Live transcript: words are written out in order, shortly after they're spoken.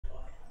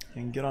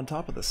and get on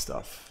top of this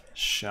stuff,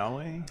 shall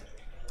we?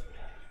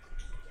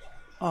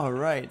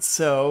 Alright,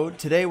 so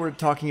today we're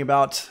talking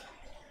about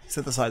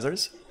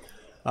synthesizers.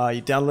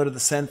 You downloaded the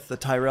synth, the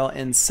Tyrell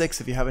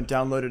N6. If you haven't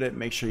downloaded it,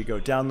 make sure you go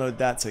download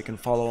that so you can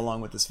follow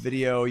along with this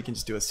video. You can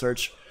just do a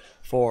search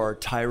for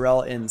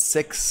Tyrell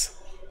N6,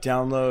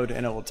 download,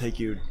 and it will take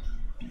you.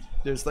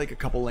 There's like a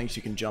couple links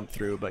you can jump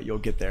through, but you'll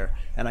get there.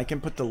 And I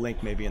can put the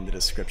link maybe in the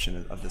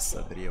description of this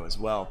video as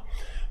well.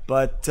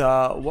 But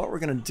what we're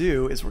going to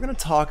do is we're going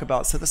to talk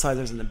about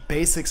synthesizers and the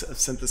basics of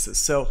synthesis.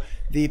 So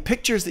the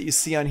pictures that you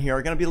see on here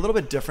are going to be a little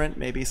bit different,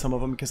 maybe some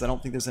of them, because I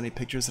don't think there's any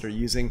pictures that are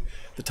using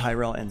the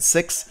Tyrell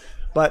N6.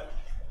 But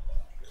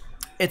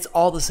it's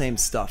all the same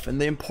stuff. And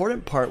the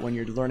important part when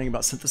you're learning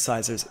about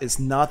synthesizers is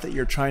not that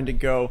you're trying to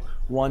go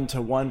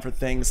one-to-one for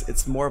things.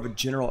 It's more of a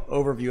general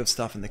overview of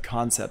stuff and the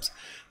concepts.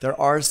 There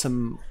are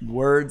some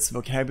words,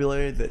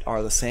 vocabulary that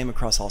are the same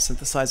across all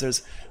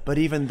synthesizers, but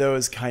even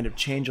those kind of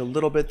change a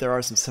little bit. There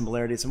are some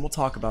similarities, and we'll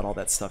talk about all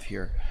that stuff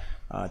here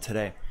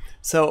today.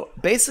 So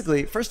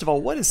basically, first of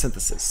all, what is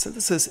synthesis?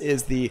 Synthesis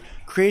is the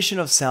creation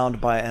of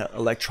sound by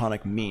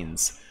electronic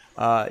means.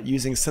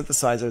 Using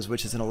synthesizers,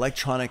 which is an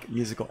electronic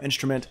musical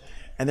instrument,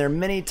 and there are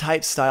many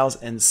types, styles,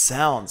 and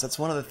sounds. That's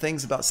one of the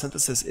things about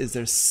synthesis is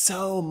there's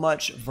so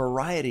much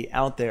variety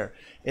out there.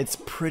 It's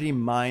pretty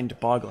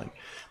mind-boggling.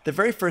 The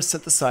very first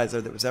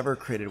synthesizer that was ever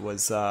created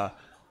was the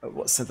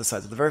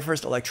very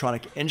first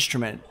electronic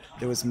instrument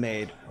that was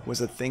made was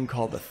a thing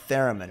called the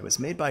theremin. It was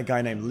made by a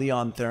guy named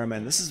Leon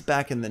Theremin. This is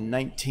back in the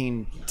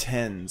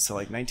 1910s, so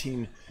like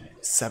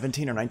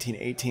 1917 or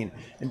 1918.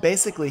 And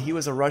basically, he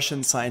was a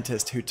Russian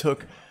scientist who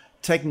took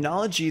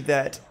technology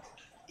that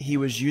he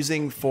was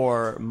using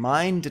for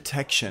mine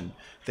detection.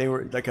 They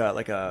were like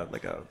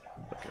a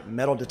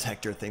metal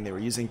detector thing they were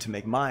using to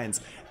make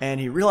mines, and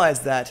he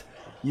realized that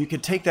you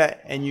could take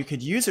that and you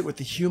could use it with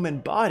the human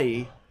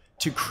body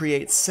to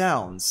create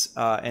sounds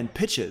and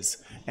pitches,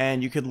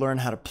 and you could learn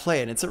how to play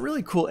it. And it's a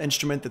really cool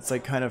instrument that's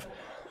like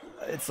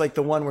it's like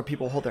the one where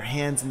people hold their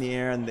hands in the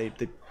air and they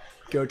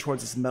go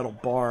towards this metal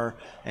bar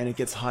and it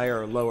gets higher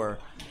or lower.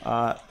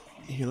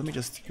 Here, let me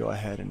just go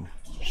ahead and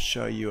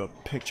show you a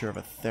picture of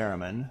a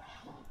theremin.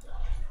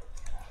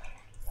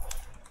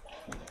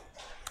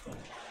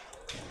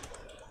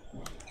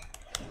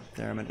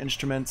 Theremin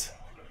instrument.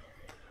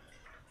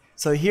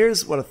 So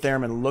here's what a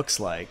theremin looks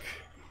like.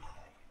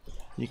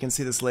 You can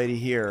see this lady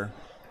here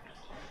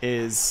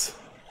she's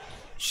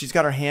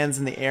got her hands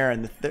in the air,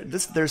 and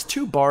there's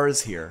two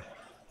bars here.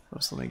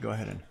 Oops, let me go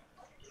ahead and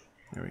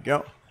there we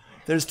go.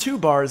 There's two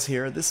bars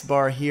here. This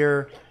bar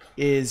here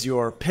is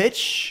your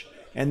pitch,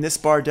 and this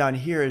bar down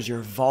here is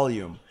your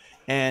volume.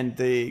 And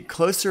the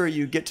closer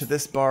you get to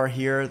this bar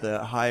here,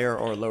 the higher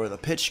or lower the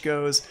pitch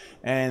goes,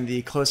 and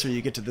the closer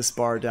you get to this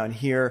bar down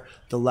here,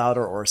 the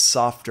louder or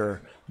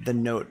softer the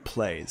note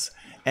plays.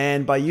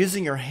 And by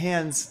using your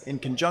hands in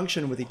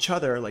conjunction with each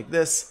other like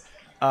this,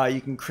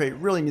 you can create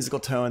really musical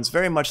tones,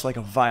 very much like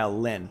a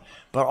violin.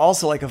 But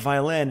also like a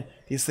violin,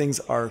 these things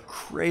are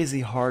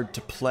crazy hard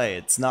to play.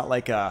 It's not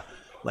like a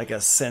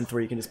synth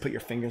where you can just put your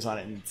fingers on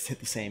it and hit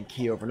the same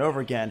key over and over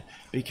again,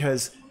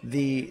 because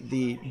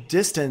the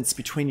distance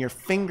between your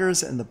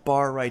fingers and the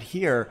bar right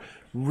here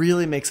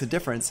really makes a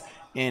difference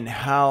in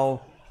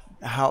how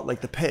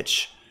like the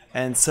pitch.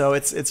 And so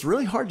it's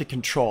really hard to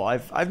control.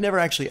 I've never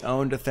actually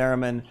owned a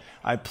theremin.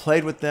 I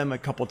played with them a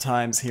couple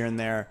times here and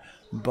there,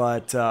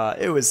 but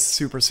it was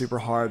super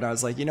hard. And I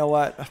was like, you know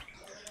what?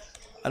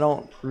 I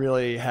don't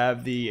really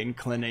have the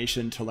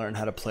inclination to learn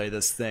how to play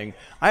this thing.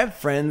 I have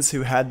friends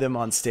who had them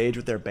on stage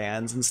with their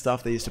bands and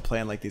stuff. They used to play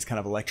in like these kind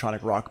of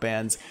electronic rock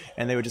bands,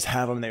 and they would just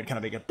have them and they would kind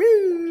of make a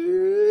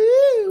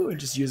boo and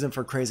just use them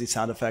for crazy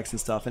sound effects and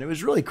stuff. And it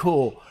was really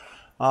cool.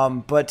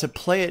 But to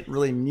play it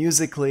really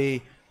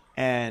musically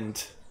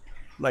and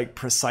like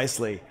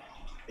precisely,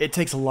 it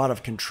takes a lot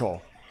of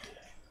control.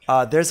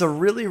 There's a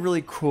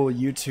really cool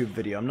YouTube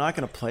video. I'm not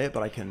going to play it,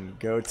 but I can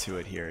go to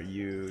it here.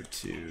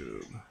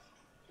 YouTube.com.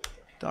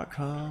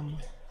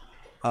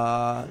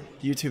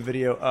 YouTube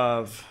video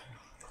of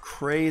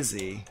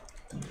crazy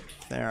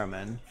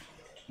theremin.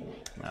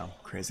 No,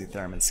 crazy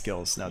theremin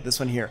skills. No, this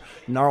one here,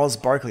 Gnarls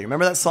Barkley.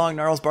 Remember that song,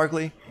 Gnarls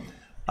Barkley?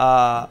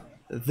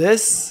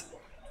 This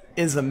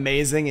is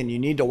amazing, and you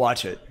need to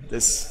watch it.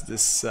 This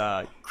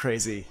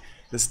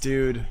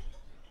dude,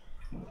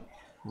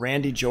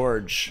 Randy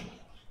George.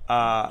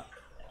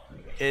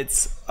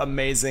 It's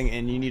amazing,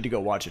 and you need to go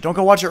watch it. Don't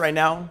go watch it right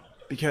now,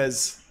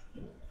 because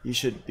you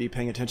should be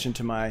paying attention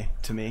to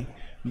me,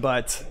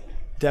 but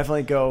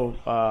definitely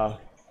go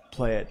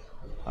play it.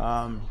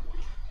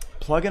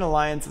 Plugin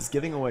Alliance is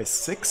giving away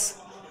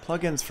 6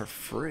 plugins for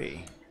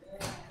free.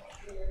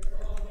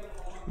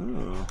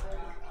 Ooh.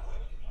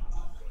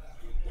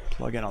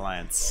 Plugin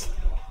Alliance.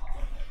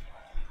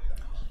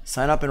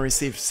 Sign up and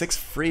receive 6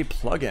 free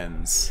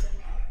plugins.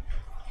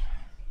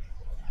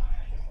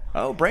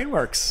 Oh,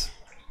 Brainworks.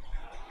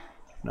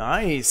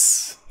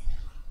 Nice.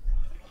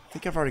 I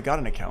think I've already got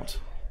an account.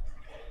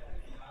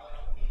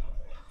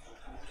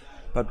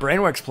 But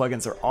Brainworks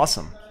plugins are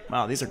awesome.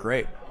 Wow, these are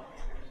great.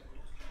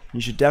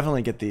 You should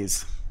definitely get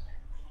these.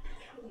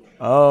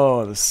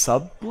 Oh, the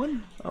sub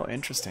one? Oh,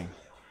 interesting.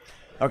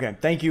 Okay,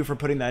 thank you for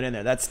putting that in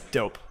there. That's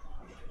dope.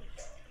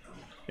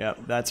 Yeah,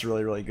 that's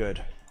really, really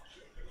good.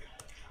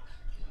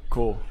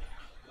 Cool.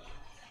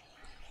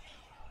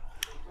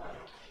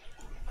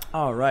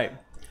 All right.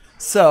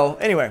 So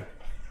anyway,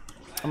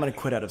 I'm gonna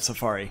quit out of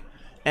Safari,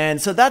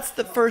 and so that's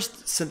the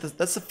first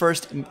that's the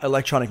first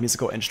electronic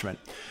musical instrument.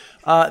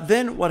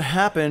 Then what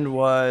happened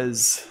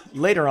was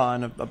later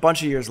on, a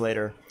bunch of years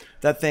later,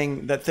 that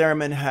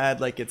theremin had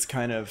like its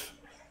kind of,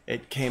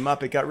 it came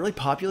up, it got really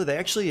popular. They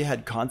actually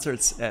had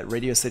concerts at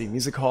Radio City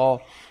Music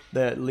Hall.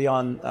 The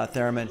Leon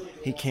theremin,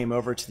 he came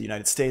over to the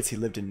United States. He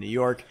lived in New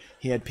York.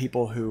 He had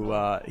people who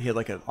he had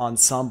like an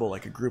ensemble,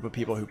 like a group of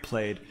people who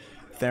played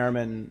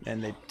theremin,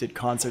 and they did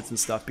concerts and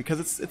stuff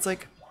because it's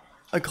like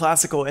a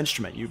classical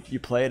instrument. You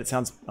play it, it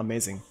sounds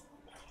amazing.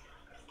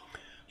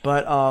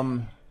 But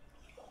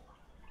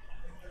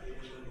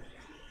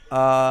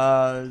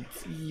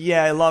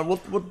yeah, a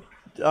lot.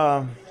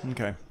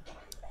 Okay.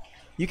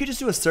 You could just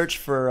do a search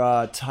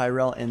for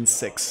Tyrell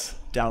N6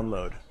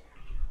 download.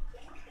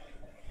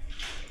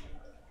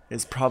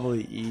 It's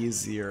probably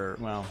easier.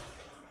 Well,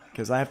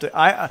 because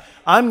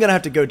I'm gonna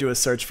have to go do a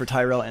search for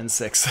Tyrell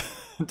N6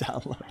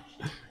 download,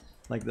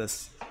 like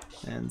this,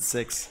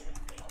 N6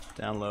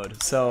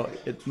 download. So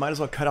it might as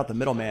well cut out the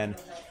middleman,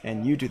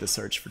 and you do the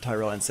search for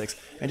Tyrell N6,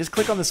 and just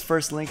click on this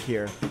first link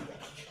here,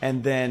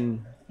 and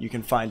then you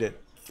can find it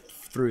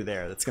through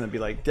there. That's gonna be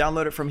like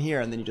download it from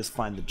here, and then you just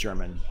find the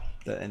German,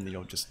 and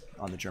you'll just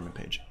on the German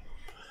page.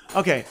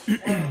 Okay,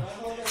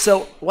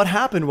 so what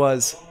happened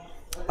was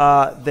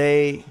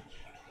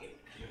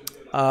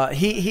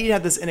he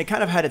had this, and it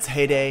kind of had its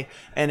heyday,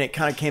 and it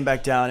kind of came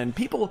back down, and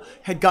people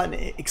had gotten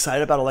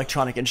excited about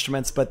electronic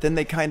instruments, but then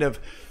it kind of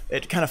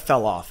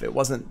fell off. It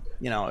wasn't,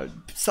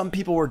 some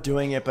people were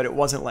doing it, but it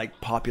wasn't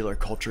like popular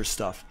culture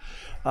stuff.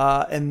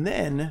 And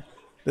then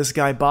this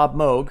guy Bob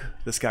Moog,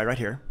 this guy right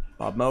here,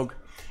 Bob Moog,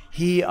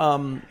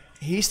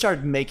 he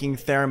started making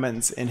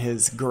theremins in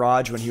his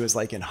garage when he was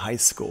like in high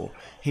school.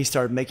 He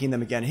started making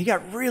them again. He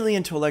got really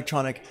into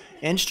electronic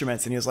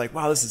instruments, and he was like,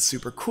 wow, this is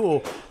super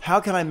cool.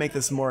 How can I make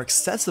this more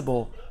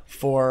accessible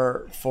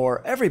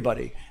for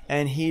everybody?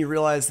 And he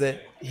realized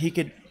that he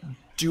could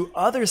do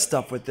other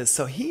stuff with this.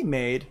 So he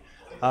made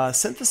a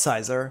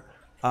synthesizer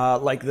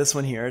like this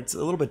one here. It's a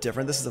little bit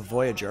different. This is a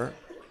Voyager.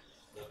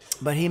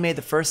 But he made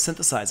the first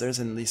synthesizers,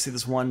 and you see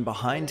this one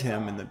behind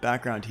him in the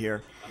background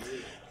here.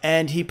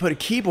 And he put a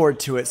keyboard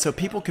to it so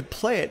people could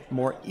play it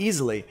more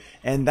easily.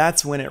 And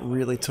that's when it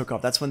really took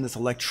off. That's when this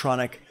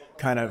electronic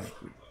kind of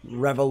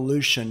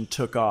revolution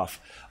took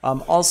off.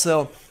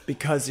 Also,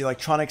 because the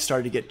electronics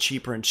started to get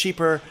cheaper and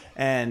cheaper,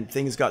 and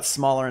things got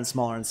smaller and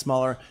smaller and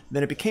smaller,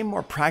 then it became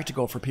more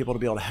practical for people to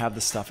be able to have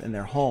this stuff in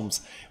their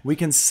homes. We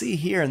can see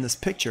here in this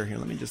picture, here,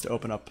 let me just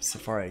open up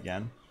Safari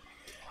again.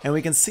 And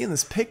we can see in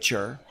this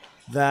picture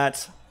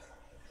that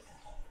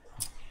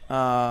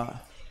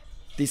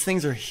these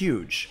things are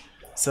huge.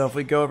 So if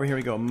we go over here,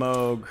 we go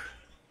Moog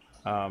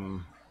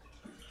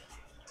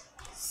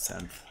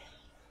synth.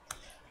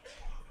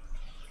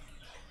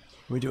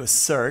 We do a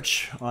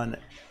search on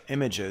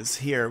images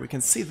here. We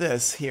can see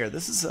this here.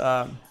 This is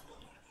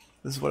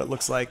what it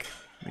looks like.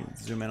 Let me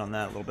zoom in on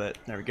that a little bit.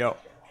 There we go.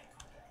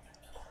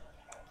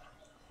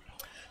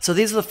 So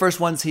these are the first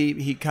ones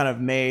he kind of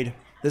made.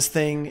 This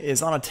thing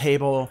is on a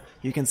table.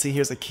 You can see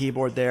here's a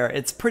keyboard there.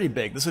 It's pretty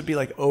big. This would be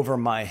like over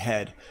my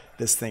head,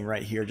 this thing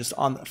right here, just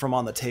from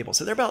on the table.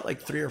 So they're about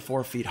like 3 or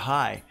 4 feet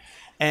high,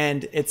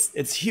 and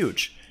it's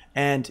huge.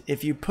 And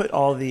if you put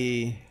all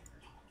the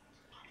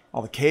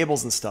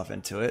cables and stuff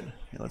into it,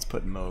 here, let's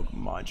put Moog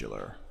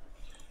modular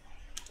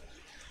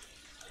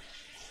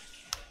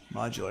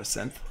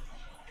synth.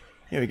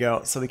 Here we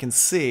go. So we can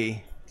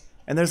see,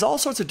 and there's all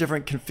sorts of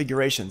different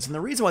configurations. And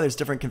the reason why there's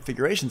different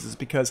configurations is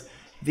because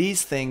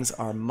these things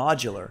are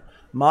modular.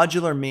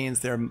 Modular means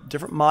they're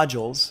different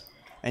modules,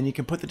 and you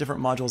can put the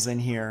different modules in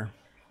here.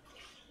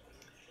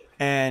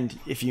 And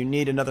if you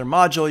need another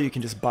module, you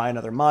can just buy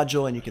another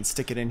module, and you can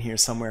stick it in here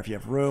somewhere if you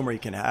have room, or you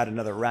can add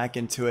another rack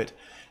into it.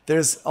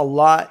 There's a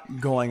lot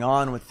going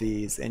on with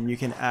these, and you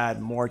can add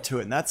more to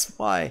it. And that's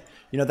why,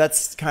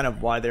 that's kind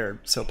of why they're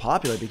so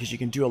popular, because you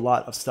can do a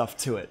lot of stuff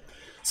to it.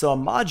 So a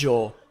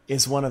module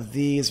is one of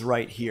these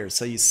right here.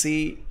 So you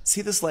see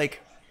this,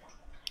 like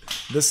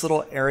this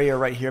little area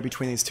right here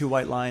between these two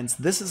white lines.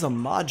 This is a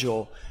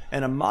module,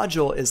 and a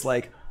module is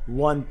like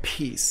one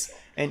piece,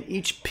 and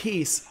each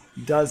piece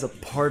does a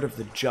part of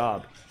the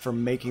job for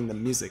making the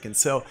music. And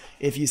so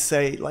if you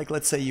say, like,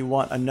 let's say you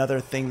want another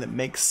thing that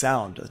makes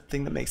sound. A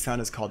thing that makes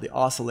sound is called the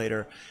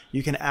oscillator.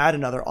 You can add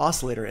another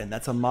oscillator in.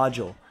 That's a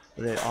module,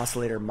 the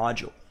oscillator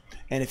module.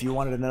 And if you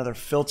wanted another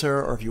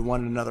filter, or if you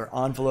wanted another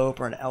envelope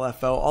or an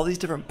LFO, all these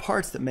different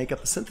parts that make up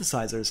the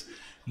synthesizers,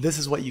 this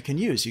is what you can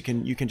use. You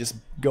can just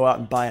go out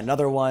and buy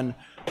another one.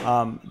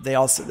 They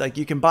also, like,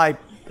 you can buy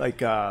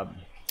like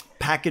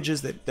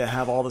packages that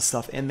have all the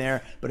stuff in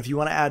there, but if you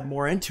want to add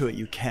more into it,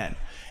 you can.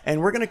 And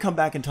we're going to come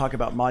back and talk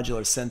about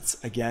modular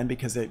synths again,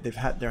 because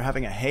they're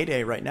having a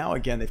heyday right now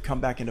again. They've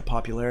come back into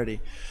popularity,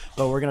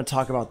 but we're going to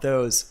talk about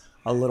those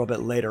a little bit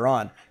later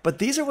on. But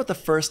these are what the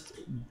first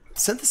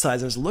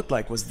synthesizers looked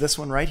like, was this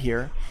one right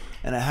here.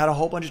 And it had a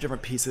whole bunch of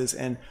different pieces,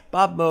 and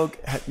Bob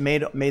Moog had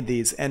made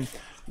these. And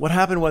what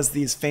happened was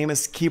these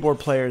famous keyboard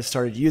players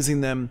started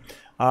using them.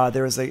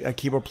 There was a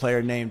keyboard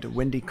player named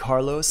Wendy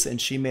Carlos, and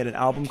she made an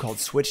album called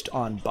Switched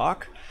on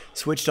Bach.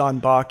 Switched on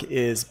Bach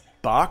is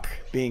Bach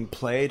being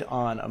played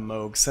on a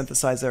Moog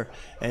synthesizer,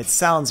 and it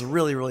sounds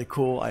really, really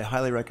cool. I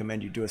highly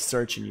recommend you do a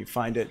search and you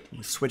find it,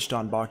 Switched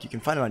on Bach. You can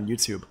find it on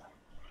YouTube.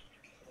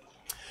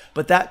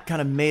 But that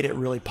kind of made it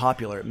really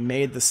popular. It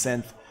made the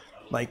synth,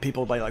 like,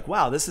 people be like,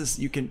 wow, this is,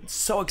 you can,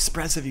 so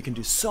expressive, you can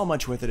do so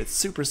much with it, it's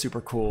super,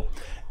 super cool.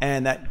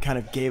 And that kind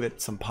of gave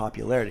it some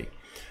popularity.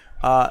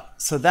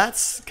 So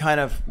that's kind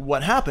of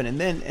what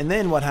happened. And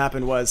then what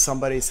happened was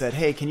somebody said,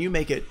 hey, can you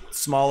make it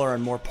smaller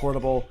and more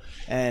portable?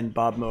 And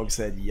Bob Moog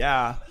said,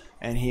 yeah.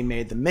 And he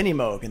made the Mini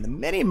Moog. And the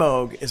Mini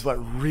Moog is what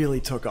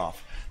really took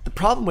off. The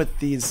problem with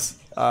these,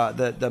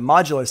 the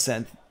modular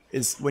synth,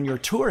 is when you're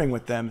touring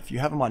with them, if you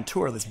have them on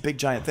tour, this big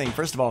giant thing,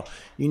 first of all,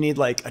 you need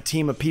like a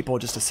team of people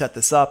just to set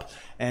this up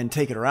and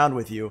take it around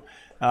with you.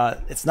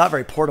 It's not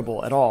very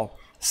portable at all.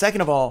 Second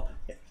of all,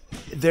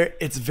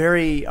 it's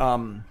very,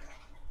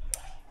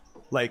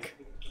 like,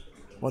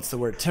 what's the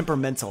word?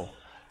 Temperamental.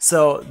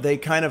 So they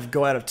kind of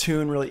go out of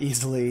tune really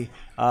easily.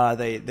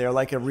 They're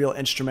like a real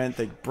instrument.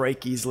 They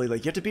break easily.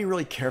 Like, you have to be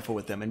really careful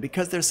with them. And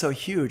because they're so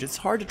huge, it's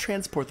hard to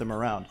transport them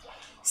around.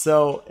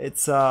 So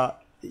it's,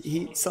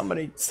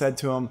 somebody said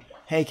to him,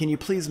 hey, can you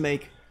please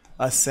make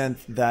a synth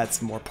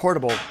that's more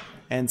portable?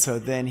 And so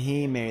then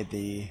he made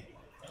the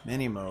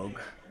Mini Moog.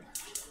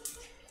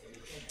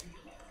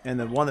 And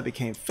the one that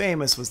became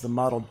famous was the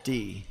Model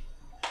D.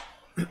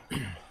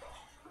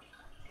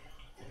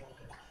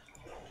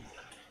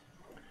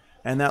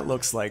 And that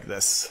looks like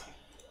this.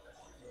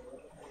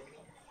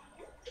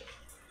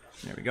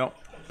 There we go.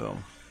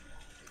 Boom.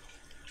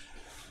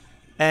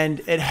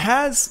 And it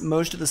has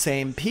most of the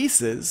same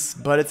pieces,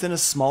 but it's in a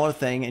smaller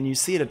thing, and you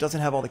see it doesn't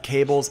have all the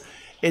cables.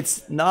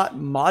 It's not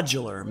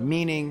modular,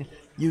 meaning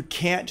you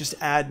can't just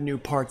add new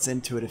parts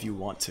into it if you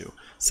want to.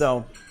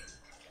 So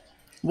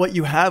what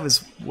you have is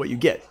what you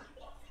get.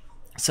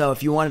 So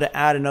if you wanted to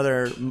add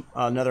another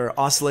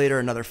oscillator,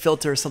 another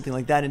filter, something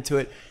like that into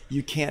it,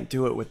 you can't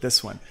do it with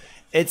this one.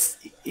 It's,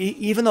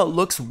 even though it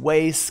looks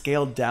way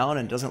scaled down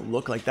and doesn't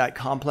look like that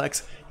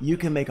complex, you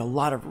can make a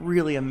lot of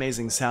really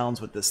amazing sounds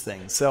with this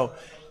thing. So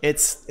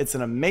it's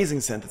an amazing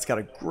synth. It's got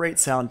a great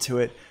sound to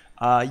it.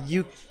 They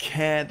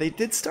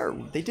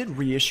did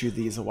reissue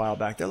these a while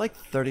back. They're like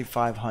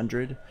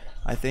 $3,500,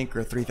 I think,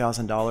 or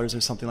 $3,000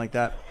 or something like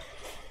that.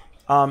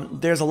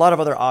 There's a lot of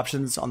other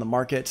options on the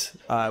market.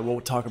 We'll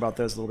talk about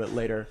those a little bit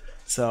later.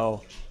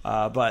 So,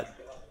 but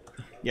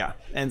yeah,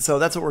 and so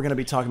that's what we're going to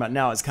be talking about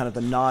now, is kind of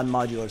the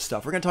non-modular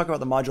stuff. We're going to talk about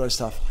the modular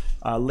stuff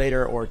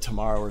later or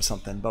tomorrow or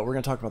something, but we're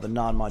going to talk about the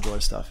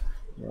non-modular stuff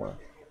more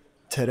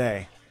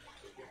today.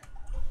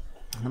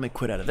 Let me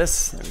quit out of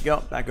this. There we go.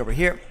 Back over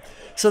here.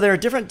 So there are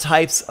different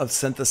types of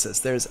synthesis.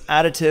 There's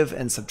additive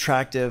and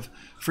subtractive,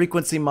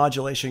 frequency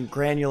modulation,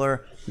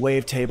 granular,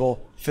 wavetable,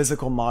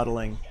 physical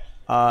modeling.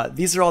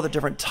 These are all the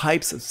different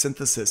types of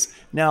synthesis.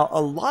 Now, a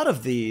lot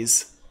of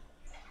these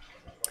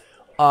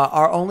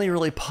are only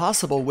really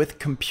possible with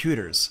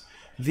computers.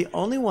 The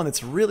only one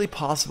that's really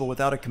possible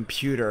without a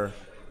computer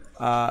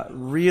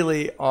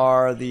really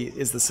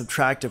is the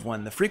subtractive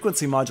one. The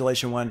frequency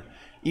modulation one,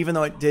 even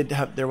though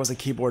there was a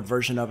keyboard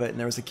version of it, and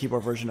there was a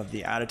keyboard version of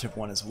the additive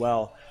one as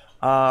well.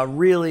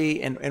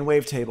 Really, and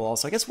wavetable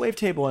also. I guess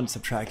wavetable and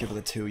subtractive are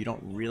the two. You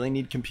don't really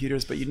need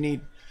computers, but you need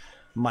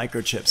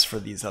microchips for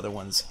these other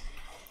ones.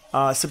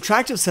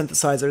 Subtractive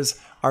synthesizers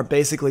are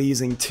basically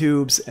using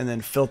tubes and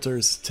then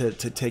filters to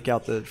take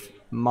out the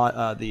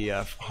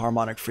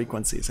harmonic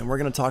frequencies, and we're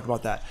going to talk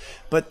about that.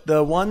 But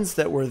the ones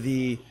that were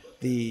the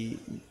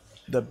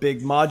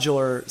big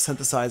modular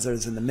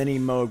synthesizers and the Mini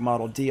Moog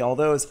Model D, all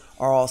those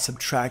are all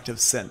subtractive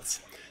synths.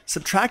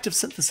 Subtractive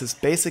synthesis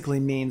basically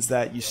means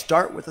that you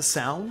start with a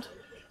sound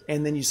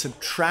and then you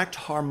subtract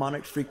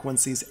harmonic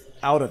frequencies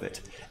out of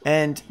it.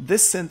 And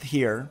this synth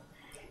here,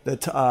 the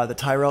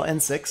Tyrell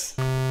N6,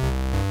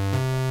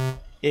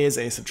 is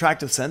a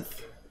subtractive synth.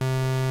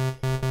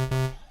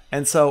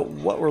 And so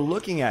what we're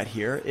looking at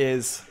here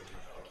is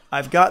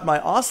I've got my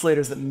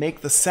oscillators that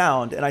make the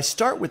sound, and I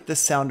start with this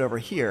sound over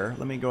here.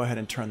 Let me go ahead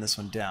and turn this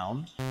one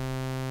down.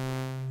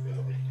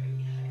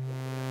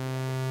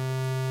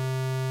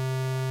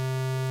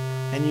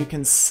 And you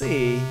can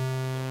see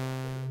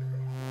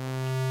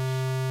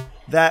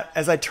that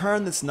as I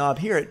turn this knob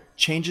here, it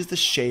changes the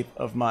shape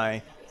of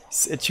it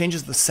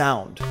changes the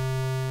sound.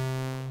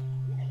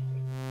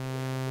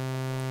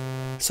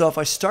 So if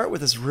I start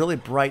with this really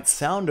bright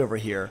sound over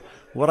here,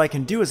 what I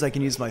can do is I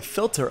can use my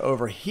filter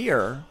over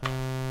here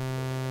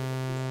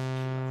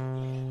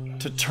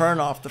to turn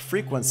off the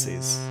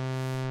frequencies.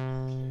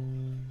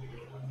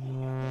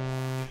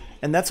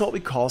 And that's what we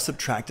call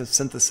subtractive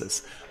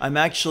synthesis. I'm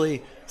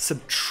actually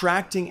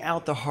subtracting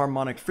out the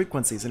harmonic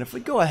frequencies. And if we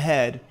go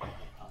ahead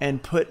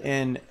and put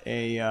in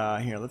a,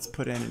 here, let's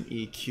put in an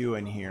EQ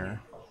in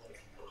here.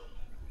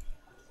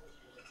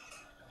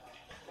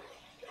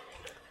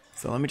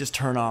 So let me just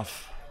turn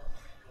off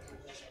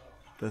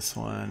this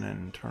one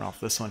and turn off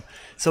this one.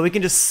 So we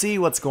can just see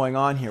what's going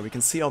on here. We can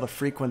see all the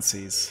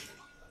frequencies.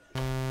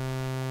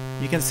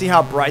 You can see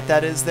how bright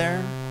that is there.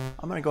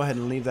 I'm going to go ahead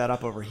and leave that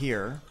up over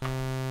here.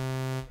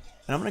 And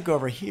I'm going to go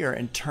over here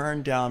and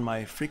turn down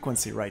my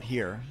frequency right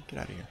here. Get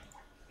out of here.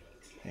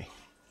 Hey,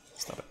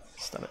 stop it.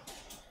 Stop it.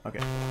 Okay.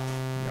 There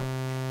we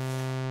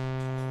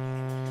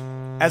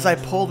go. As I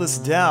pull this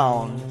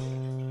down,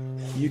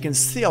 you can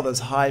see all those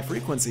high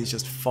frequencies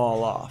just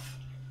fall off.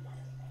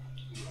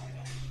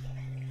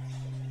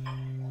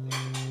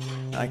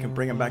 I can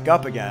bring them back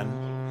up again.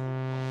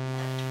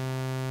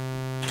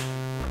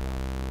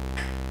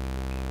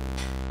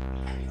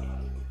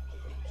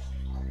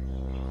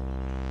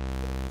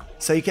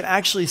 So you can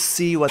actually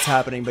see what's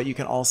happening, but you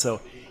can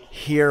also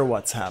hear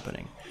what's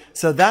happening.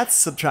 So that's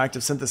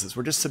subtractive synthesis.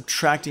 We're just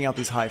subtracting out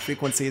these high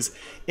frequencies.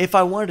 If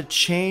I wanted to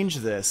change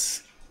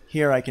this,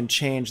 here I can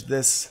change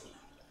this,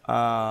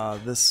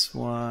 this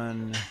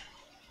one,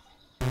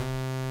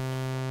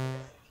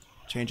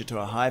 change it to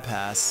a high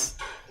pass.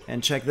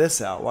 And check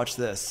this out. Watch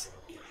this.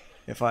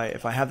 If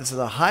I have this as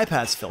a high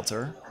pass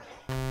filter,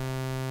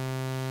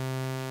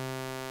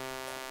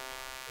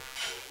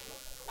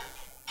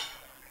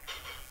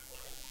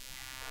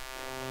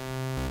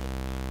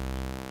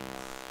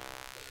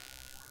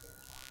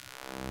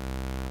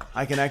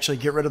 I can actually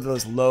get rid of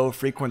those low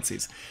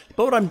frequencies.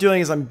 But what I'm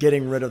doing is I'm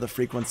getting rid of the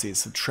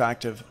frequencies,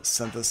 subtractive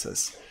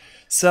synthesis.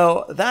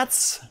 So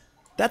that's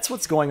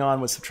what's going on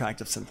with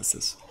subtractive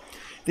synthesis.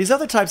 These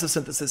other types of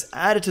synthesis,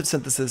 additive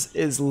synthesis,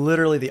 is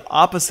literally the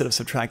opposite of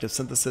subtractive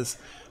synthesis,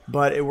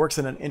 but it works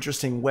in an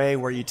interesting way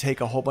where you take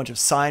a whole bunch of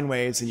sine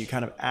waves and you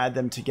kind of add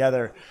them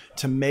together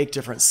to make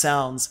different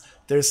sounds.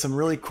 There's some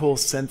really cool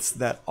synths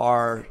that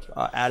are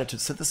additive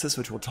synthesis,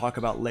 which we'll talk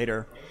about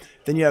later.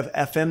 Then you have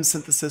FM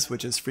synthesis,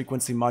 which is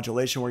frequency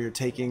modulation, where you're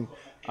taking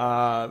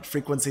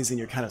frequencies and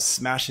you're kind of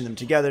smashing them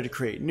together to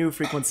create new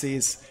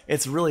frequencies.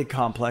 It's really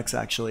complex,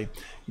 actually.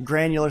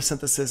 Granular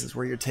synthesis is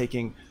where you're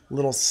taking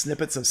little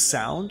snippets of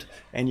sound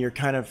and you're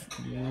kind of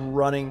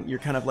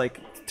like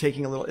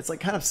taking a little, it's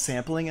like kind of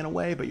sampling in a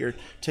way, but you're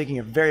taking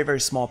a very, very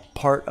small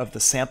part of the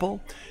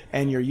sample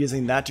and you're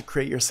using that to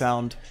create your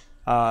sound.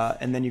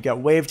 And then you've got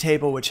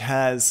wavetable, which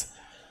has,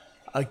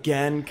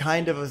 again,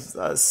 kind of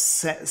a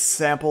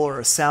sample or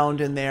a sound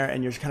in there,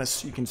 and you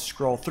can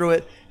scroll through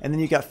it. And then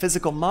you've got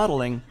physical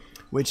modeling,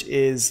 which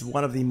is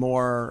one of the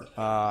more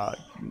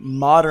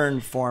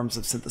modern forms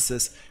of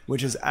synthesis,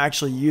 which is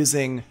actually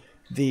using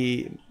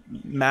the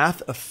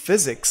math of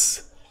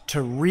physics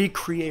to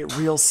recreate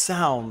real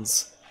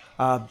sounds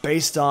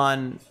based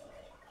on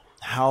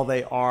how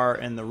they are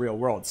in the real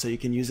world. So you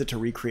can use it to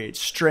recreate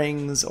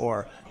strings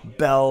or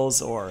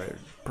bells or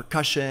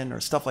percussion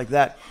or stuff like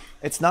that.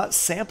 It's not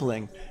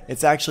sampling,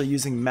 it's actually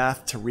using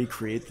math to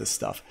recreate this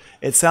stuff.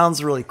 It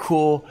sounds really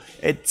cool.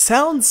 It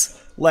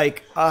sounds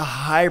like a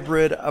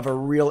hybrid of a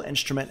real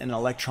instrument and an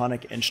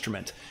electronic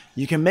instrument.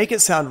 You can make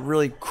it sound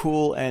really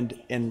cool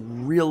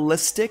and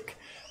realistic,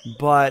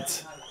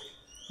 but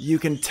you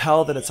can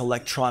tell that it's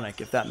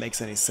electronic, if that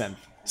makes any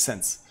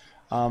sense.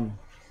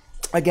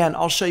 Again,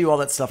 I'll show you all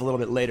that stuff a little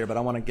bit later, but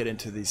I want to get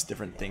into these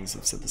different things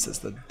of synthesis,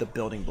 the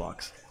building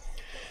blocks.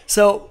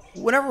 So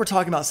whenever we're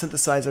talking about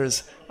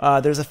synthesizers,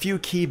 there's a few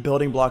key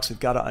building blocks we've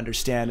got to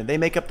understand, and they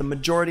make up the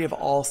majority of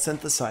all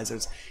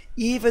synthesizers.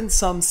 Even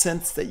some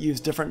synths that use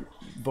different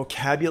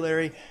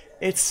vocabulary,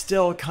 it's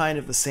still kind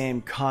of the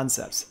same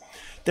concepts.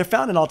 They're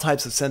found in all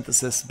types of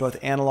synthesis, both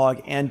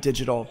analog and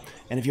digital,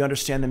 and if you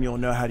understand them, you'll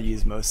know how to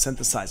use most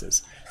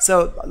synthesizers.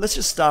 So let's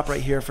just stop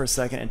right here for a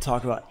second and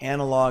talk about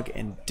analog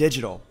and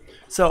digital.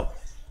 So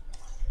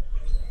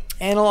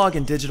analog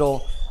and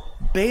digital,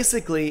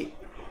 basically,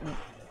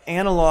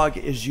 analog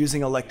is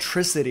using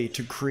electricity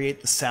to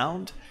create the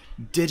sound.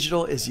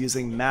 Digital is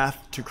using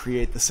math to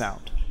create the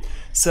sound.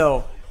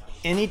 So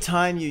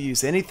anytime you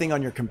use anything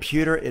on your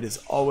computer, it is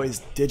always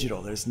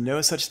digital. There's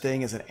no such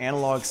thing as an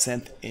analog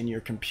synth in your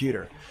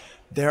computer.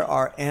 There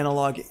are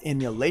analog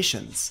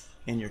emulations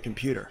in your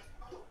computer.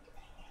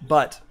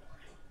 But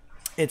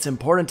it's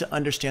important to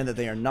understand that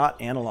they are not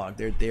analog,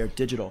 they are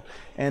digital.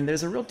 And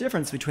there's a real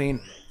difference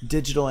between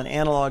digital and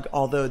analog,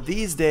 although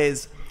these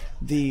days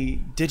the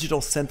digital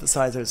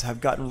synthesizers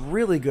have gotten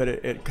really good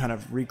at kind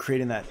of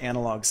recreating that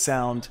analog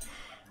sound.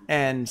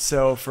 And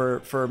so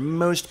for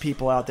most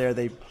people out there,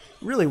 they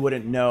really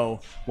wouldn't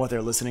know what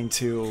they're listening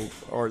to,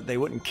 or they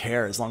wouldn't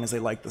care as long as they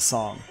like the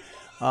song.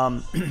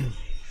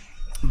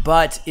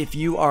 But if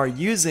you are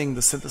using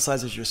the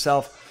synthesizers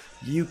yourself,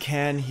 you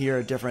can hear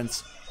a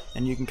difference,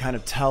 and you can kind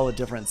of tell a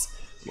difference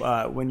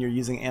when you're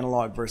using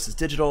analog versus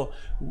digital.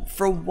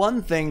 For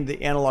one thing,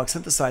 the analog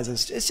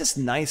synthesizers, it's just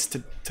nice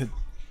to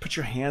put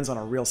your hands on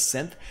a real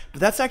synth, but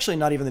that's actually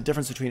not even the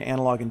difference between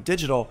analog and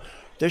digital.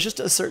 There's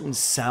just a certain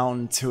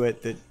sound to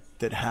it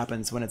that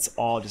happens when it's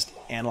all just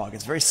analog.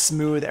 It's very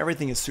smooth.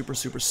 Everything is super,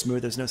 super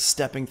smooth. There's no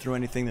stepping through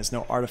anything. There's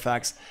no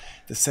artifacts.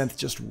 The synth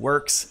just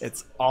works.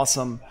 It's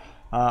awesome.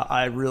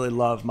 I really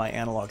love my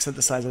analog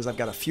synthesizers. I've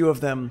got a few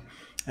of them,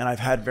 and I've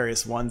had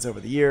various ones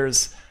over the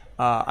years.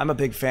 I'm a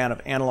big fan of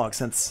analog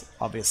synths,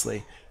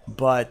 obviously,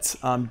 but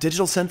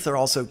digital synths are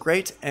also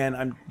great. And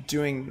I'm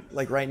doing,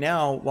 like right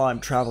now, while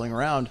I'm traveling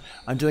around,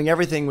 I'm doing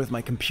everything with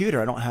my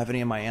computer. I don't have any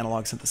of my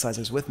analog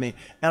synthesizers with me,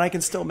 and I can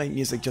still make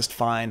music just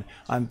fine.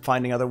 I'm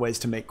finding other ways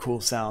to make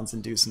cool sounds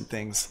and do some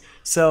things.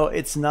 So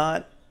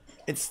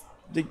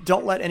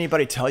don't let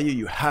anybody tell you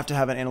you have to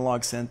have an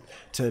analog synth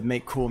to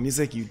make cool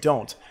music. You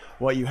don't.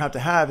 What you have to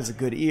have is a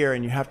good ear,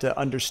 and you have to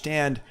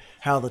understand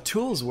how the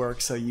tools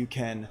work so you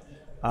can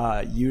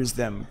use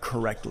them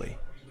correctly.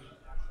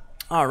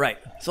 All right,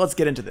 so let's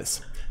get into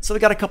this. So we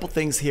got a couple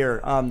things here,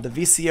 the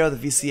VCO,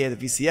 the VCA,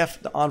 the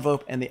VCF, the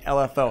envelope, and the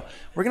LFO.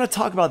 We're going to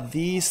talk about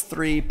these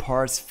three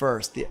parts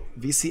first, the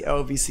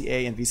VCO,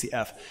 VCA, and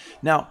VCF.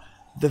 Now,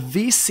 the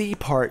VC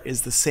part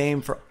is the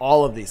same for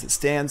all of these. It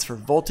stands for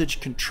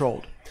voltage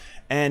controlled.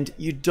 And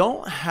you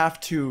don't have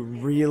to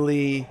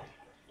really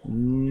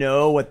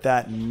know what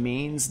that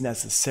means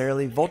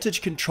necessarily.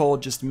 Voltage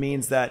controlled just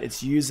means that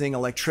it's using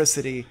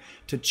electricity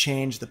to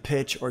change the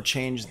pitch or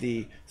change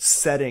the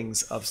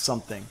settings of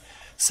something.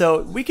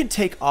 So we can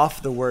take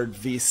off the word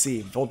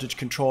VC, voltage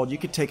controlled. You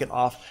could take it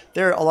off.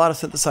 There are a lot of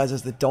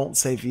synthesizers that don't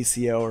say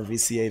VCO or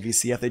VCA,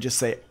 VCF. They just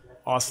say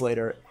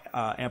oscillator,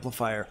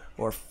 amplifier,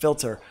 or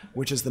filter,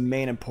 which is the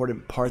main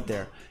important part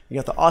there. You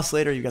got the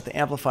oscillator, you got the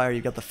amplifier,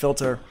 you got the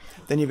filter,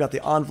 then you've got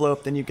the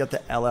envelope, then you've got the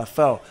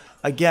LFO.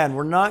 Again,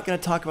 we're not going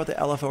to talk about the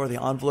LFO or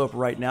the envelope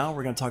right now.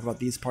 We're going to talk about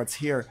these parts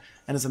here.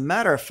 And as a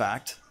matter of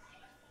fact,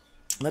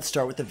 let's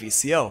start with the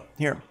VCO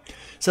here.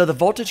 So the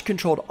voltage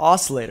controlled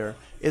oscillator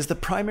is the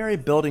primary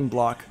building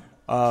block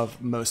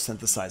of most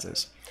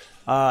synthesizers.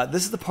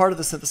 This is the part of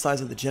the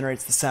synthesizer that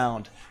generates the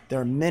sound. There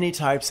are many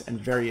types and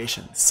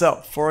variations.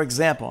 So, for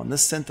example, on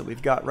this synth that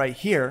we've got right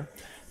here,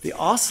 the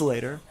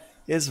oscillator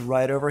is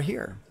right over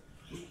here.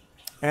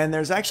 And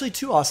there's actually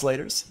two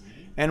oscillators,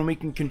 and we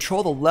can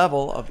control the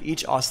level of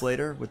each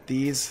oscillator with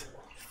these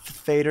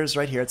faders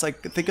right here. It's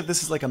like, think of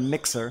this as like a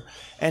mixer,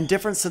 and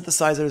different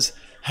synthesizers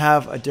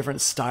have a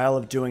different style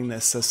of doing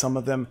this. So some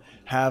of them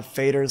have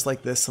faders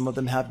like this, some of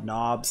them have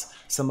knobs,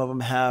 some of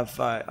them have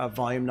a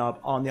volume knob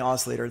on the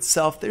oscillator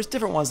itself. There's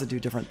different ones that do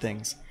different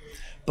things.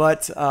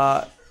 But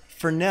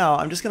for now,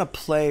 I'm just going to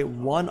play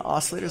one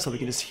oscillator so we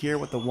can just hear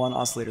what the one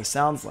oscillator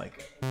sounds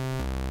like.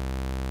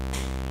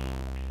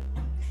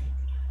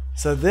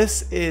 So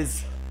this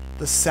is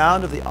the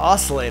sound of the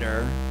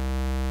oscillator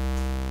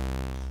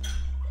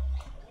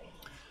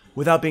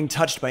without being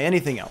touched by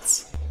anything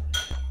else.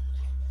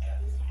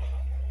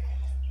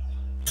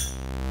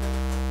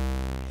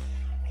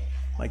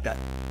 Like that.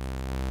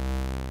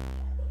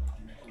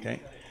 Okay.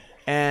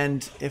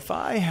 And if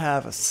I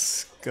have a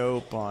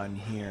scope on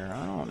here,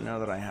 I don't know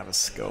that I have a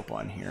scope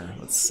on here.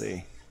 Let's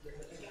see.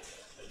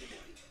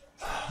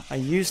 I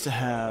used to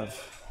have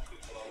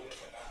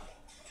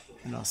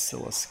an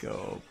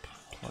oscilloscope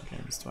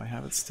plugins. Do I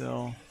have it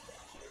still?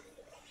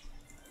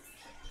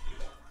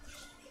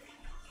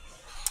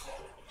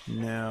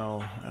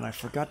 No, and I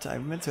forgot to, I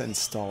meant to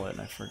install it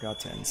and I forgot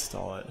to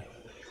install it.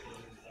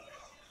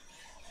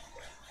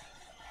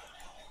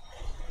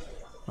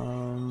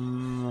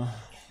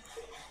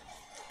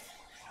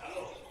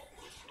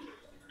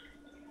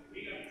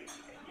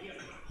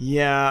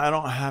 Yeah, I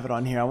don't have it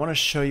on here. I want to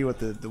show you what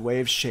the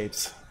wave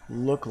shapes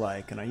look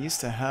like, and I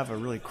used to have a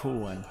really cool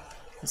one.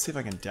 Let's see if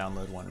I can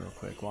download one real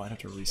quick. Well, I'd have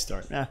to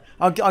restart.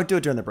 I'll do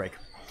it during the break.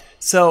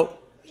 So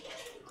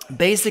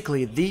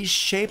basically, these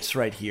shapes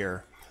right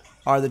here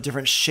are the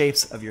different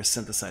shapes of your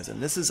synthesizer.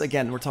 And this is,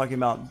 again, we're talking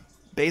about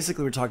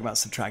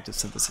subtractive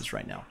synthesis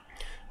right now.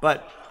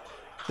 But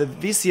the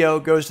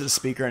VCO goes to the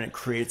speaker and it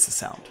creates the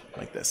sound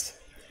like this.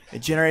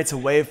 It generates a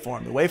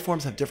waveform. The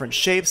waveforms have different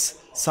shapes: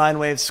 sine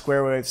wave,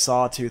 square wave,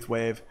 sawtooth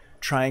wave,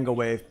 triangle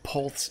wave,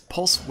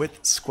 pulse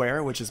width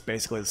square, which is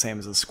basically the same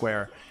as a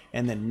square,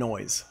 and then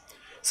noise.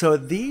 So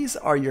these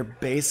are your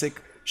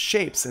basic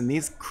shapes, and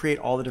these create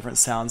all the different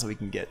sounds that we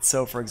can get.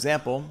 So for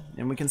example,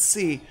 and we can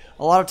see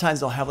a lot of times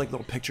they'll have like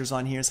little pictures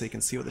on here so you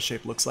can see what the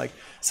shape looks like.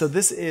 So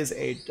this is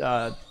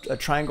a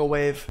triangle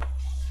wave,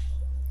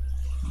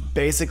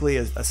 basically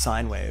a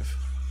sine wave.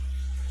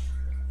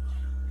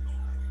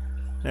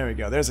 There we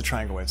go, there's a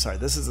triangle wave. Sorry,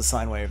 this is a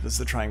sine wave, this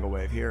is a triangle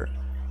wave here.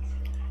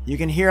 You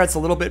can hear it's a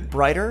little bit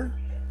brighter.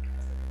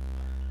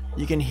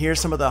 You can hear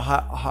some of the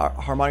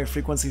harmonic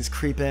frequencies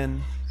creep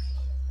in.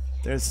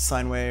 There's a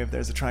sine wave,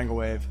 there's a triangle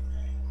wave.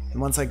 And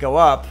once I go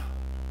up,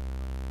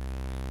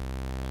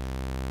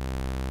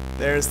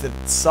 there's the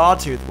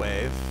sawtooth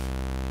wave.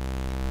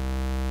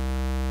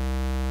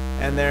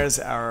 And there's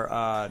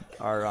our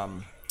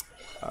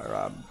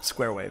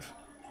square wave.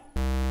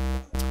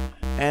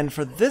 And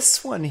for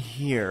this one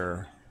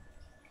here,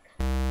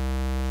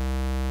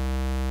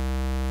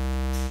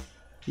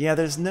 yeah,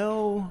 there's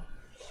no...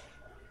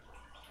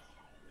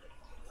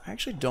 I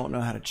actually don't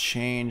know how to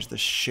change the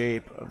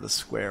shape of the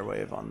square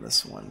wave on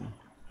this one.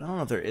 I don't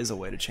know if there is a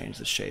way to change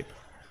the shape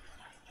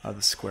of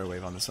the square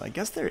wave on this one. I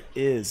guess there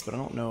is, but I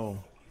don't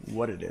know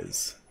what it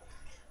is.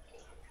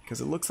 Because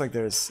it looks like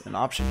there's an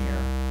option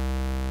here.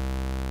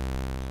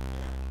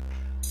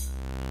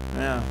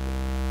 Yeah.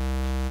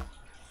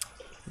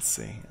 Let's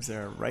see, is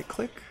there a right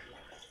click?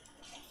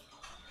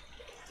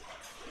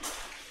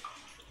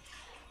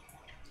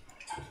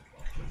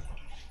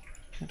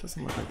 It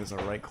doesn't look like there's a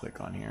right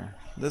click on here.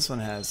 This one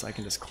has, I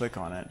can just click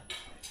on it,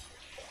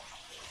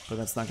 but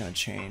that's not going to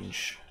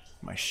change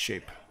my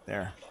shape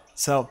there.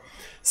 So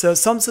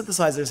some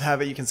synthesizers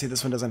have it. You can see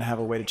this one doesn't have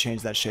a way to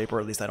change that shape, or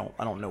at least I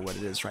don't know what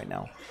it is right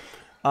now.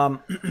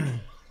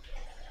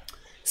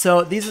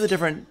 So these are the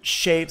different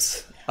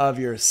shapes of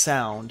your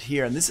sound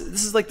here, and this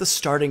is like the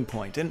starting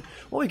point. And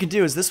what we can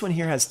do is this one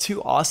here has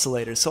two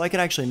oscillators, so I can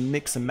actually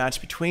mix and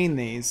match between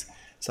these.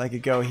 So I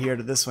could go here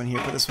to this one here,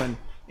 put this one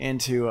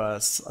into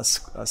a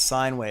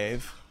sine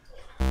wave.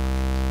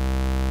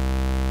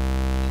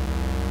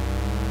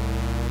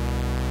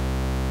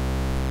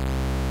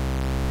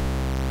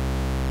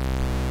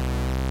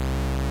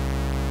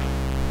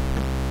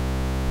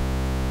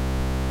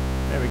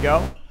 There we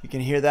go. You can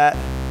hear that.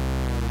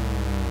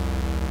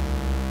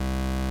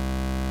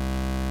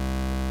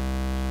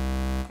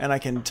 And I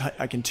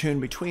can tune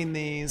between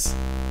these.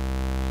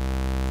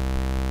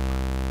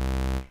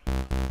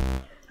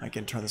 I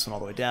can turn this one all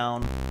the way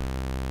down.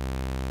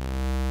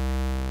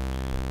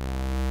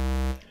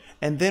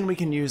 And then we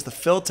can use the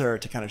filter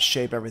to kind of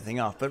shape everything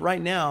off. But right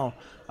now,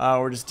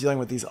 we're just dealing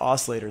with these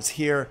oscillators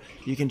here.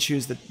 You can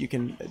choose that. You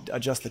can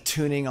adjust the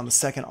tuning on the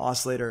second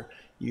oscillator,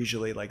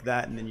 usually like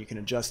that, and then you can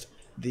adjust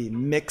the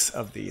mix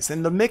of these.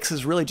 And the mix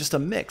is really just a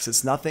mix.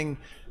 It's nothing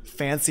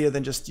fancier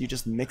than just you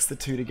just mix the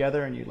two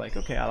together, and you're like,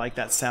 okay, I like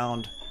that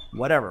sound.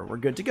 Whatever, we're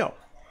good to go.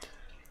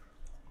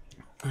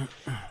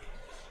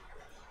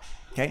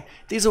 Okay,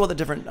 these are what the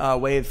different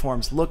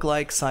waveforms look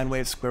like: sine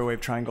wave, square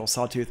wave, triangle,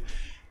 sawtooth.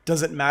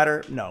 Does it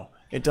matter? No,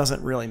 it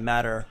doesn't really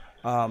matter.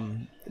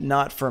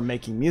 Not for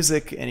making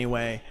music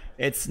anyway.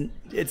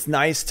 It's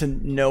nice to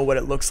know what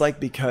it looks like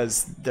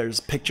because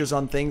there's pictures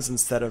on things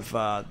instead of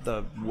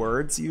the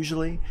words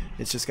usually.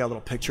 It's just got a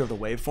little picture of the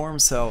waveform.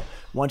 So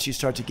once you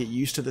start to get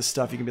used to this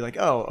stuff, you can be like,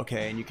 oh,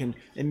 okay, and you can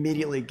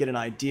immediately get an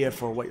idea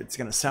for what it's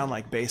going to sound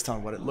like based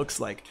on what it looks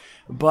like.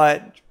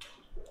 But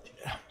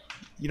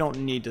you don't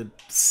need to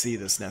see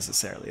this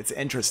necessarily. It's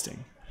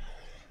interesting.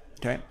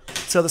 Okay,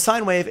 so the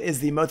sine wave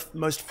is the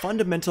most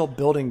fundamental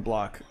building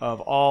block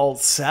of all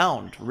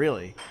sound,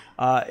 really.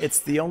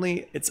 It's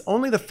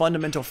only the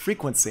fundamental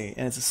frequency,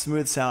 and it's a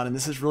smooth sound, and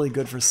this is really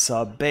good for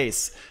sub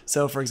bass.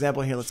 So for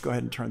example here, let's go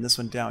ahead and turn this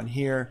one down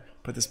here,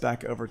 put this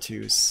back over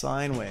to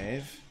sine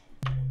wave.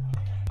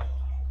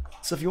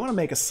 So if you want to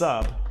make a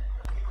sub,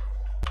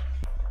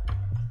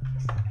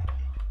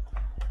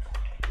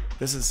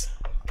 this is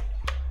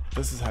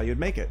how you'd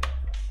make it.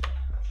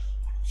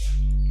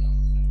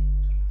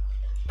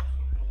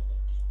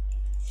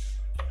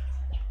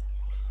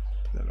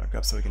 Put that back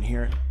up so we can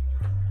hear it.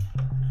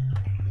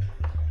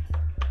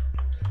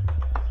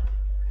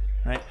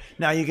 Right?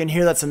 Now you can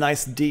hear that's a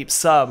nice deep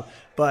sub,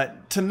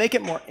 but to make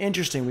it more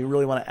interesting, we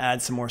really want to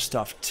add some more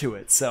stuff to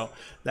it. So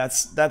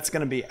that's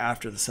going to be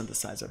after the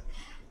synthesizer.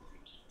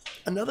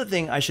 Another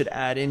thing I should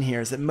add in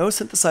here is that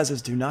most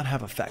synthesizers do not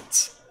have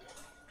effects.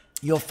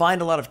 You'll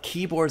find a lot of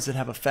keyboards that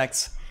have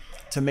effects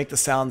to make the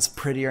sounds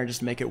prettier and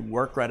just make it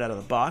work right out of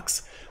the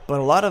box. But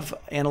a lot of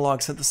analog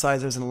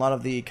synthesizers and a lot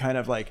of the kind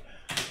of like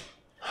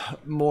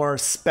more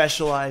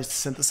specialized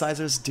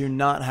synthesizers do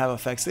not have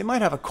effects. They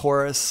might have a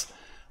chorus.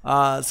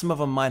 Some of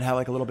them might have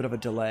like a little bit of a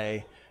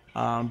delay.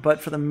 But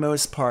for the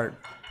most part,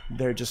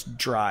 they're just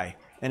dry.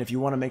 And if you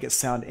want to make it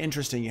sound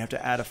interesting, you have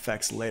to add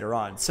effects later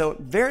on. So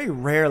very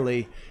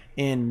rarely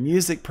in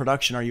music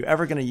production are you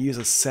ever going to use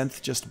a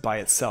synth just by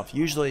itself.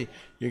 Usually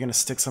you're going to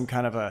stick some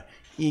kind of a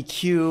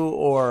EQ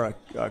or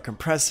a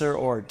compressor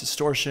or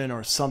distortion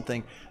or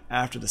something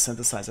after the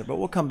synthesizer. But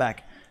we'll come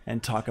back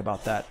and talk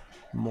about that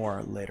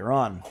more later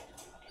on.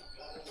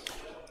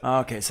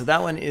 Okay, so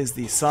that one is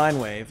the sine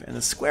wave, and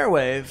the square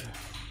wave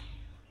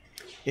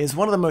is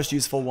one of the most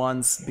useful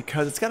ones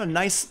because it's got a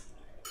nice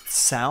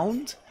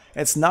sound.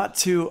 It's not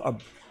too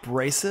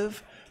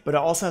abrasive, but it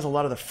also has a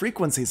lot of the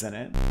frequencies in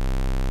it.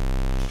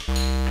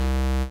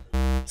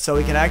 So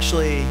we can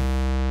actually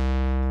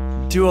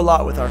do a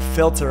lot with our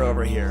filter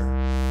over here,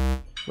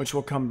 which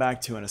we'll come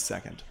back to in a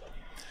second.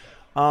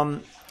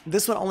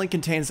 This one only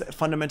contains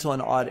fundamental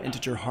and odd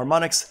integer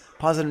harmonics.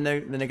 Positive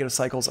and the negative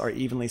cycles are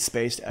evenly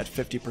spaced at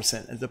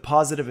 50%. The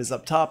positive is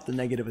up top, the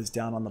negative is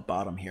down on the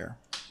bottom here.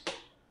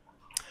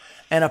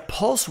 And a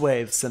pulse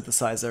wave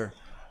synthesizer,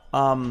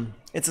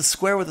 it's a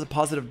square with a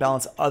positive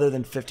balance other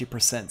than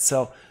 50%.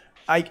 So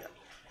let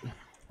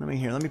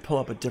me pull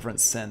up a different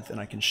synth and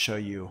I can show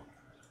you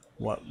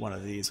what one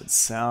of these would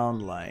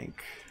sound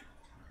like.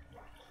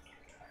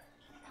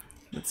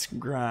 Let's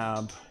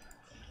grab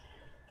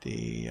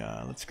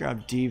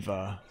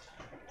Diva.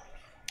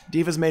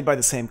 Diva's made by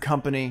the same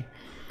company.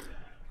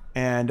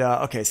 And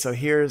okay, so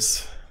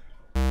here's,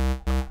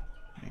 let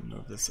me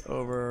move this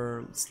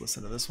over. Let's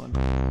listen to this one.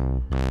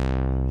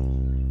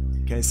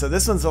 Okay, so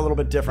this one's a little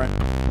bit different.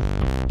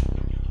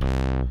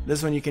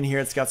 This one you can hear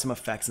it's got some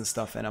effects and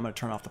stuff, and I'm going to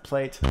turn off the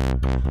plate.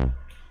 And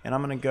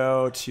I'm going to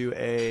go to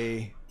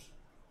a,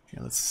 here,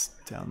 let's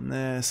down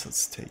this,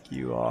 let's take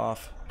you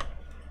off.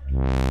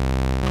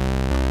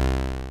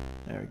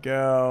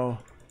 go.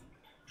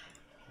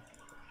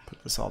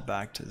 Put this all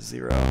back to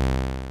 0.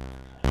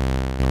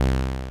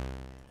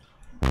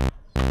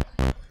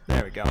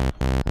 There we go.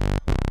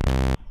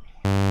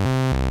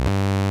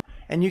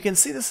 And you can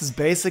see this is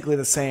basically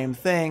the same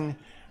thing.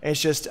 It's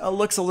just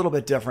looks a little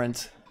bit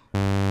different.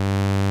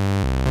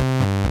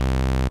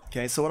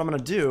 Okay, so what I'm going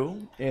to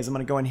do is I'm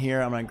going to go in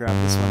here. I'm going to grab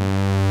this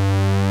one.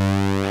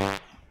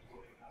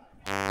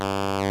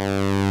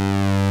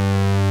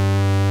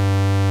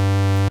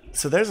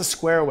 So there's a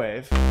square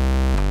wave.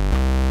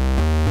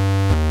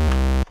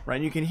 Right,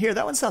 and you can hear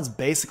that one sounds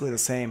basically the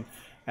same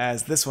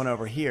as this one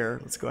over here.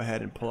 Let's go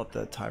ahead and pull up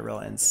the Tyrell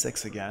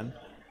N6 again.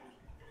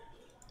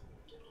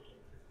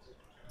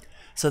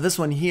 So this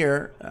one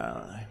here,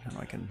 I don't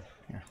know,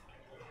 here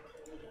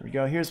we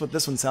go. Here's what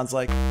this one sounds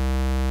like.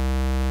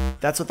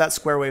 That's what that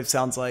square wave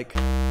sounds like.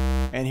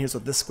 And here's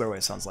what this square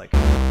wave sounds like.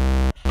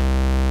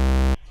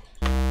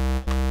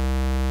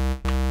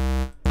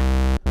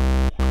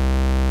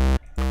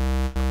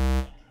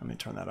 Let me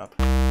turn that up.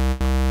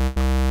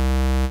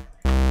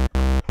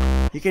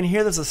 You can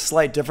hear there's a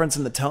slight difference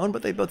in the tone,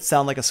 but they both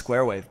sound like a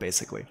square wave,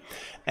 basically.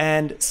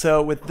 And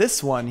so with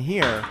this one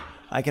here,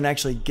 I can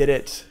actually get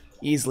it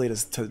easily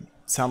to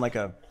sound like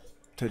a,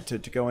 to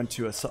go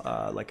into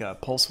a, like a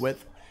pulse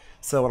width.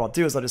 So what I'll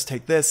do is I'll just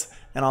take this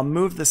and I'll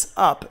move this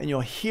up, and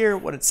you'll hear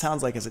what it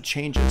sounds like as it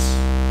changes.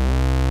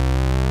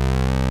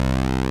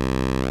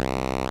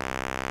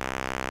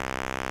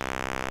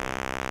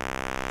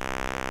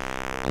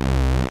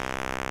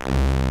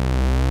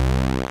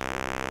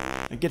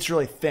 It gets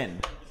really thin.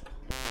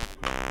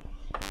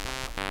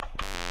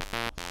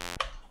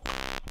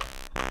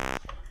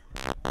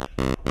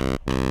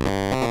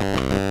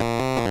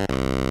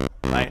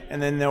 Right,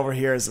 and then over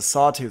here is the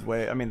sawtooth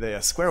wave, I mean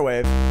the square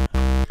wave,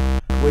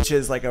 which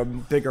is like a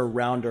bigger,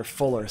 rounder,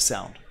 fuller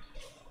sound.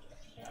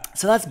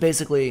 So that's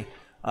basically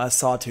a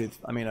sawtooth,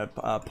 I mean a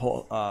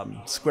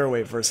square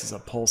wave versus a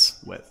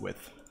pulse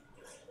width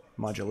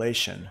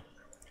modulation.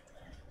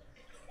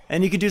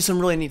 And you could do some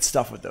really neat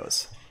stuff with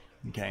those.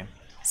 Okay,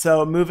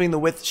 so moving the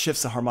width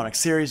shifts the harmonic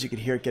series. You can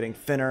hear it getting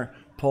thinner.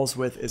 Pulse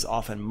width is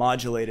often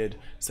modulated,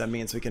 so that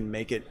means we can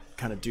make it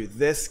kind of do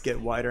this,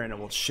 get wider, and it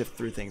will shift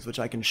through things, which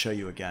I can show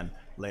you again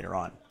later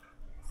on.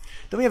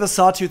 Then we have a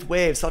sawtooth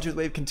wave. Sawtooth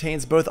wave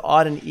contains both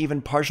odd and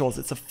even partials.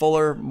 It's a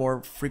fuller,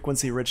 more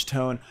frequency-rich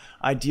tone,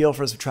 ideal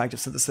for subtractive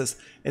synthesis.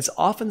 It's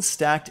often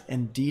stacked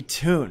and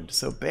detuned.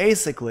 So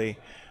basically,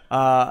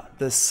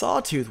 the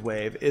sawtooth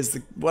wave is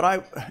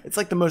it's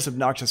like the most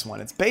obnoxious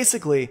one. It's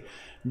basically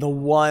the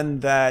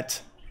one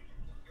that,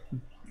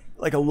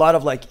 like a lot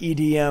of like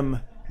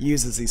EDM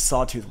uses these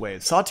sawtooth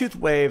waves. Sawtooth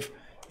wave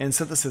in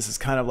synthesis is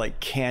kind of like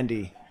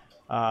candy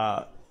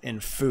in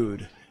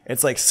food.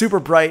 It's like super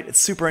bright, it's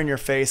super in your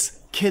face,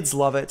 kids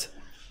love it,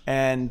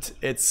 and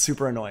it's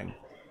super annoying.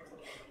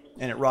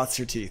 And it rots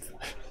your teeth.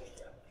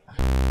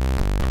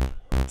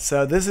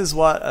 So this is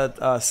what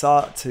a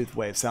sawtooth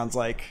wave sounds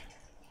like.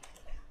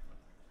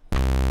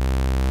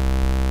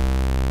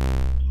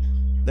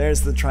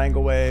 There's the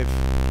triangle wave.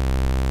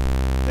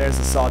 There's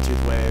the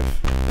sawtooth wave.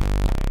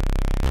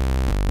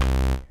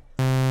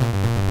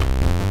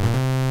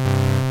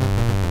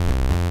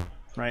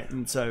 Right,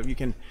 and so you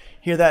can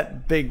hear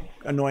that big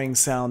annoying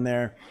sound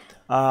there.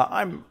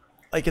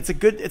 It's a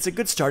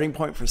good starting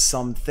point for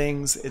some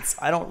things.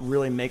 I don't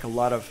really make a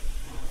lot of,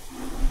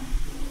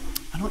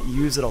 I don't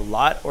use it a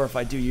lot, or if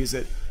I do use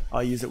it,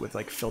 I'll use it with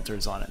like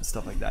filters on it and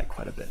stuff like that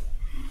quite a bit.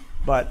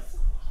 But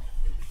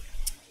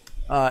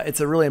it's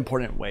a really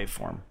important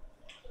waveform.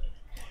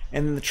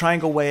 And then the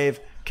triangle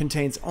wave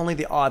contains only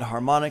the odd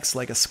harmonics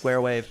like a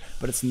square wave,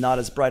 but it's not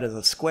as bright as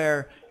a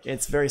square.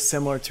 It's very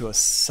similar to a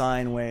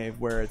sine wave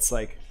where it's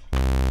like,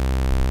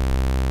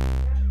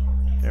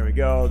 there we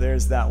go,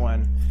 there's that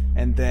one.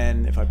 And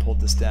then if I pulled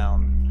this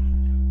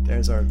down,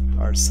 there's our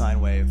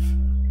sine wave.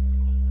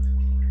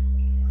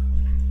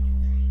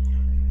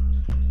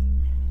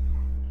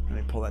 Let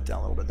me pull that down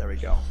a little bit, there we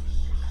go.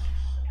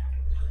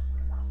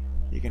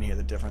 You can hear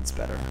the difference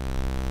better.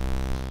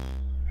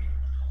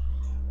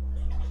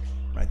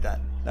 Right,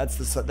 that's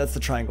the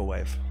triangle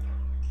wave.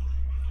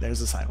 There's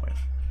the sine wave.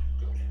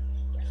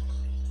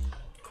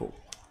 Cool.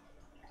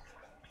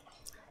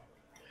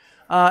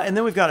 And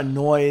then we've got a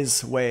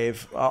noise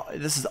wave.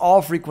 This is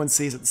all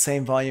frequencies at the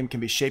same volume, can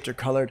be shaped or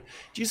colored.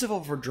 It's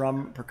useful for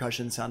drum,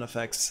 percussion, sound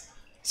effects,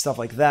 stuff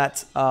like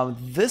that.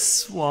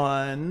 This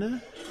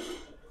one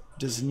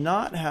does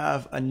not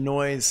have a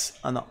noise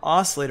on the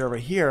oscillator over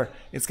here.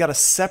 It's got a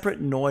separate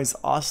noise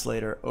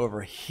oscillator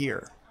over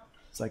here.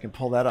 So I can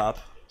pull that up.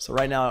 So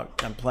right now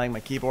I'm playing my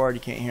keyboard, you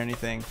can't hear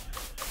anything,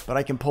 but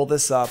I can pull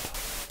this up.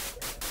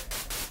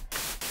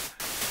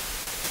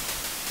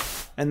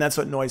 And that's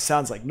what noise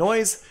sounds like.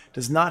 Noise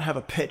does not have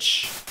a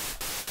pitch.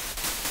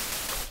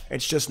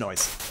 It's just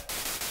noise.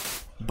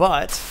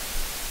 But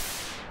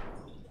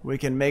we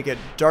can make it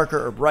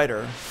darker or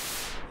brighter.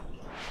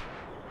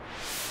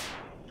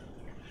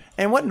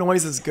 And what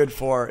noise is good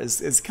for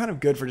is kind of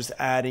good for just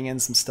adding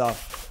in some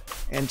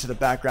stuff into the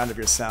background of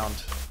your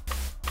sound.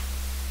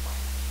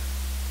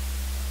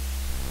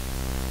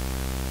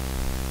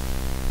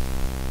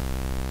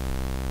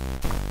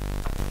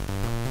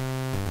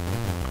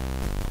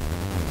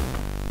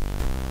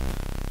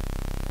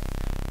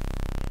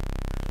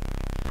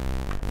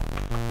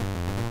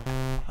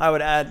 I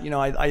would add, you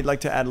know, I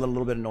like to add a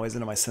little bit of noise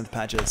into my synth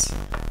patches,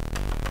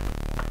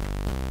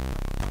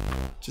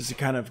 just to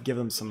kind of give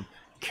them some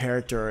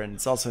character, and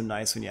it's also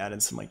nice when you add in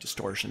some like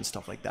distortion,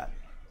 stuff like that.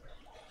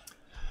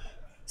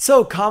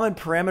 So common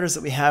parameters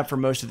that we have for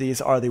most of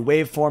these are the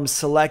waveform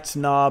select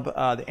knob,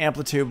 the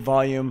amplitude,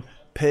 volume,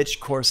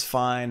 pitch, coarse,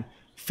 fine,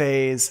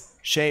 phase,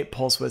 shape,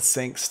 pulse width,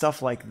 sync,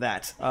 stuff like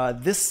that.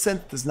 This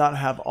synth does not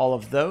have all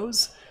of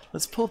those.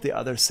 Let's pull up the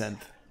other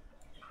synth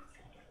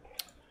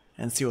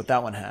and see what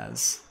that one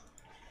has.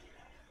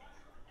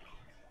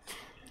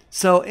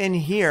 So in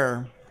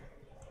here,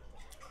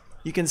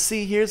 you can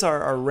see here's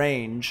our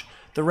range.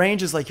 The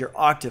range is like your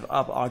octave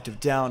up, octave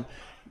down.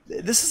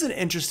 This is an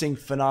interesting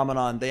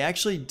phenomenon. They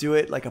actually do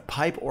it like a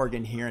pipe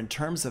organ here in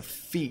terms of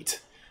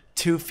feet.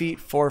 2 feet,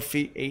 4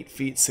 feet, 8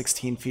 feet,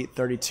 16 feet,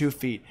 32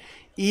 feet.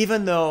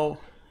 Even though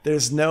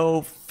there's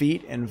no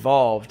feet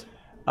involved,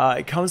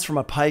 it comes from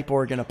a pipe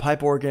organ. A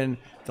pipe organ,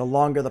 the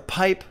longer the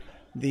pipe,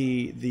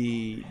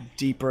 the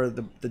deeper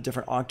the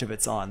different octave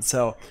it's on.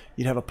 So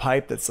you'd have a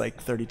pipe that's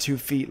like 32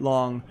 feet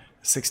long,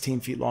 16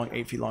 feet long,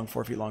 8 feet long,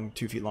 4 feet long,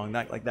 2 feet long,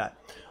 like that.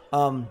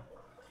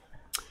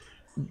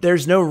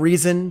 There's no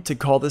reason to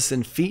call this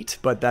in feet,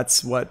 but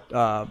that's what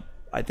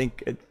I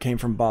think it came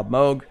from Bob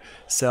Moog.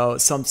 So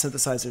some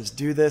synthesizers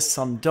do this,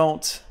 some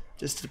don't.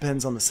 Just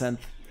depends on the synth.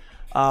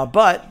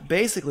 But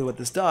basically what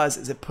this does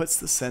is it puts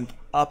the synth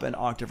up an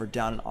octave or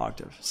down an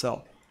octave.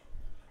 So,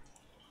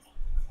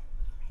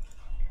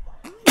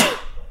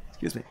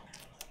 excuse me.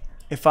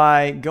 If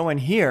I go in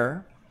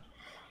here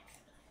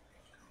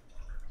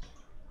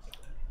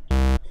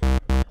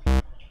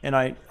and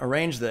I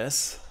arrange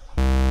this,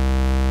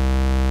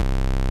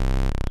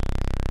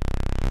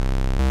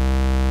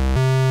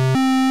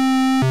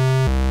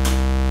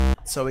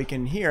 so we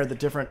can hear the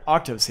different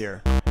octaves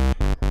here.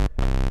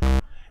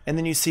 And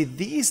then you see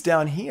these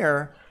down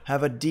here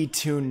have a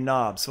detune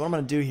knob. So what I'm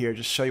going to do here,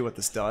 just show you what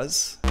this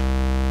does.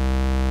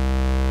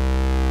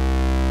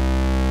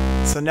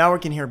 So now we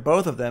can hear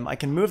both of them. I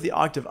can move the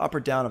octave up or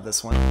down of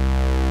this one.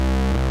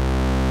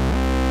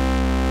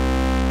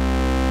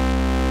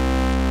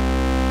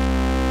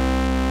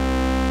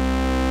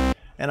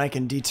 And I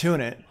can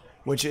detune it,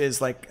 which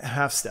is like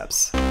half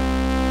steps.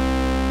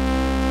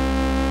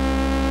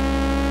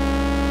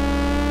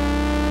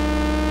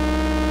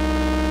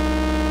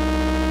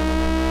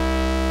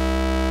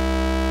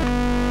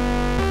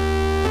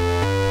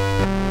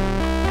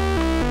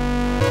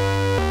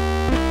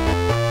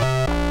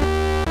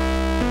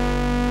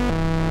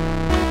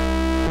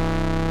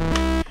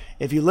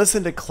 If you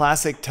listen to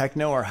classic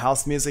techno or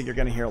house music, you're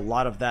going to hear a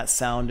lot of that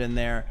sound in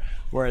there,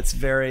 where it's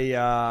very,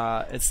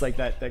 it's like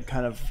that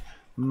kind of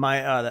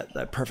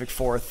that perfect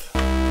fourth.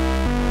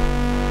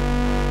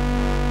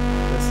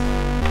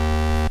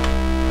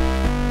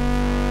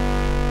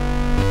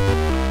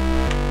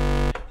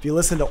 If you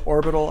listen to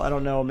Orbital, I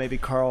don't know, maybe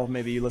Carl,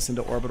 maybe you listened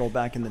to Orbital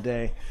back in the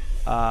day,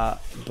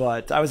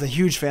 but I was a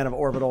huge fan of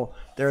Orbital.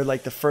 They're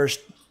like the first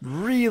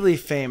really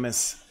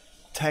famous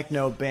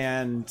techno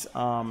band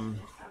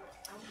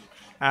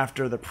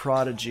after the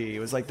Prodigy. It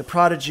was like the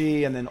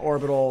Prodigy and then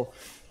Orbital,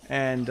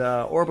 and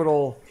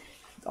Orbital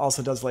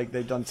also does like,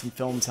 they've done some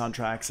film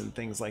soundtracks and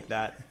things like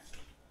that.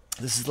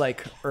 This is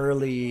like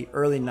early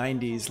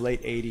 90s,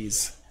 late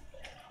 80s.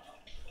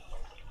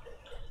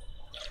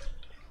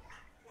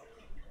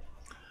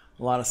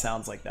 A lot of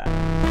sounds like that.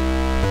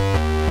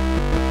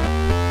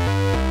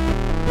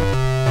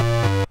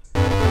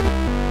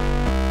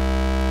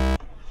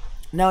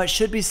 Now it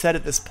should be said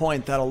at this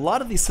point that a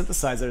lot of these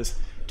synthesizers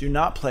do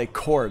not play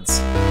chords.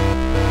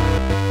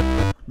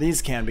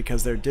 These can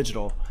because they're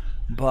digital,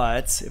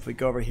 but if we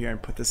go over here and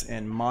put this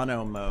in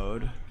mono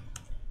mode,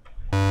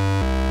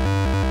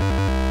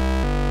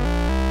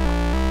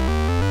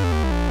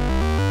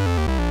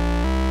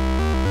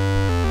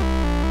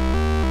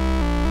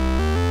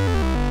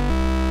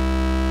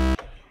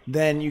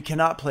 then you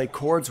cannot play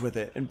chords with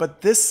it. But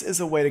this is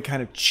a way to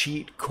kind of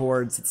cheat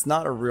chords. It's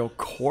not a real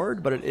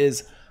chord, but it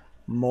is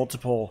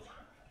multiple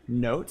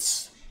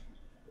notes.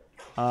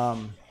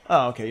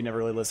 Oh, okay, you never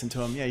really listened to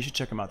them. Yeah, you should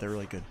check them out. They're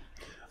really good.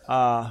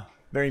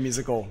 Very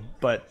musical,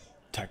 but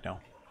techno.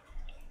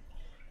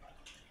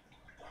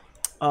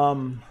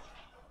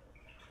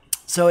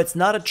 So it's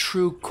not a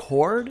true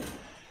chord.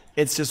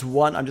 It's just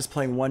one, I'm just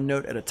playing one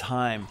note at a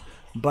time,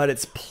 but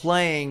it's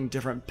playing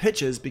different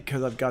pitches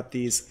because I've got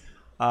these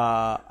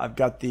oscillators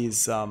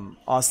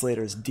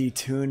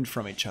detuned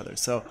from each other.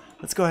 So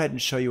let's go ahead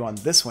and show you on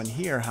this one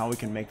here how we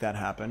can make that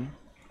happen.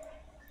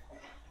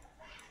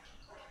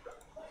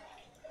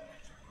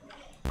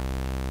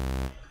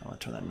 I'll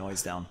turn that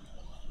noise down.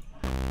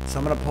 So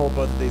I'm going to pull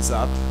both of these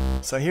up.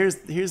 So here's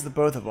the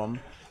both of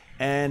them.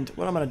 And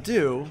what I'm going to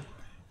do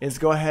is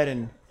go ahead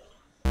and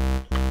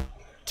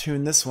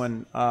tune this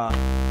one.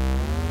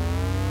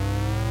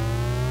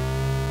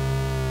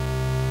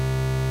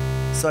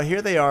 So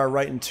here they are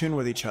right in tune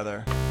with each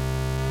other.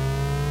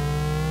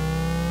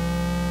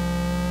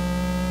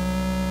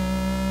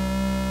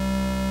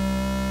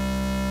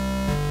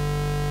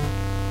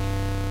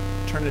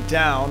 Turn it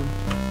down.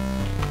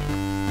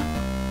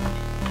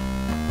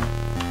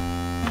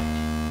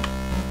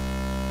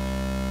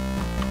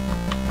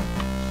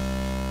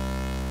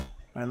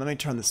 All right, let me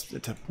turn this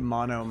to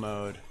mono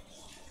mode.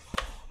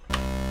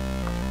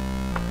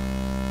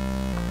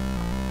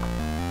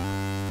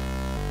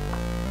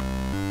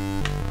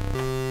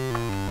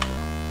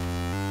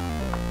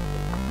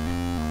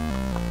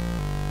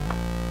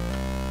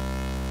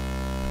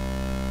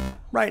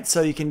 Right,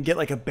 so you can get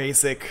like a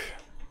basic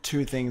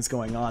two things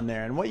going on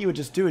there. And what you would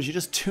just do is you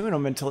just tune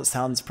them until it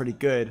sounds pretty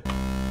good.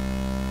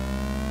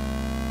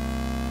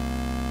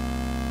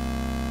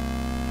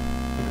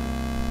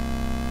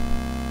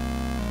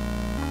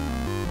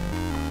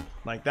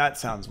 Like that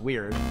sounds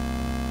weird.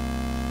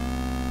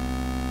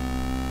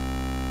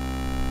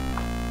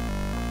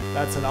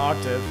 That's an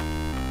octave.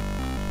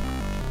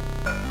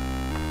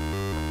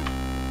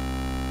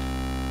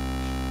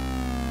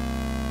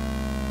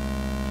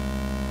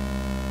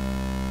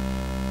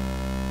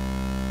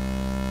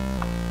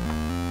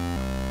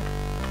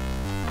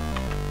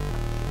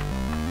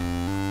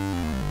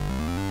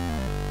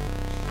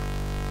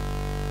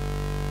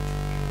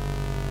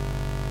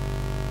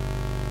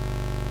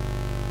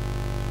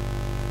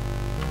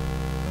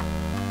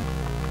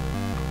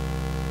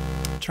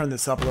 Turn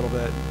this up a little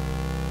bit.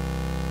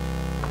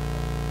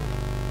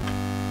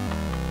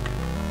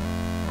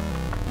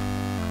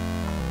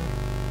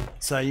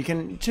 So you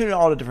can tune it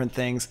all to different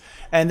things.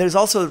 And there's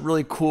also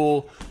really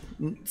cool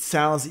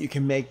sounds that you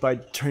can make by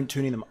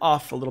tuning them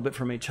off a little bit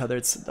from each other.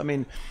 It's, I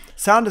mean,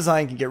 sound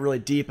design can get really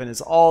deep and there's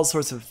all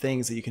sorts of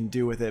things that you can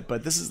do with it.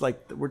 But this is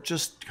like, we're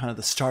just kind of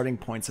the starting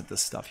points of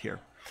this stuff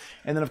here.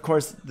 And then of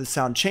course the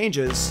sound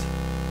changes.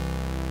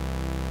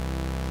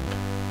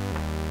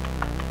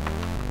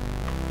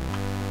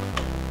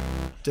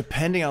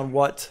 Depending on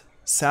what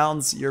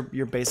sounds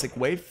your basic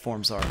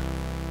waveforms are.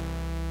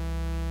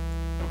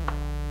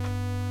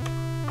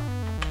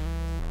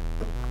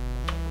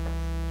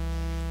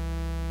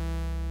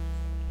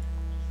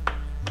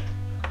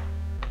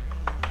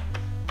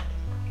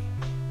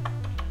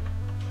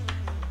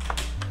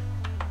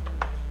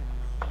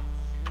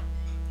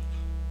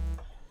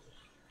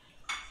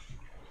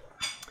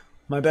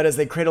 My bet is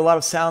they create a lot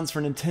of sounds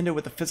for Nintendo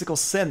with the physical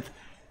synth.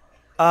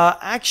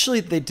 Actually,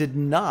 they did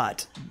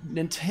not.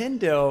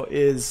 Nintendo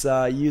is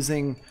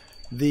using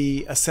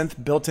a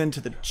synth built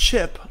into the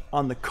chip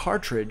on the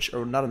cartridge,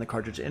 or not on the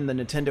cartridge, in the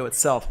Nintendo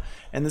itself.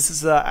 And this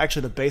is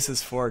actually the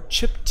basis for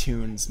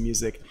chiptunes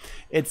music.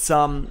 It's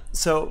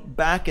so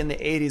back in the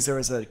 80s, there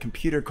was a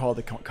computer called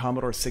the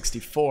Commodore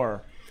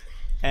 64,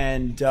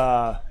 and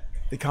the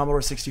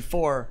Commodore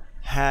 64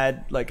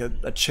 had like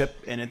a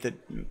chip in it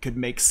that could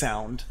make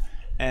sound.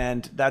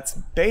 And that's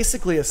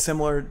basically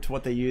similar to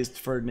what they used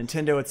for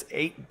Nintendo. It's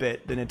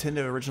 8-bit.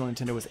 The original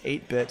Nintendo was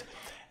 8-bit.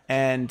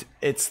 And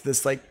it's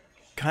this like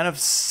kind of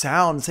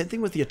sound, same thing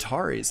with the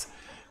Ataris,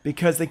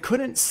 because they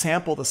couldn't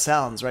sample the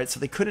sounds, right? So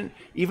they couldn't,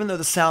 even though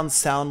the sounds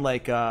sound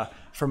like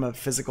from a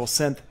physical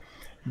synth,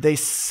 they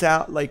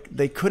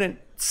couldn't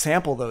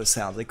sample those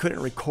sounds. They couldn't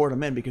record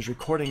them in because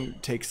recording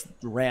takes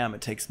RAM, it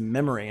takes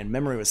memory, and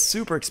memory was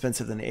super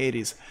expensive in the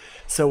 80s.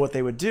 So what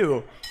they would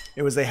do,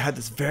 it was they had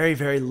this very,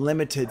 very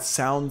limited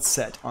sound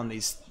set on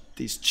these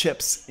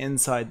chips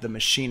inside the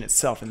machine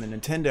itself in the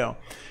Nintendo.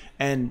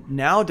 And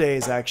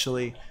nowadays,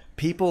 actually,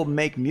 people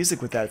make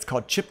music with that. It's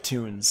called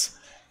chiptunes,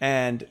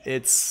 and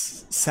it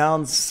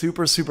sounds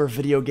super, super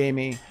video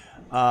gamey.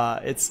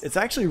 It's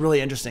actually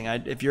really interesting.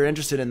 If you're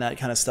interested in that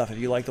kind of stuff, if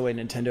you like the way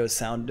Nintendo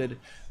sounded,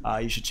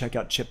 you should check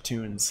out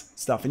chiptunes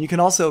stuff. And you can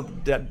also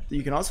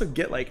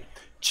get like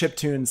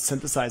chiptunes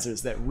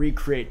synthesizers that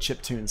recreate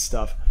chiptune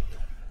stuff.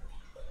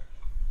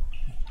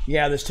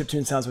 Yeah, there's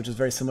chiptune sounds, which is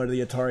very similar to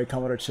the Atari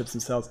Commodore chips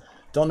themselves.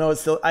 Don't know. It's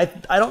still I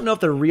don't know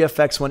if the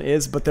ReFX one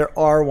is, but there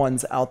are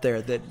ones out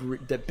there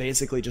that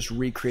basically just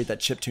recreate that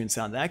chiptune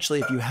sound.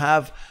 Actually, if you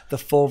have the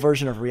full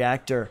version of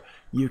Reactor,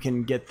 you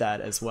can get that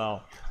as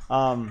well.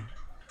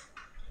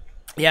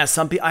 Yeah,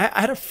 some people. I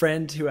had a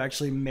friend who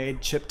actually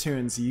made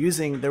chiptunes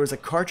using. There was a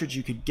cartridge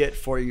you could get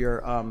for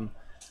your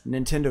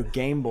Nintendo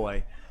Game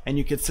Boy, and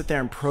you could sit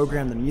there and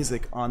program the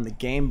music on the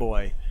Game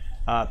Boy,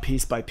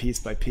 piece by piece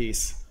by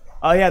piece.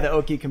 Oh yeah, the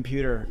Oki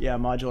computer. Yeah,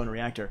 module and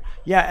Reactor.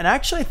 Yeah, and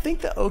actually I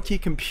think the Oki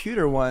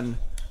computer one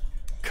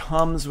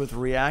comes with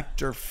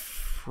Reactor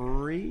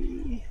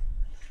free.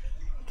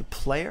 The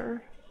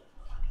player?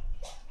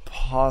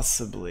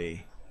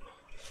 Possibly.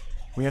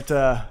 We have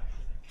to...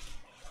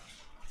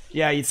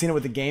 Yeah, you'd seen it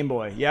with the Game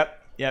Boy.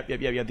 Yep.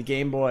 The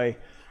Game Boy.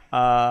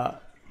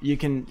 You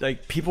can,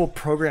 like, people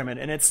program it,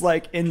 and it's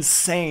like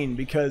insane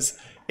because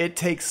it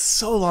takes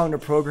so long to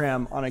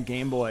program on a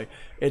Game Boy.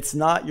 It's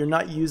not, you're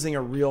not using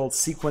a real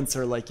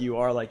sequencer like you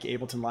are like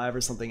Ableton Live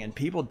or something, and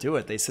people do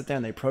it. They sit there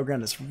and they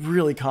program this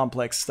really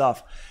complex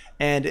stuff.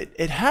 And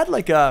it had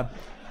like a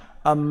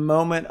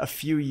moment a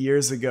few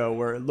years ago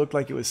where it looked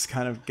like it was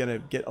kind of gonna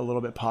get a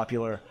little bit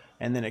popular,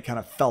 and then it kind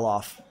of fell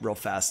off real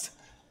fast.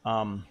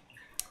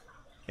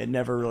 It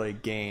never really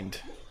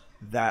gained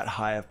that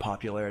high of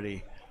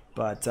popularity,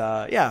 but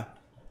yeah.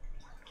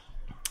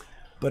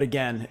 But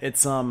again,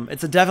 it's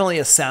definitely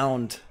a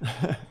sound,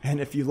 and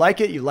if you like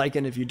it, you like it.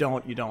 And if you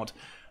don't, you don't.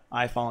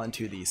 I fall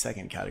into the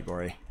second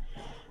category.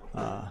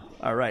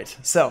 All right,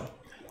 so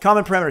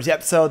Common parameters,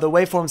 yep. So the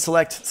waveform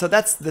select, so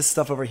that's this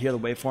stuff over here. The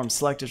waveform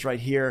select is right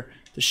here.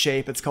 The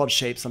shape, it's called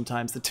shape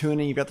sometimes. The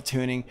tuning, you've got the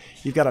tuning.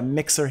 You've got a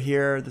mixer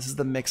here. This is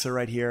the mixer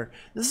right here.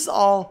 This is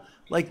all,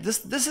 like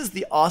this is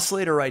the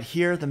oscillator right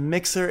here. The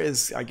mixer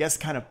is, I guess,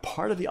 kind of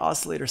part of the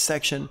oscillator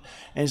section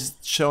and it's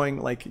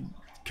showing, like,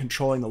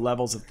 controlling the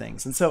levels of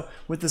things. And so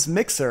with this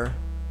mixer,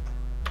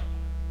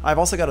 I've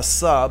also got a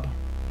sub,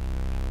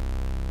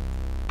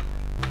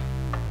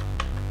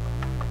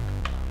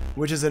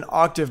 which is an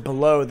octave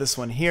below this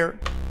one here.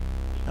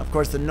 Now, of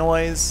course, the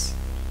noise.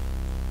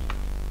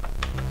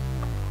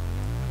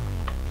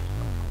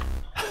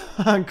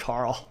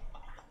 Carl.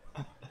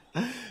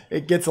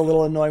 It gets a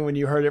little annoying when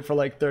you heard it for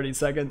like 30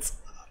 seconds.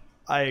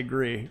 I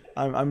agree.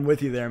 I'm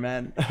with you there,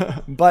 man.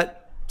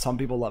 But some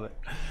people love it.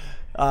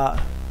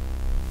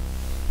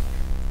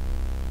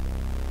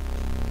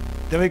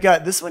 Then we've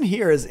got this one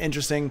here is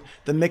interesting.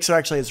 The mixer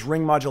actually has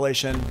ring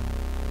modulation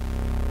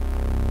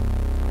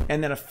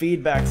and then a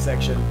feedback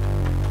section.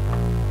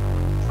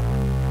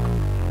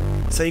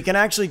 So you can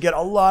actually get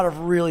a lot of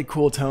really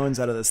cool tones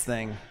out of this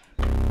thing.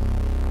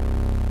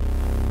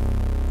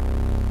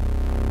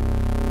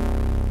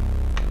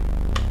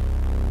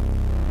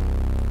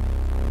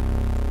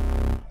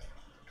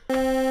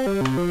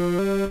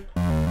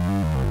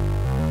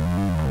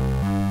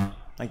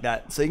 Like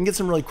that. So you can get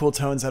some really cool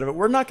tones out of it.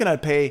 We're not going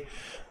to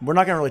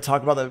really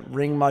talk about the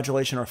ring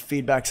modulation or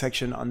feedback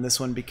section on this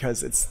one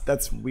because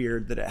that's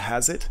weird that it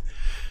has it.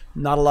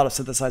 Not a lot of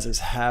synthesizers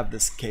have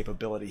this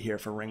capability here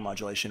for ring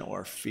modulation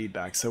or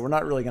feedback. So we're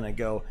not really going to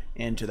go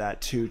into that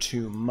too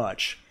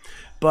much.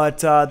 But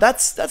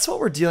that's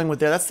what we're dealing with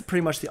there. That's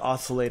pretty much the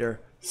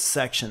oscillator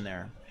section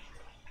there.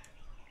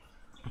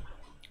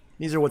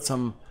 These are what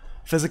some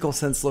physical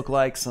synths look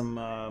like, some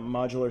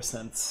modular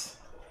synths.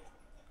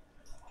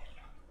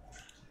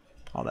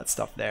 All that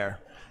stuff there.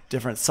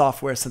 Different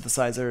software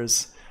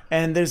synthesizers.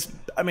 And there's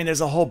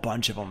a whole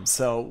bunch of them.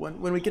 So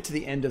when we get to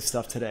the end of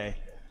stuff today,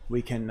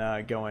 we can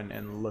go in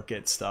and look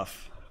at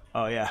stuff.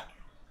 Oh, yeah.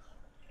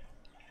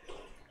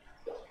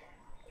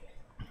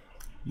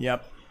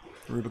 Yep.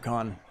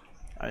 Rubicon.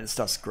 I mean, this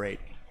stuff's great.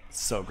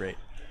 It's so great.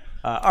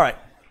 All right.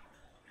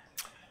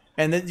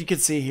 And then you can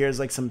see here's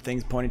like some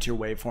things pointing to your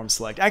waveform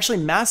select. Actually,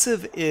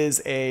 Massive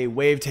is a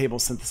wavetable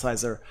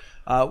synthesizer.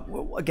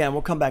 Again,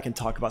 we'll come back and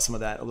talk about some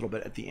of that a little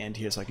bit at the end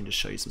here so I can just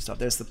show you some stuff.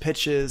 There's the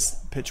pitch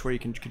where you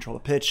can control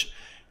the pitch.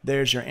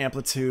 There's your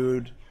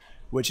amplitude,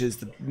 which is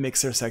the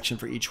mixer section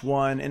for each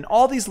one. And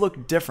all these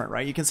look different,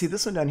 right? You can see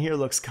this one down here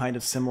looks kind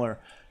of similar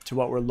to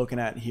what we're looking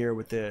at here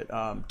with the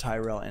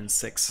Tyrell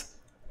N6.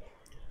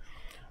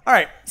 All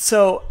right,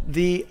 so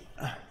the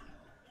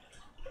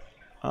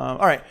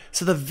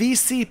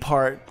VC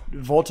part,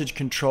 voltage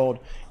controlled,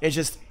 is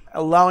just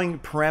allowing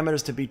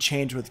parameters to be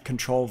changed with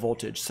control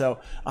voltage. So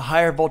a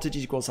higher voltage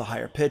equals a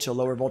higher pitch, a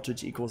lower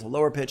voltage equals a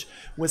lower pitch.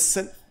 With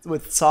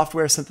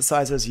software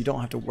synthesizers, you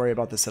don't have to worry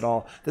about this at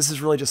all. This is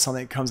really just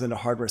something that comes into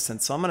hardware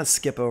synth. So I'm going to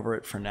skip over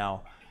it for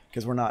now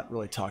because we're not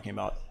really talking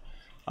about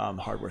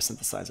hardware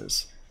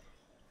synthesizers.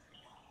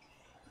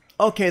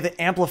 Okay,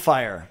 the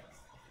amplifier.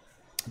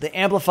 The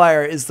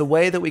amplifier is the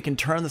way that we can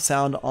turn the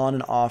sound on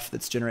and off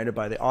that's generated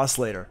by the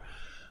oscillator.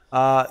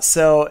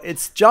 So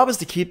its job is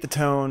to keep the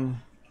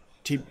tone.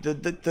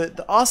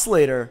 The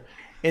oscillator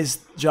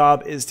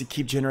job is to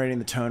keep generating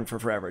the tone for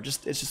forever. It's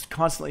just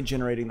constantly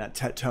generating that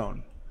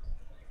tone.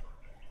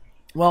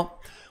 Well,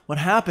 what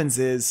happens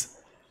is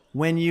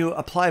when you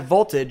apply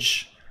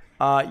voltage,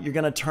 you're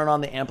going to turn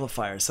on the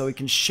amplifier. So we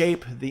can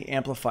shape the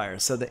amplifier.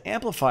 So the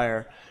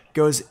amplifier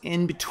goes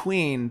in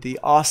between the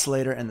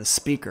oscillator and the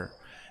speaker.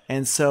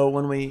 And so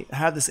when we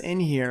have this in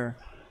here,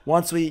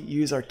 once we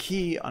use our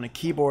key on a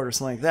keyboard or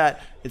something like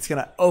that, it's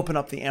going to open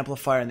up the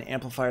amplifier and the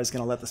amplifier is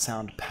going to let the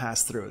sound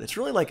pass through. It's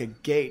really like a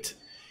gate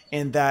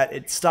in that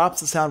it stops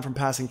the sound from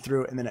passing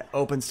through and then it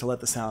opens to let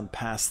the sound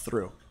pass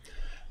through.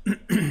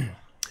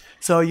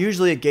 So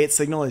usually a gate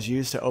signal is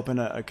used to open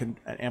an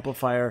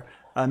amplifier.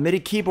 A MIDI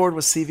keyboard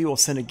with CV will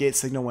send a gate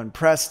signal when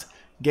pressed.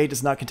 Gate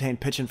does not contain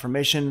pitch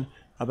information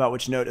about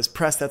which note is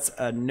pressed. That's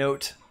a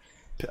note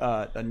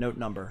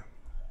number.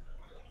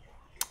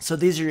 So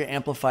these are your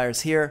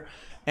amplifiers here.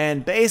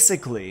 And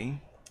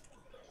basically,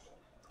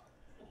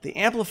 the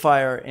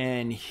amplifier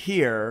in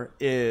here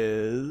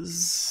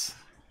is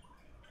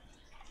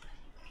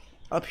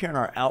up here in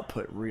our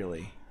output,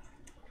 really.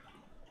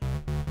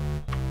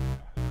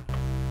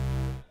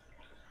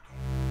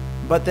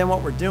 But then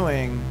what we're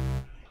doing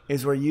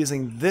is we're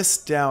using this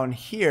down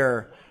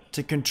here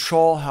to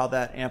control how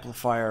that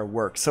amplifier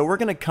works. So we're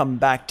going to come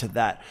back to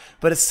that.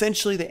 But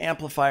essentially, the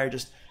amplifier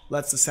just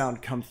lets the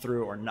sound come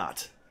through or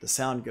not. The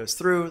sound goes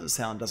through, the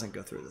sound doesn't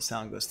go through. The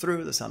sound goes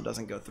through, the sound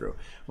doesn't go through.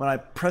 When I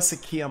press a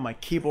key on my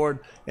keyboard,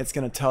 it's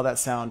going to tell that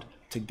sound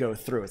to go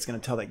through. It's going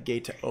to tell that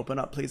gate to open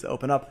up, please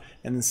open up,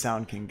 and the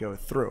sound can go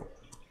through.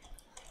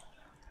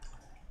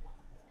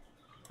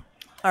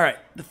 All right,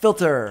 the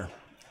filter.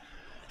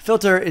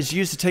 Filter is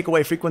used to take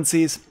away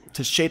frequencies,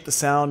 to shape the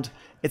sound.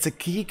 It's a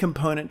key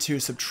component to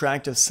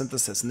subtractive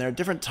synthesis, and there are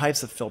different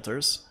types of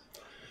filters.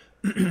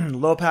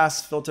 Low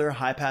pass filter,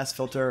 high pass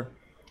filter.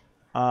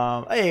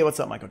 Hey, what's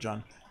up, Michael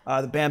John?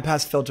 The band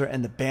pass filter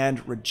and the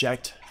band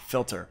reject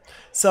filter.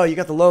 So you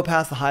got the low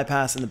pass, the high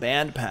pass, and the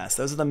band pass.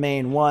 Those are the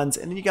main ones.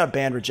 And then you got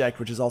band reject,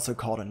 which is also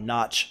called a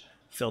notch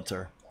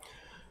filter.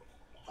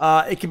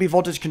 It can be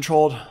voltage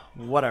controlled,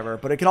 whatever,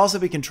 but it can also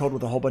be controlled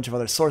with a whole bunch of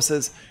other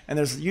sources. And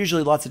there's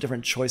usually lots of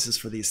different choices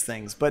for these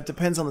things, but it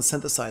depends on the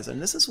synthesizer.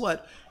 And this is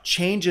what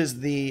changes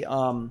the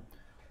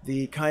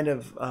kind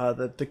of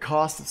the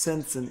cost of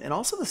synths and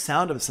also the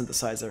sound of a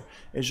synthesizer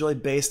is really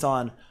based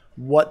on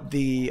what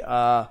the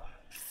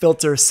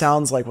filter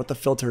sounds like, what the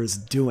filter is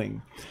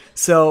doing.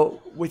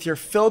 So with your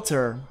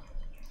filter,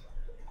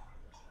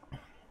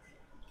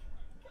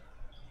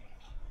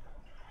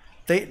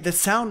 the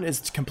sound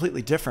is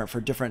completely different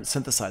for different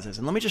synthesizers.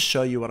 And let me just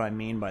show you what I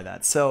mean by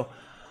that. So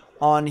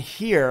on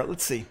here,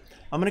 let's see.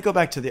 I'm going to go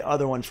back to the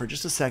other one for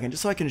just a second,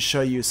 just so I can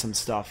show you some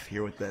stuff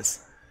here with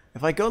this.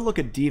 If I go look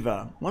at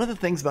Diva, one of the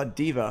things about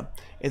Diva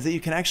is that you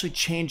can actually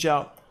change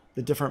out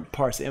the different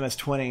parts. The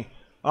MS-20,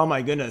 oh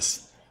my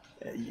goodness,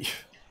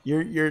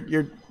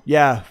 you're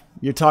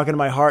talking to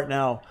my heart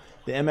now.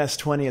 The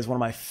MS-20 is one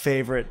of my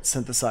favorite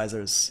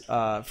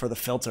synthesizers for the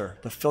filter.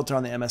 The filter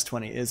on the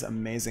MS-20 is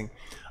amazing.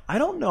 I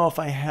don't know if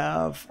I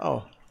have,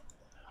 I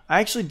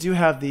actually do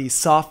have the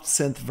soft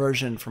synth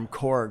version from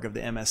Korg of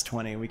the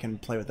MS-20. We can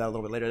play with that a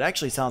little bit later. It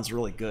actually sounds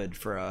really good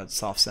for a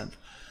soft synth.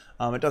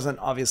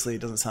 Obviously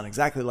it doesn't sound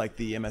exactly like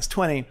the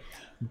MS-20,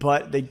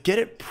 but they get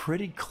it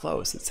pretty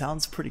close. It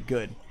sounds pretty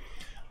good.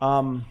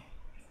 And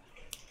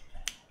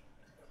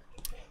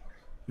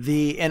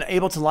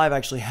Ableton Live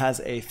actually has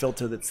a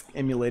filter that's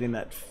emulating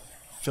that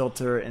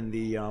filter in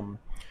the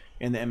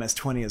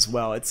MS-20 as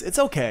well. It's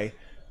okay.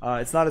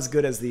 It's not as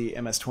good as the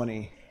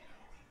MS-20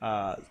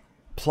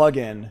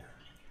 plugin,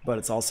 but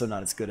it's also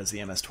not as good as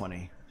the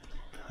MS-20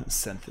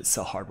 synth. It's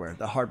so hardware.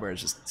 The hardware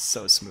is just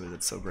so smooth.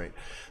 It's so great.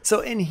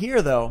 So in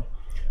here, though,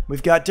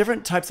 we've got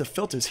different types of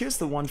filters. Here's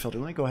the one filter.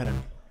 Let me go ahead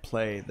and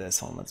play this.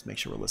 Hold on, let's make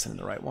sure we're listening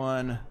to the right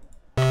one.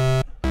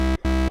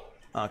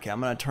 Okay, I'm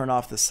going to turn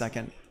off the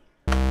second.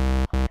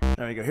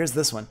 There we go. Here's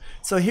this one.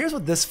 So here's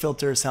what this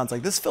filter sounds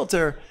like. This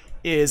filter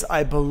is,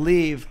 I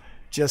believe,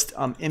 just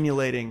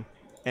emulating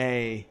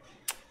a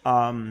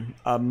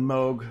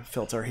Moog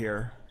filter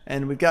here.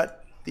 And we've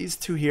got these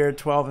two here,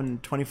 12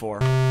 and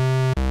 24.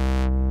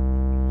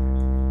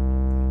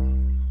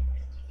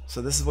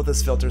 So this is what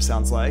this filter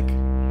sounds like.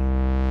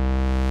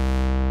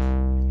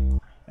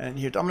 And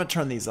here, I'm going to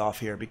turn these off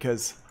here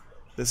because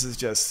this is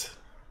just,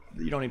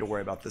 you don't need to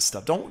worry about this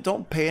stuff.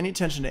 Don't pay any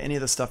attention to any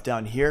of the stuff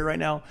down here right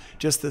now.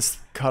 Just this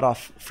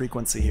cutoff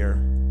frequency here.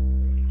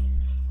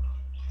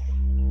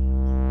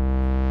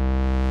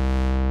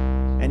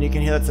 And you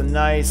can hear that's a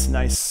nice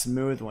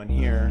smooth one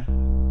here.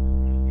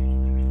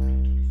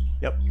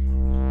 Yep.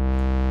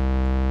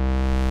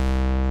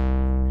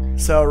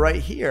 So right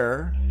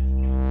here,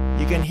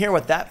 you can hear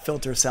what that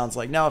filter sounds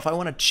like. Now, if I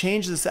want to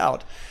change this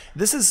out,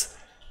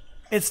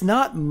 it's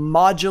not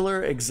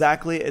modular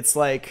exactly. It's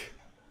like,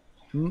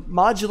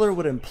 modular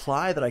would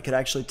imply that I could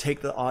actually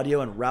take the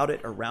audio and route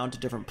it around to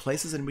different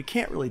places, and we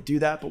can't really do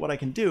that. But what I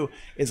can do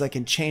is I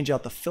can change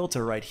out the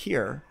filter right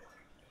here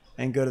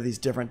and go to these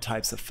different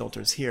types of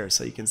filters here.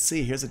 So you can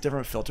see, here's a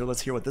different filter.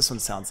 Let's hear what this one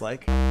sounds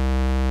like.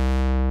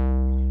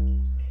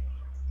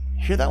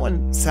 Hear that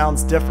one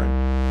sounds different.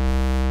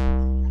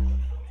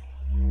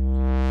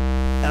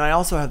 And I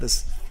also have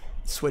this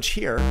switch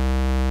here,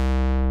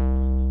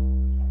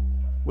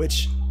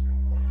 which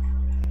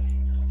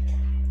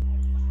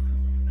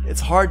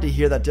it's hard to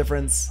hear that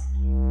difference,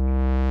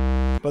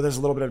 but there's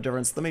a little bit of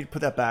difference. Let me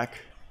put that back.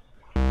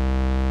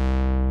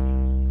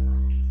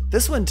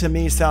 This one to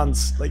me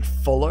sounds like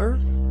fuller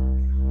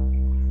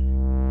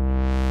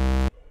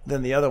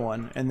than the other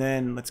one. And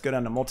then let's go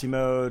down to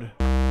multi-mode.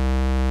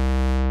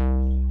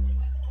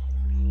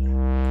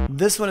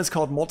 This one is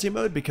called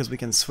multi-mode because we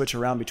can switch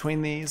around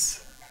between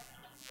these.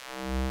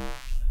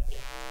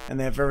 And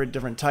they have very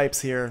different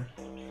types here.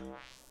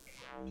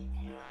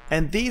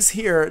 And these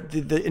here,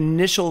 the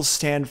initials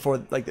stand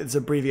for, like, it's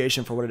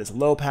abbreviation for what it is: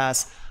 low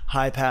pass,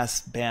 high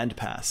pass, band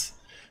pass.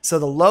 So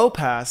the low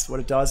pass, what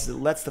it does is it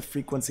lets the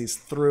frequencies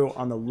through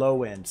on the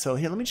low end. So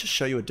here, let me just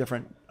show you a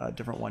different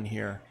one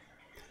here.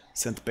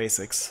 Synth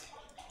Basics.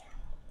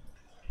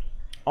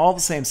 All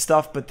the same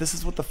stuff, but this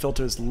is what the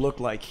filters look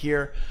like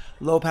here.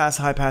 Low pass,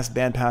 high pass,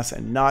 band pass,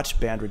 and notch,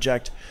 band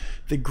reject.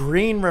 The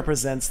green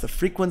represents the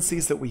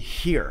frequencies that we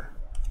hear.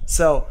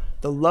 So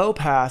the low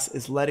pass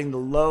is letting the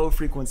low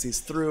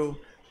frequencies through.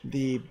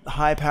 The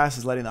high pass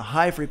is letting the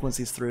high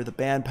frequencies through. The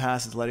band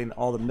pass is letting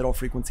all the middle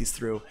frequencies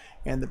through.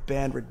 And the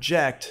band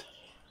reject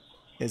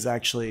is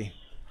actually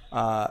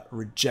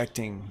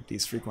rejecting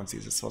these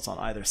frequencies. So it's on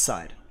either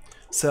side.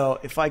 So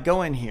if I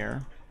go in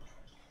here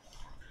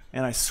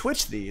and I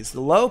switch these,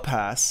 the low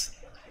pass,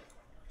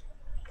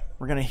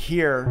 we're going to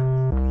hear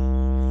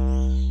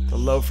the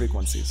low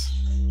frequencies.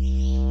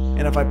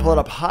 And if I pull it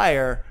up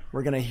higher,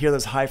 we're going to hear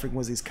those high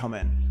frequencies come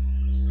in.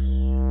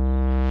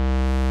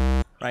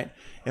 Right?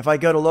 If I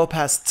go to low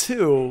pass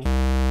 2,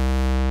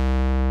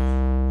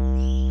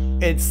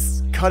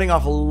 it's cutting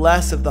off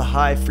less of the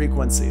high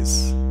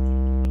frequencies.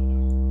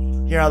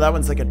 Hear how that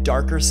one's like a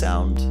darker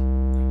sound?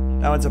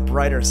 That one's a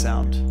brighter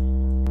sound.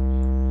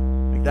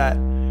 Like that.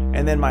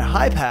 And then my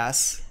high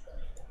pass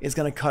is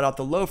going to cut out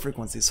the low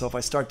frequencies. So if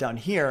I start down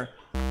here,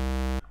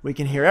 we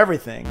can hear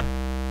everything.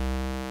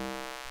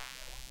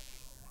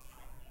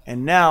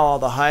 And now all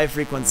the high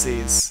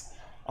frequencies,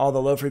 all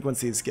the low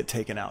frequencies get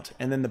taken out.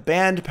 And then the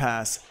band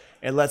pass,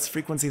 it lets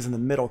frequencies in the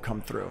middle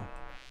come through.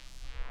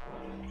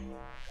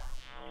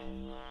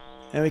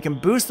 And we can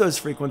boost those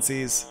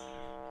frequencies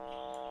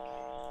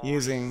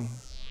using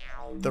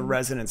the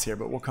resonance here,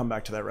 but we'll come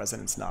back to that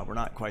resonance knob. We're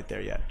not quite there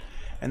yet.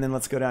 And then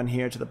let's go down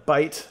here to the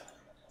bite.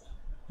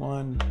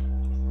 1.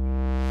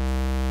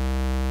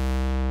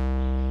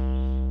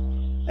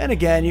 And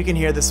again, you can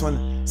hear this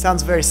one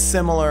sounds very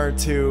similar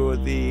to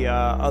the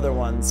other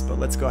ones, but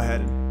let's go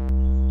ahead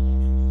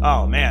and...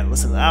 Oh man,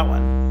 listen to that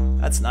one.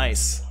 That's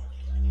nice.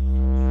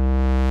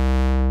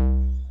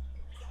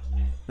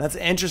 That's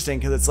interesting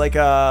because it's like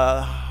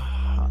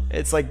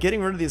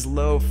getting rid of these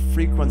low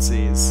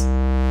frequencies,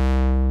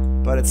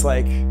 but it's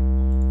like,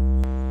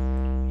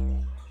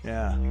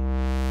 yeah,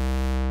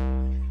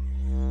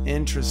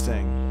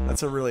 interesting.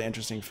 That's a really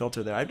interesting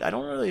filter there. I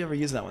don't really ever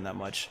use that one that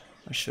much.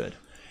 I should.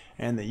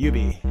 And the UB.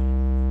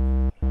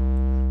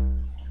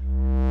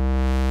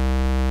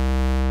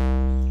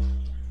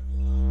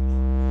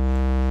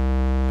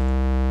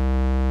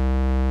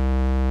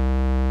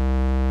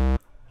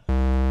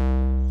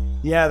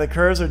 Yeah, the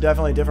curves are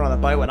definitely different on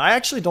the bite one. I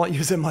actually don't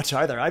use it much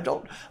either. I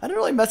don't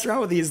really mess around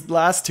with these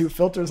last two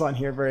filters on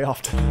here very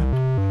often.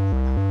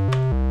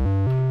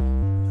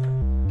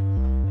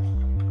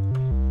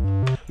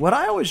 What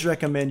I always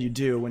recommend you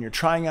do when you're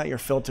trying out your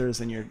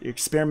filters and you're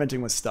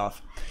experimenting with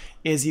stuff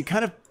is you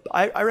kind of,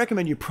 I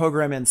recommend you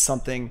program in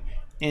something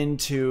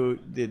into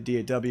the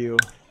DAW.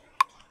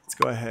 Let's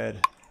go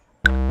ahead.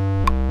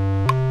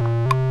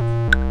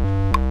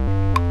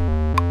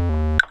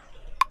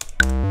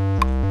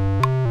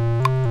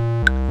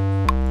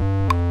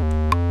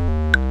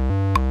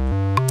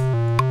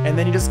 And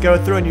then you just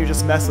go through and you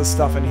just mess with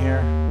stuff in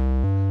here.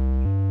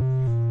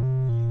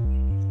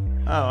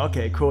 Oh,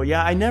 okay, cool.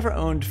 Yeah, I never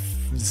owned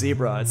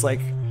Zebra. It's like,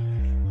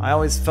 I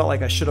always felt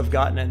like I should have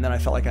gotten it, and then I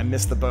felt like I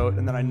missed the boat,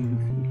 and then I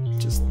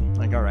just,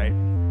 like, alright.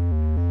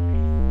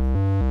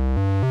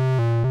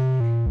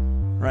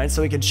 Right,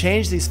 so we can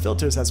change these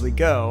filters as we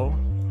go.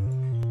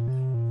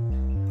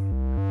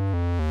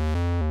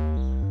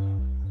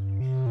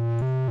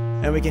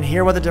 And we can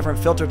hear what the different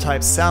filter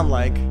types sound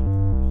like.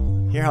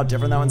 Hear how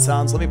different that one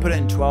sounds? Let me put it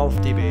in 12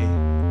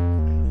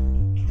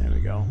 dB. There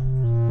we go.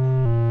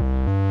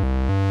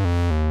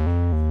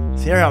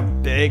 See how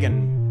big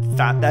and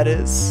fat that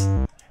is?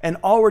 And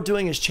all we're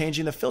doing is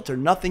changing the filter.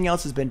 Nothing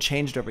else has been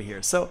changed over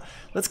here. So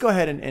let's go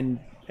ahead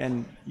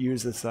and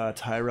use this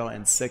Tyrell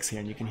N6 here,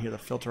 and you can hear the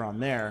filter on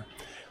there.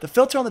 The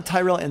filter on the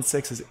Tyrell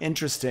N6 is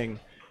interesting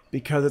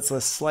because it's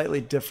a slightly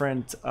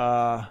different...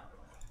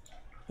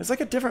 there's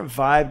like a different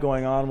vibe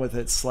going on with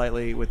it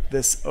slightly with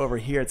this over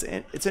here.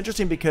 It's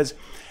interesting because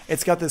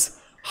it's got this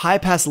high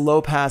pass,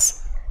 low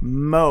pass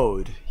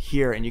mode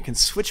here, and you can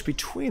switch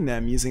between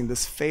them using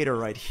this fader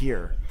right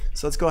here.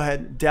 So let's go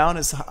ahead. Down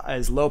is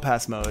low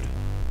pass mode.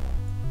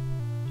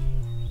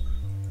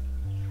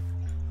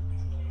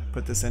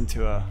 Put this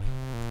into a...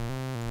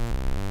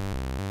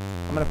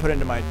 I'm going to put it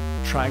into my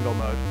triangle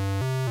mode.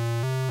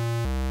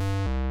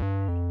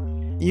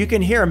 You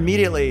can hear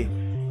immediately,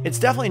 it's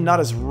definitely not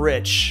as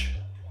rich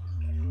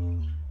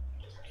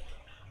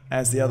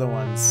as the other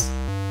ones.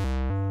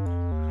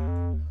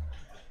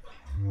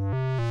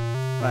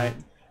 Right?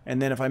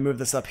 And then if I move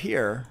this up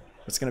here,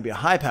 it's going to be a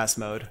high pass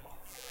mode.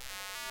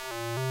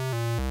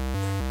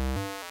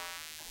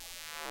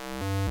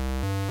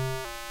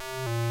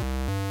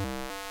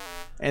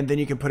 And then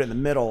you can put it in the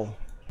middle.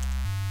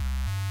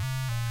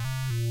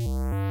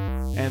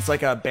 And it's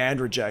like a band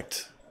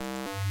reject.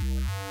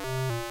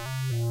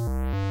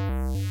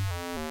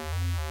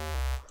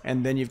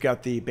 And then you've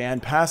got the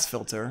band pass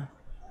filter,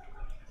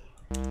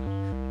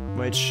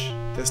 which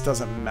this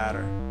doesn't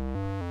matter.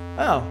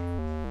 Oh.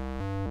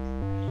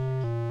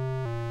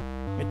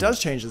 It does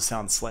change the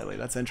sound slightly.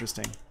 That's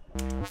interesting.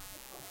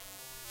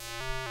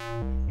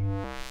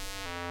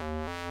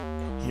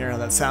 Hear how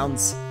that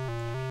sounds?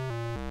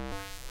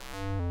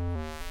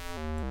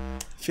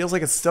 Feels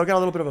like it's still got a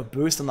little bit of a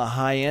boost on the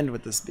high end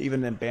with this,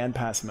 even in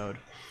bandpass mode.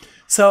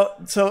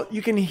 So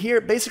you can hear,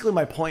 basically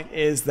my point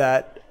is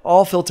that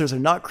all filters are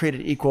not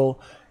created equal.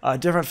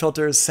 Different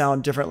filters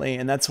sound differently,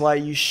 and that's why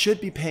you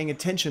should be paying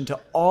attention to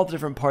all the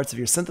different parts of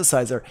your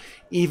synthesizer,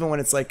 even when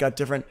it's like got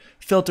different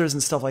filters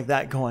and stuff like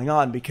that going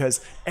on,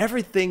 because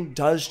everything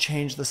does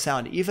change the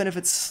sound, even if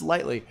it's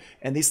slightly,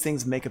 and these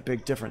things make a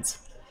big difference.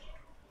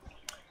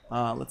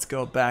 Let's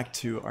go back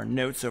to our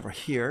notes over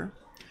here.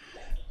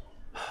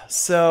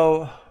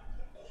 So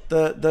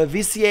the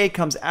VCA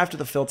comes after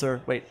the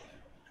filter. Wait.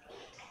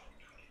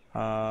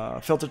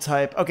 Filter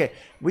type. Okay,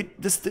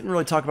 this didn't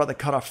really talk about the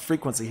cutoff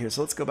frequency here,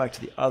 so let's go back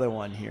to the other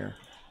one here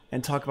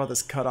and talk about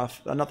this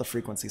cutoff. Not the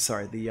frequency,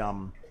 sorry.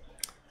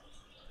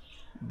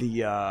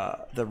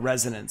 the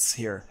resonance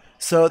here.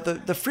 So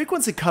the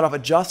frequency cutoff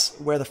adjusts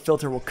where the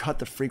filter will cut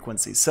the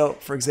frequency. So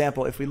for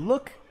example, if we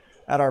look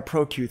at our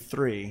Pro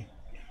Q3,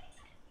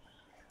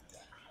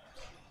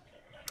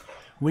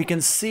 we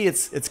can see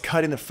it's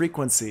cutting the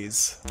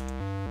frequencies.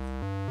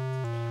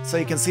 So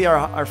you can see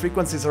our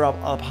frequencies are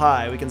up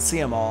high. We can see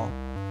them all.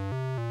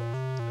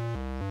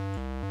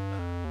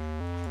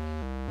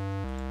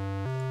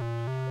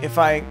 If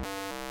I...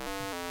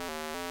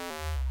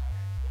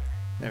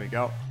 There we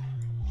go.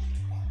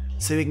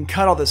 So we can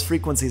cut all those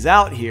frequencies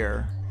out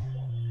here.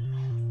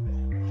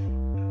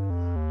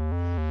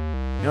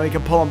 You know, we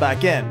can pull them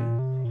back in.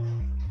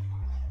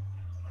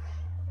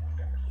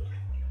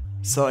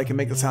 So I can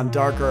make the sound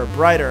darker or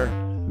brighter,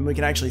 and we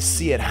can actually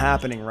see it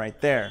happening right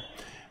there.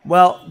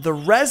 Well, the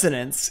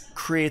resonance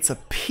creates a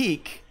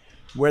peak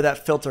where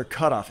that filter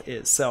cutoff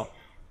is. So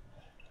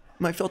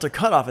my filter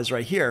cutoff is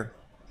right here.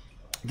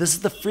 This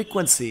is the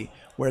frequency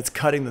where it's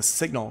cutting the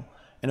signal.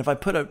 And if I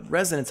put a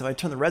resonance, if I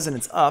turn the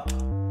resonance up,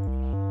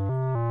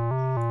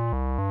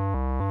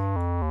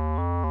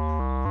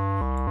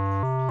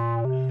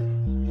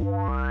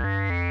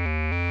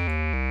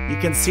 you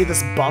can see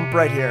this bump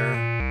right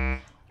here.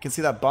 You can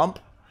see that bump?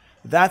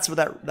 That's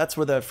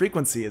where the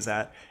frequency is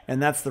at,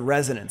 and that's the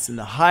resonance. And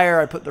the higher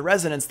I put the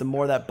resonance, the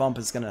more that bump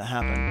is going to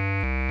happen.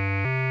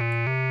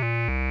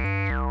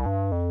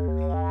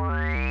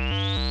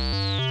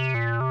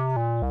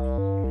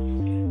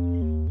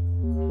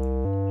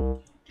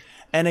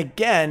 And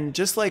again,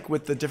 just like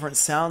with the different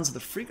sounds of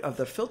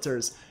the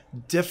filters,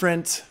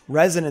 different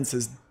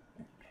resonances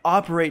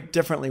operate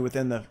differently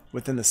within the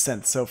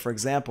synth. So for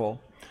example,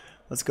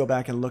 let's go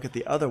back and look at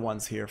the other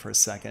ones here for a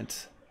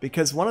second.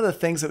 Because one of the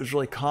things that was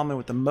really common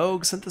with the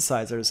Moog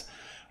synthesizers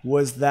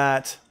was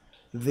that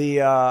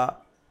the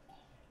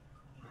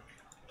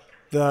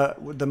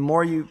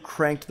more you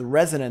cranked the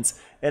resonance,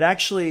 it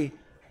actually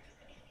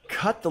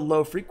cut the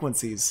low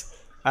frequencies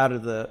out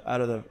of the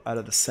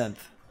synth,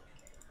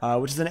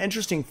 which is an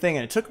interesting thing.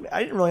 And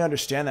I didn't really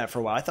understand that for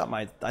a while. I thought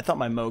my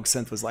Moog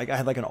synth was like, I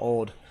had like an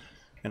old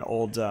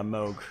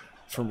Moog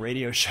from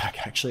Radio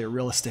Shack, actually a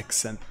realistic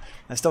synth.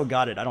 I still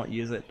got it. I don't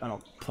use it. I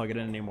don't plug it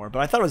in anymore. But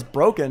I thought it was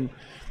broken.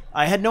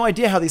 I had no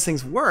idea how these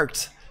things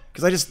worked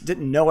because I just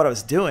didn't know what I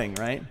was doing,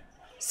 right?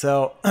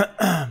 So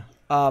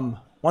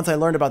once I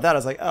learned about that, I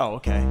was like, oh,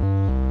 okay.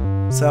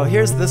 So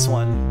here's this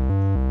one.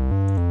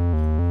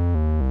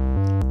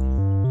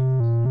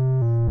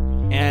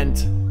 And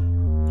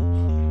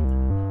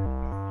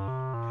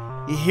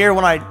you hear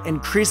when I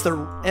increase the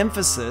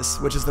emphasis,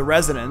 which is the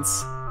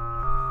resonance,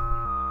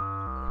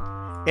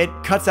 it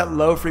cuts that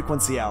low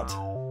frequency out.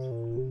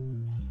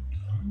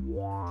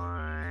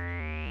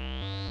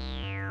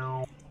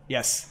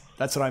 Yes,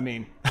 that's what I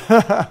mean.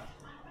 The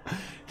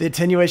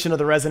attenuation of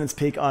the resonance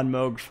peak on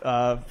Moog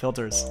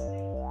filters.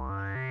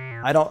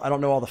 I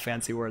don't know all the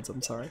fancy words,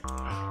 I'm sorry.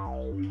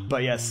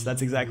 But yes,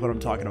 that's exactly what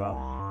I'm talking about.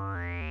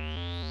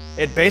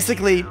 It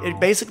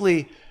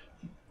basically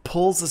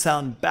pulls the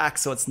sound back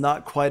so it's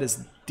not quite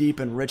as deep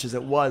and rich as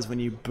it was when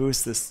you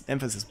boost this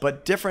emphasis.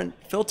 But different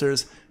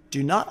filters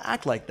do not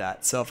act like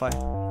that. So if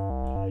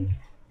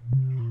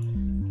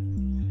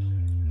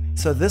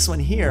so this one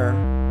here,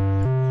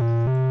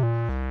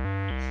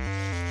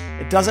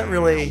 it doesn't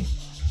really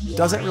do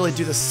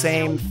the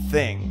same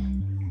thing.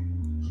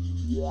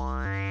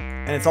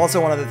 And it's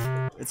also one of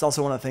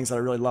the things that I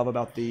really love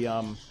about the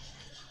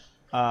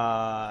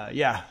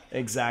yeah,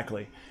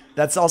 exactly.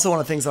 That's also one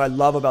of the things that I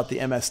love about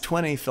the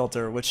MS-20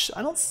 filter, which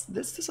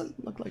this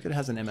doesn't look like it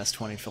has an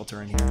MS-20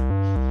 filter in here.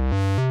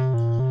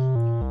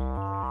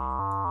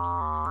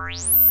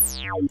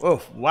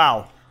 Oh,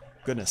 wow.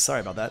 Goodness, sorry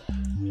about that.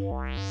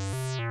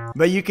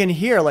 But you can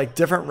hear like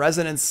different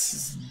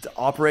resonances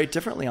operate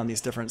differently on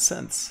these different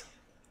synths.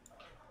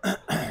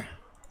 Let's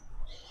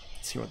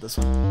see what this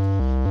one.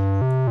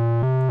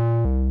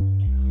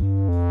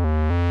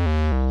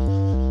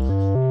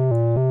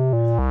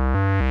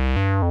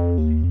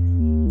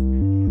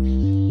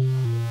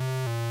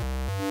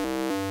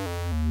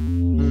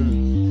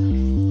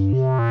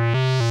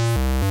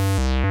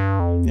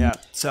 Yeah,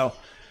 so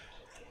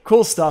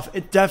cool stuff.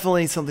 It's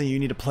definitely something you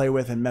need to play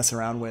with and mess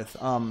around with.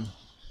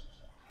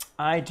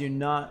 I do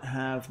not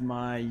have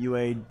my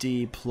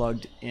UAD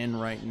plugged in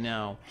right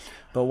now,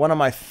 but one of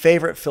my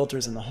favorite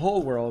filters in the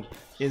whole world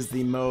is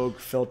the Moog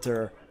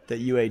filter that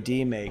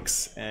UAD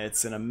makes.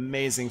 It's an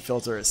amazing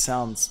filter. It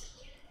sounds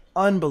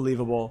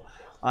unbelievable.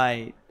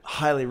 I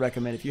highly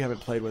recommend, if you haven't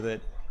played with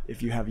it,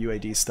 if you have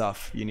UAD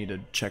stuff, you need to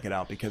check it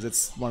out because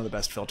it's one of the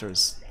best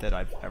filters that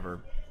I've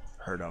ever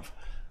heard of,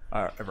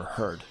 or ever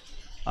heard.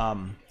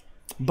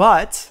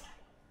 But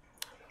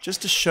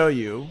just to show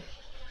you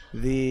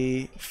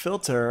the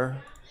filter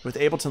with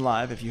Ableton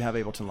Live, if you have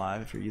Ableton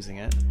Live, if you're using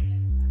it,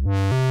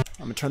 I'm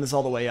going to turn this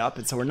all the way up.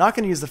 And so we're not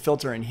going to use the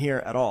filter in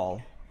here at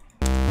all.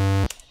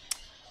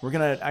 We're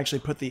going to actually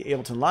put the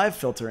Ableton Live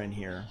filter in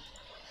here.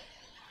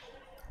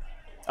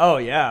 Oh,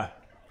 yeah.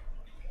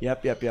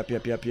 Yep.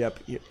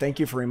 Thank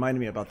you for reminding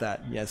me about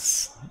that.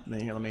 Yes.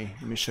 Here, let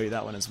me show you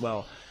that one as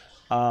well.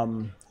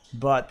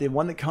 But the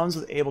one that comes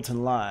with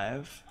Ableton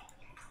Live,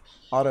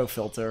 auto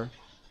filter,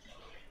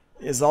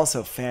 is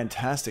also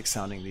fantastic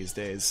sounding these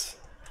days.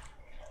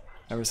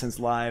 Ever since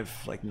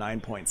Live like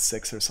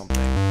 9.6 or something.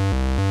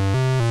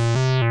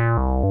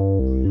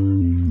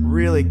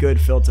 Really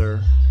good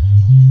filter.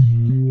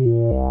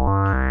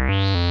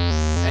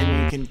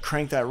 And you can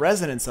crank that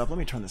resonance up. Let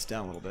me turn this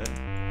down a little bit.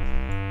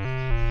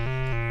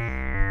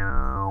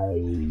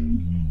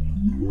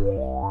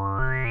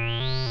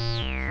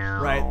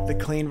 Right, the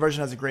clean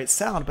version has a great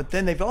sound, but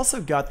then they've also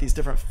got these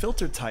different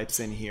filter types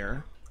in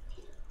here.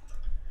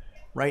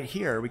 Right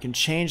here, we can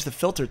change the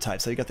filter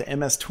type. So you got the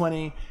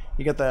MS-20,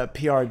 you got the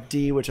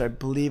PRD, which I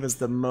believe is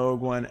the Moog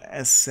one,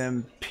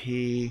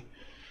 SMP,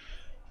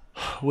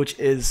 which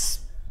is,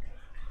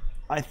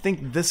 I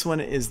think this one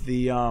is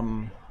the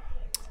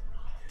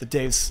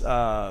Dave's,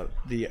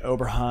 the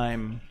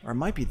Oberheim, or it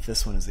might be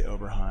this one is the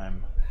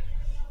Oberheim.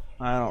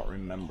 I don't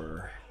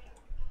remember.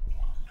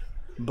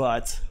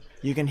 But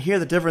you can hear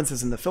the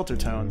differences in the filter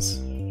tones.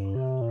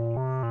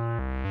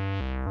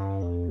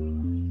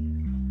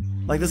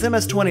 Like this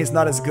MS-20 is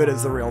not as good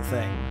as the real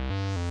thing.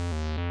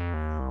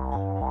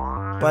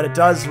 But it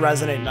does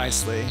resonate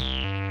nicely.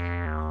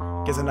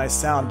 Gives a nice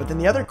sound. But then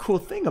the other cool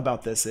thing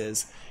about this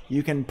is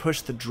you can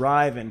push the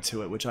drive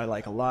into it, which I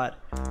like a lot.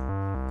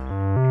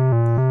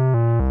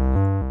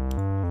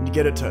 You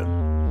get it to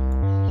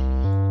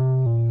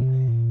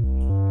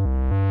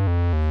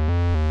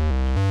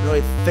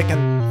really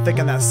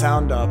thicken that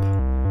sound up.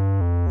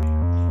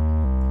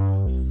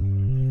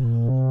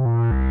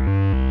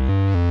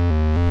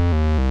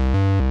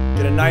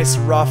 Get a nice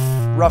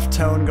rough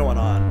tone going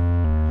on.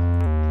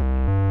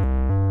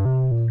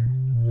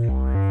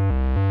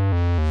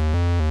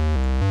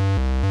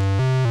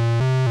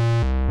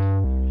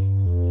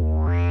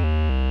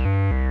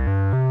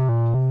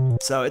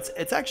 So it's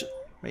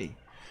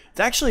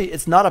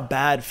not a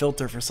bad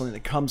filter for something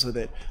that comes with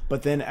it.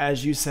 But then,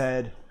 as you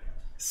said,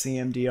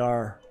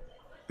 CMDR.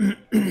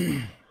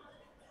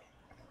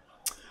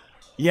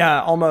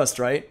 Yeah, almost,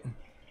 right?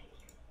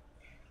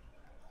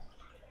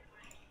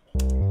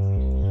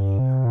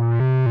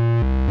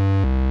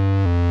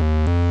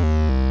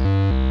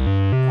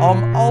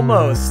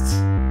 Almost.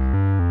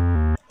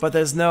 But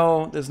there's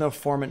no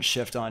formant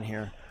shift on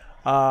here.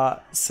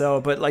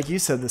 But like you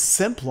said, the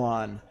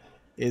Simplon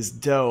is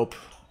dope.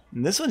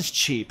 And this one's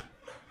cheap.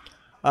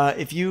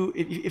 If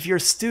you're a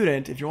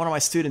student, if you're one of my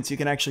students, you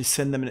can actually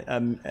send them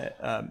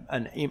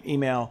an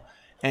email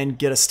and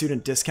get a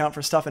student discount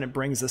for stuff, and it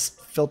brings this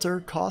filter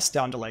cost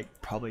down to like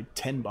probably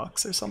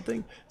 $10 or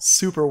something.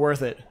 Super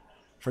worth it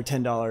for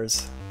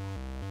 $10.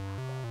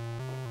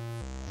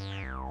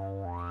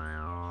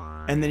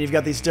 And then you've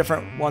got these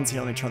different ones here.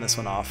 Let me turn this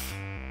one off.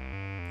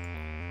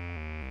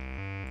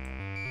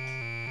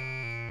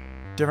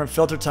 Different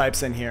filter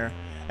types in here.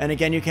 And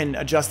again, you can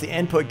adjust the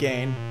input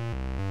gain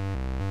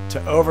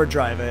to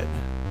overdrive it.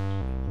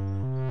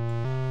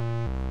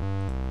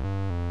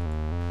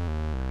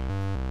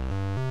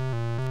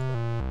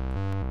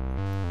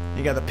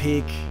 You got the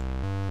peak.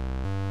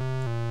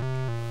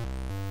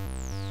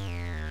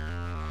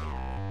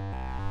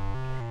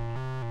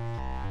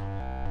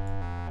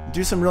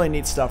 Do some really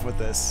neat stuff with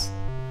this.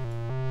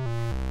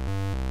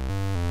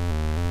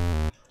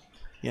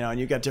 You know, and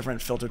you've got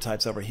different filter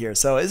types over here.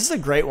 So this is a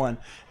great one.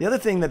 The other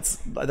thing that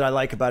I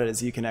like about it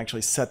is you can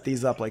actually set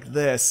these up like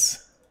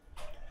this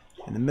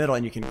in the middle,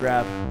 and you can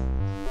grab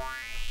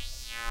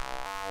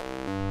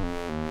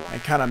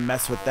and kind of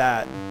mess with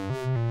that.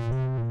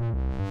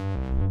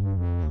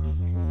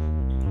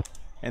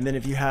 And then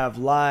if you have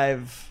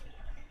Live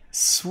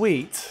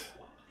Suite,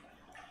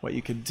 what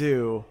you could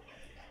do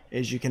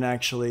is you can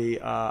actually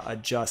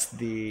adjust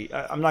the...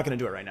 I'm not going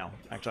to do it right now.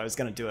 Actually, I was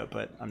going to do it,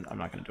 but I'm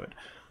not going to do it.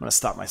 I'm going to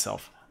stop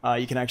myself.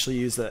 You can actually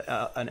use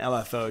an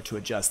LFO to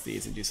adjust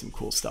these and do some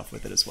cool stuff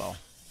with it as well.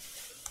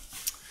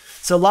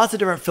 So lots of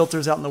different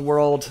filters out in the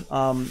world.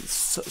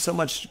 So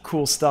much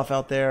cool stuff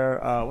out there.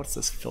 What's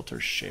this filter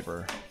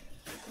shaper?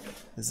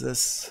 Is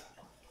this...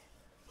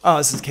 Oh,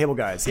 this is Cable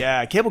Guys.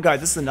 Yeah, Cable Guys.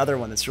 This is another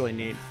one that's really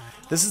neat.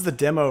 This is the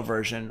demo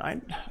version.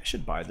 I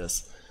should buy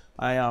this.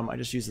 I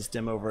just use this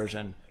demo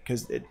version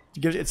because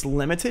it's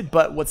limited.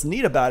 But what's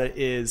neat about it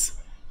is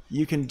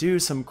you can do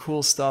some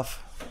cool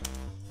stuff.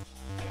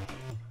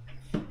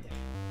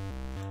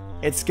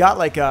 It's got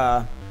like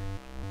a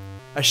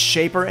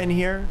shaper in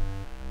here,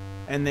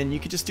 and then you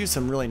could just do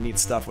some really neat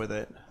stuff with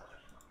it.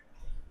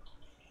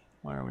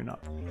 Why are we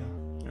not?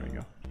 There we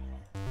go.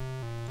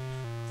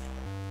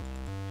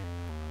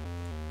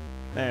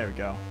 There we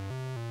go.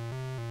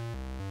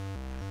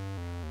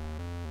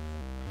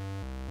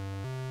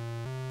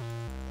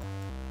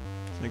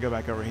 Let me go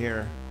back over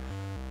here.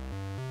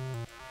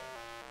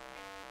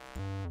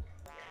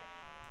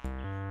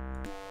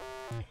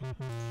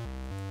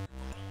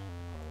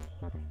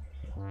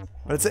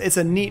 But it's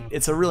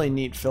a really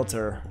neat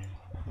filter.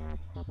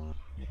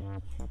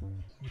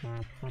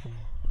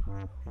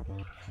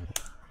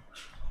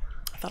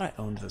 I thought I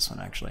owned this one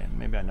actually.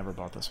 Maybe I never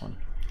bought this one.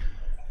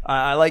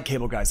 I like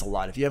Cable Guys a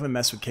lot. If you haven't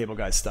messed with Cable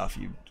Guys stuff,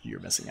 you're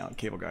missing out.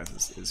 Cable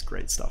Guys is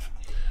great stuff.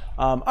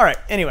 All right,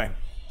 anyway,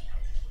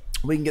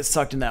 we can get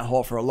sucked in that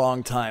hole for a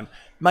long time.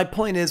 My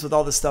point is with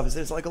all this stuff is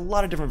there's like a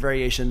lot of different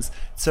variations,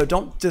 so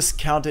don't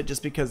discount it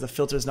just because the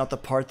filter is not the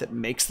part that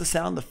makes the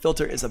sound. The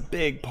filter is a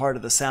big part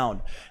of the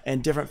sound,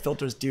 and different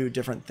filters do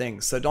different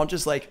things. So don't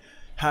just like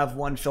have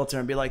one filter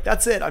and be like,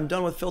 that's it, I'm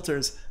done with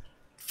filters.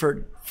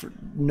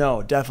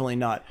 No, definitely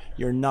not.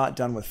 You're not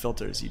done with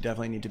filters. You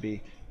definitely need to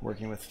be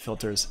working with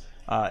filters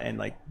and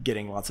like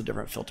getting lots of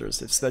different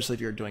filters, especially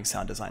if you're doing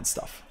sound design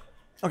stuff.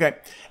 Okay,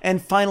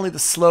 and finally the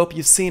slope.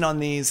 You've seen on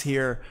these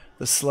here,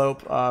 the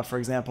slope, for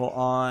example,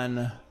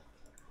 on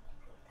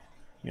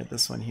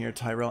this one here,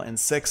 Tyrell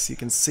N6, you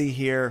can see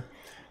here,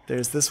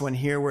 there's this one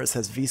here where it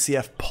says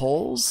VCF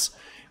poles.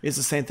 It's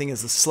the same thing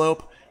as the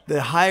slope.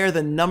 The higher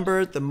the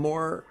number, the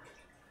more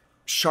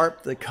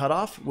sharp the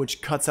cutoff,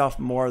 which cuts off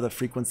more of the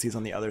frequencies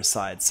on the other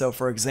side. So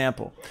for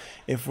example,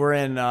 if we're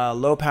in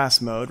low pass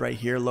mode, right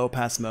here, low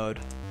pass mode,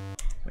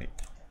 wait,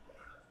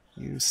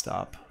 you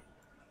stop,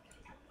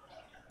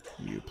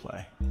 you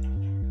play.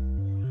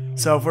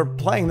 So if we're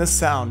playing this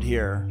sound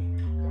here,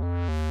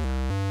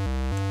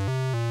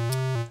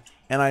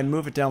 and I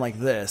move it down like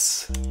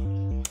this,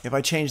 if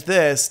I change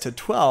this to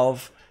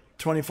 12,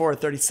 24, or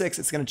 36,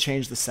 it's going to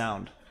change the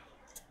sound.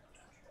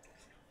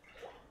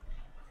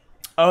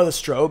 Oh, the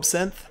strobe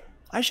synth.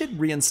 I should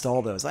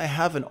reinstall those. I've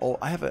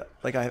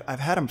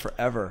had them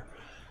forever,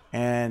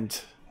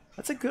 and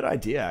that's a good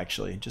idea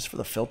actually, just for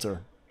the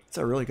filter. It's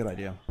a really good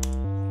idea.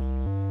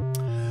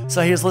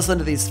 So here's listen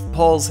to these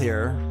poles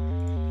here.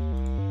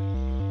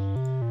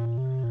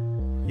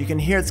 You can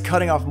hear it's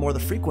cutting off more of the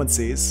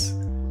frequencies,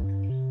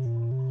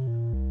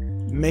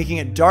 making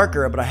it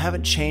darker, but I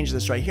haven't changed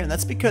this right here, and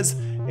that's because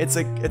it's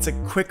a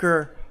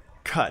quicker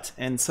cut.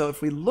 And so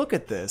if we look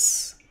at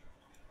this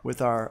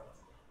with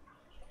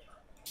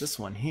this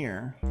one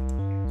here,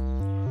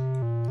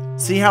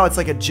 see how it's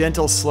like a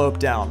gentle slope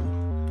down.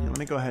 Here, let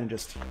me go ahead and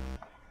just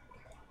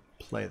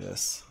play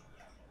this.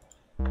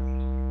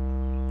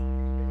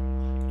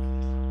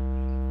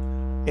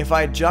 If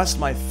I adjust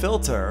my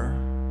filter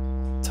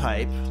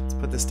type, let's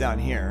put this down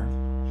here,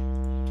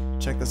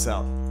 check this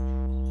out.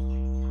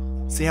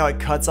 See how it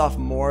cuts off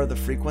more of the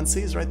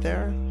frequencies right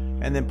there?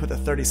 And then put the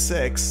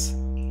 36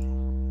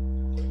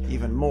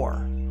 even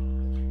more.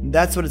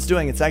 That's what it's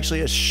doing. It's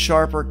actually a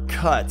sharper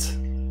cut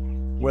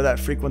where that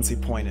frequency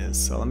point is.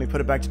 So let me put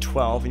it back to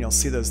 12 and you'll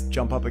see those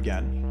jump up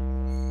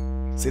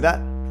again. See that?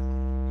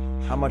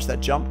 How much that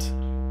jumped?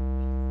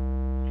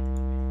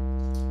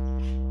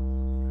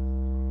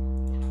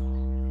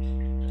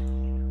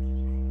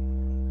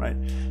 Right.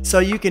 So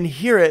you can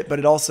hear it, but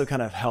it also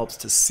kind of helps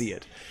to see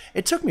it.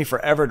 It took me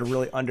forever to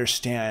really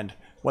understand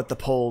what the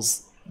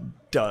poles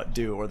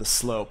do, or the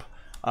slope.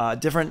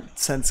 Different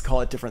sense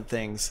call it different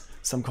things.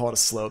 Some call it a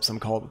slope, some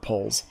call it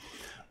poles.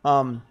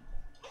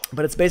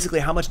 But it's basically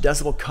how much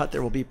decibel cut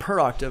there will be per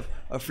octave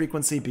of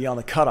frequency beyond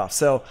the cutoff.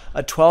 So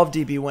a 12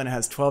 dB win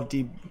has 12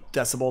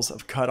 decibels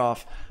of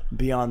cutoff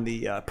beyond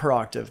the per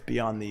octave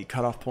beyond the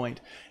cutoff point,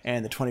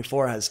 and the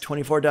 24 has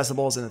 24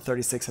 decibels, and the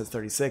 36 has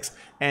 36.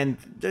 And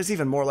there's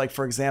even more. Like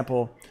for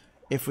example,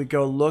 if we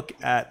go look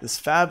at this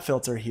fab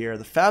filter here,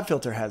 the fab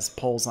filter has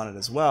poles on it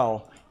as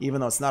well,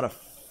 even though it's not a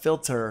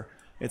filter,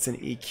 it's an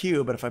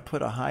EQ. But if I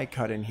put a high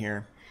cut in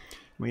here,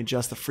 we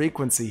adjust the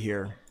frequency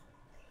here,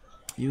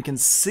 you can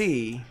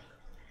see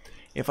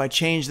if I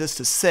change this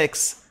to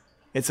 6,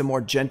 it's a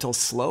more gentle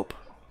slope.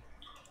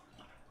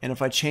 And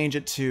if I change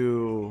it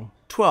to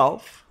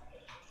 12,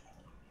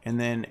 and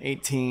then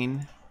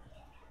 18,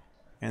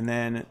 and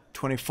then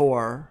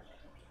 24,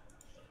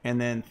 and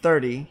then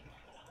 30,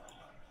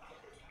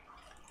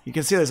 you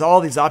can see there's all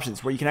these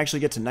options where you can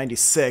actually get to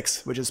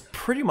 96, which is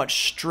pretty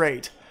much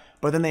straight.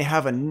 But then they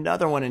have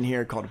another one in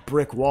here called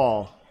brick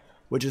wall,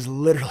 which is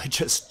literally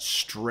just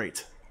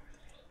straight.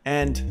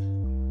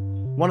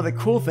 And one of the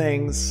cool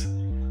things,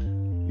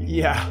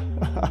 yeah.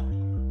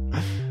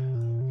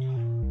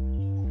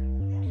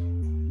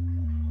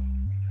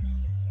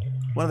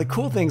 One of the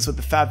cool things with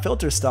the fab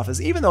filter stuff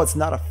is even though it's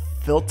not a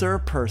filter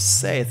per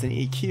se, it's an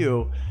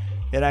EQ,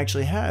 it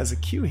actually has a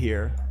Q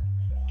here.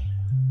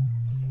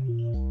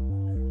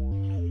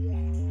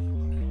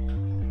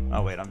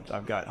 Oh wait,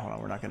 I've got, hold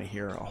on, we're not going to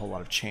hear a whole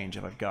lot of change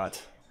if I've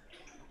got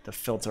the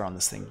filter on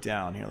this thing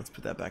down. Here, let's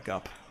put that back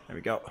up. There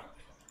we go.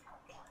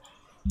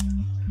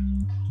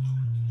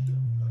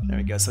 There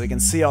we go. So we can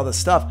see all this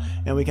stuff,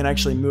 and we can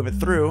actually move it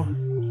through.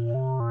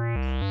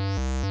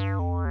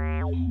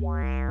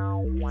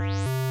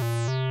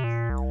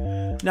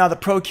 Now the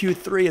Pro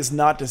Q3 is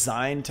not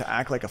designed to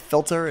act like a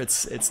filter.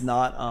 It's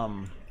not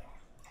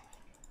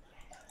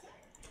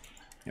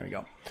here we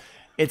go.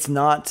 It's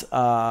not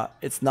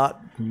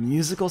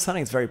musical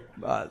sounding. It's very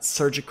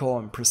surgical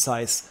and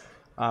precise,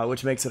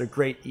 which makes it a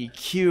great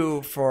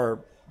EQ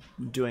for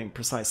doing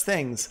precise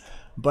things.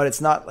 But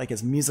it's not like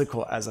as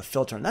musical as a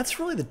filter, and that's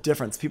really the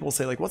difference. People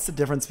say like, what's the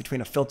difference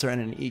between a filter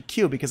and an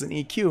EQ? Because an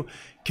EQ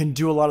can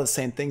do a lot of the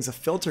same things a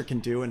filter can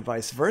do, and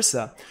vice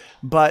versa.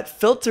 But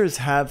filters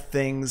have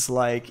things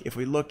like, if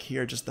we look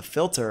here, just the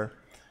filter.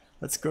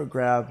 Let's go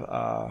grab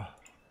our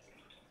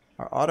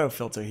auto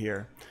filter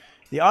here.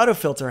 The auto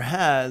filter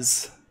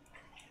has,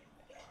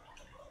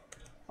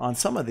 on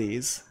some of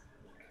these,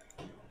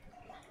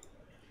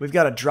 we've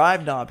got a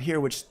drive knob here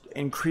which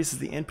increases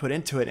the input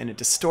into it, and it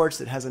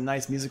distorts. It has a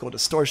nice musical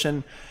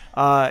distortion.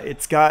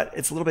 It's a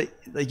little bit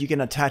like you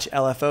can attach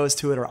LFOs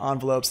to it or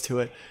envelopes to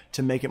it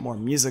to make it more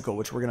musical,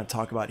 which we're going to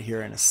talk about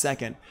here in a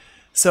second.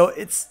 So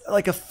it's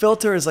like a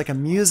filter is like a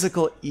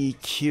musical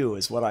EQ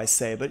is what I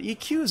say, but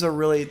EQs are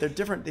really, they're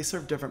different. They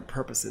serve different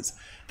purposes.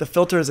 The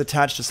filter is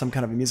attached to some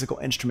kind of a musical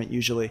instrument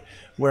usually,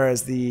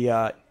 whereas the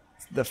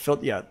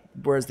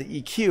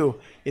EQ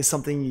is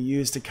something you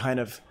use to kind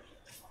of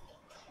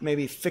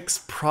maybe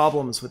fix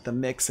problems with the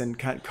mix and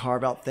kind of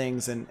carve out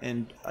things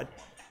and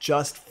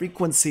adjust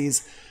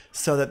frequencies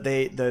so that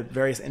the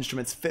various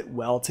instruments fit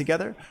well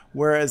together.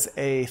 Whereas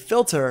a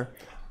filter,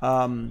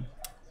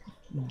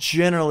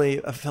 generally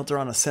a filter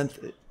on a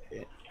synth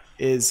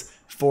is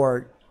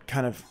for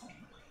kind of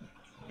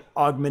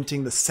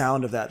augmenting the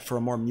sound of that for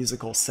a more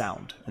musical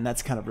sound. And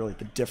that's kind of really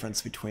the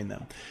difference between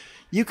them.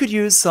 You could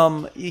use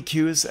some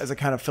EQs as a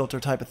kind of filter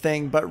type of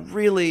thing, but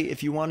really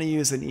if you want to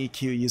use an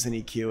EQ, use an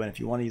EQ, and if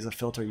you want to use a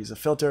filter, use a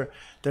filter.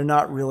 They're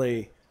not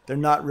really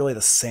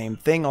the same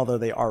thing, although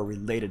they are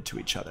related to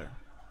each other.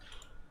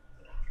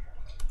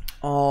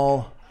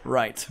 All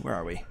right, where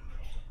are we?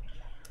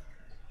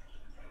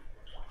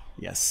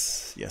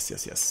 Yes.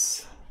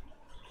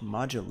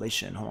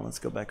 Modulation. Hold on, let's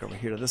go back over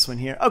here to this one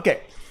here.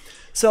 Okay,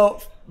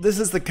 so this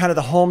is the kind of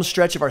the home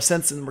stretch of our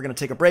synths, and we're going to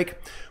take a break.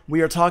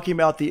 We are talking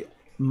about the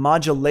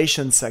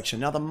modulation section.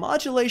 Now, the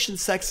modulation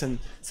section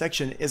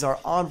is our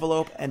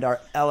envelope and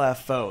our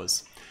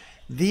LFOs.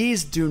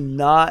 These do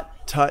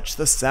not touch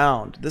the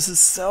sound. This is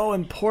so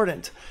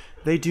important.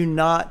 They do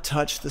not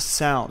touch the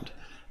sound.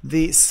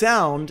 The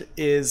sound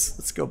is,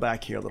 let's go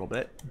back here a little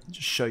bit,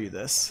 just show you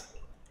this.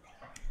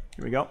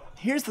 Here we go.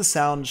 Here's the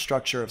sound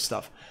structure of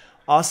stuff.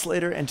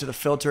 Oscillator into the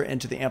filter,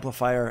 into the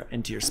amplifier,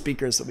 into your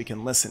speakers so we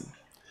can listen.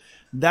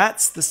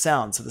 That's the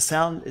sound. So the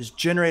sound is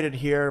generated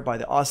here by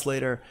the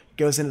oscillator,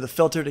 goes into the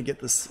filter to get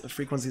this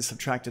frequency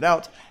subtracted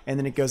out, and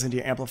then it goes into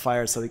your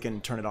amplifier so you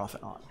can turn it off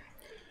and on.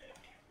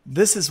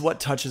 This is what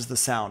touches the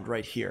sound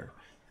right here.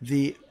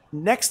 The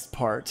next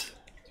part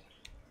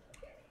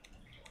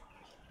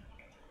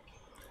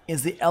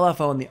is the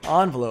LFO and the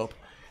envelope.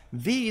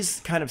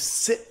 These kind of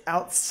sit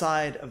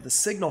outside of the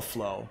signal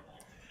flow,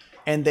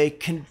 and they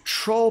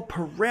control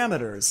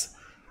parameters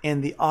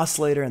in the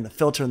oscillator and the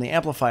filter and the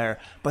amplifier,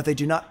 but they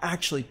do not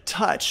actually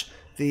touch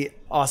the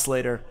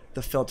oscillator,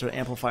 the filter,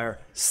 amplifier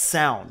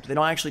sound. They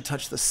don't actually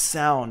touch the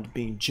sound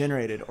being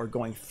generated or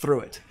going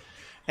through it.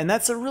 And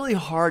that's a really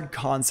hard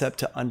concept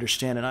to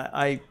understand, and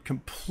I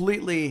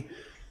completely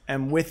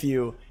am with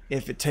you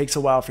if it takes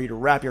a while for you to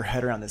wrap your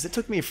head around this. It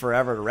took me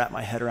forever to wrap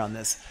my head around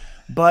this.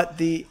 But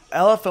the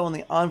LFO and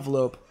the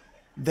envelope,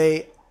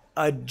 they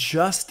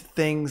adjust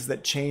things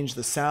that change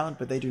the sound,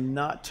 but they do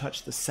not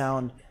touch the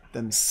sound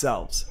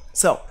themselves.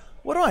 So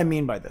what do I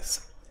mean by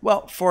this?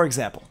 Well, for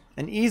example,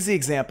 an easy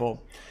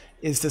example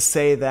is to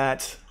say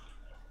that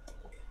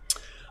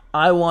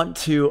I want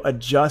to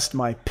adjust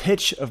my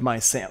pitch of my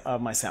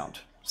sound.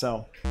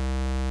 So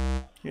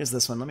here's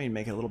this one. Let me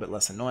make it a little bit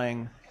less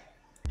annoying.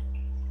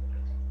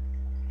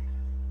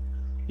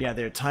 Yeah,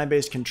 they're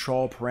time-based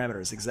control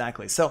parameters,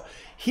 exactly. So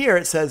here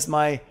it says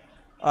my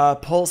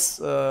pulse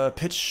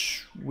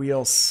pitch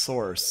wheel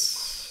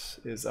source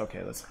is,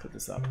 okay, let's put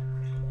this up.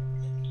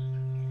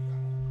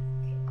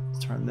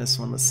 Let's turn this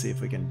one. Let's see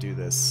if we can do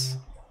this.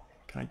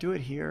 Can I do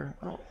it here?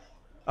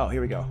 Oh,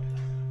 here we go.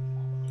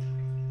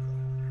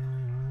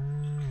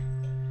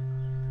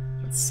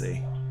 Let's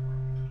see.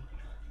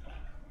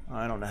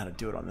 I don't know how to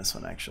do it on this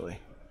one, actually.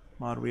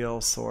 Mod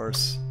wheel,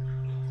 source,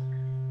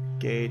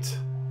 gate.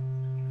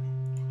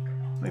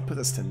 Let me put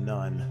this to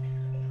none.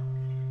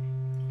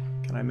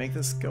 Can I make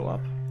this go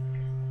up?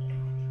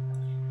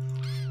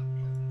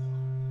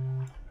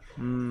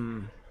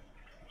 I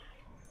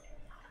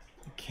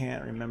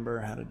can't remember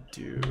how to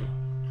do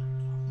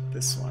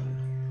this one.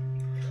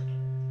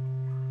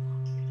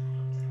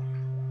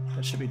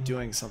 That should be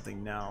doing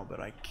something now, but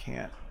I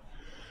can't.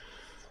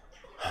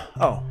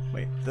 Oh,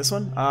 wait, this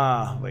one?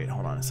 Wait,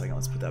 hold on a second.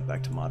 Let's put that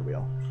back to mod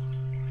wheel.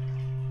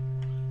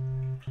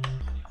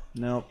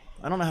 Nope.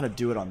 I don't know how to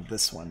do it on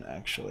this one,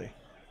 actually.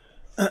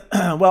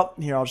 Well,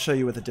 here, I'll show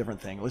you with a different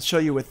thing. Let's show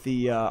you with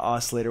the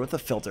oscillator, with the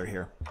filter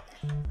here.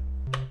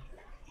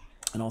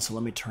 And also,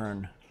 let me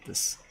turn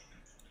this,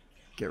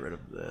 get rid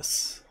of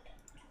this,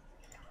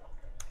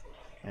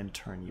 and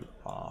turn you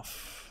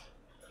off.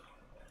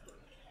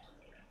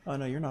 Oh,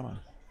 no, you're not on.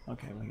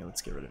 Okay, well, here,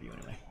 let's get rid of you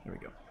anyway. Here we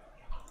go.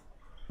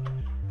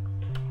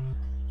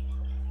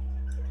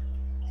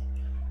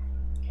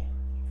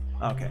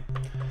 Okay,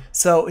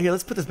 so here,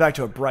 let's put this back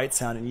to a bright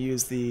sound and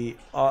use the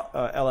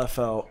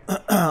LFO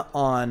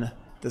on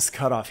this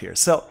cutoff here.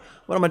 So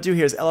what I'm going to do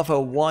here is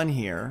LFO 1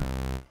 here.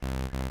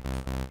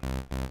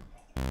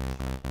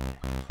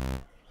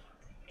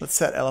 Let's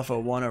set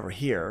LFO 1 over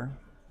here.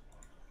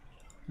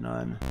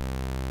 None.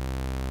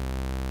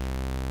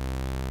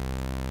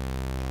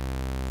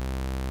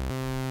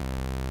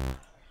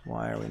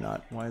 Why Why are we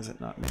not? Why is it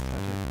not making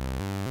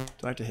that?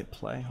 Do I have to hit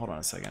play? Hold on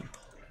a second.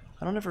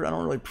 I don't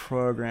really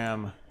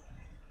program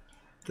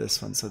this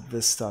one, so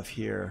this stuff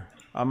here.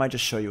 I might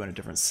just show you in a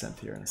different synth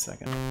here in a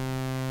second.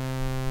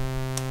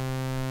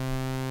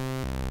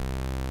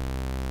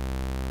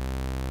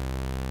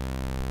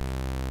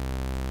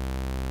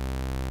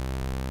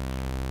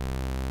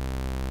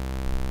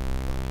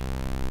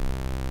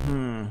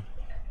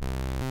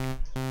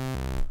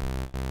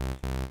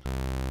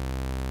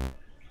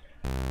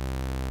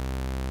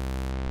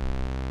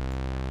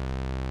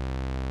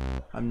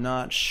 I'm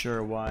not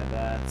sure why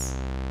that's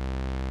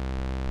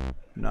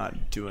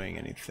not doing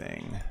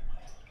anything.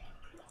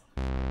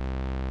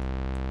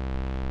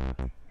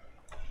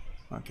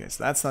 Okay,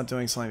 so that's not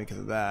doing something because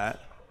of that.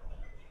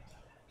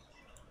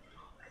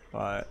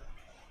 But,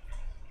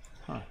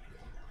 huh.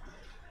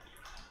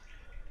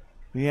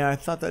 Yeah, I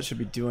thought that should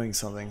be doing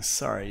something.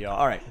 Sorry, y'all.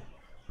 Alright.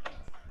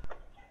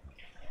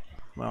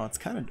 Well, it's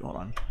kind of, hold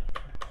on.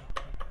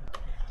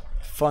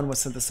 Fun with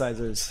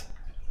synthesizers.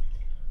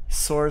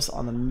 Source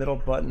on the middle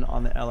button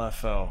on the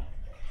LFO.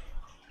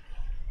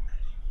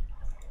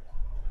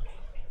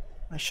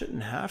 I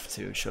shouldn't have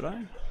to, should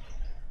I?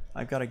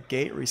 I've got a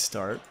gate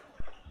restart.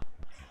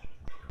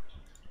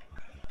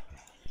 I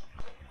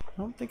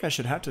don't think I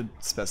should have to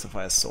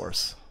specify a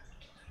source.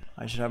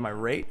 I should have my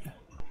rate.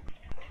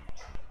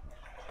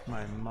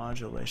 My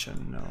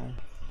modulation, no.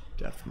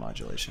 Depth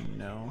modulation,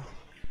 no.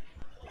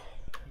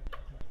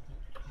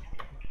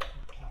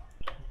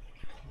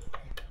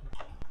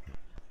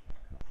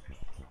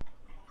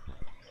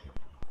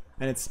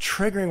 And it's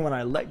triggering when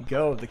I let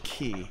go of the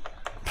key.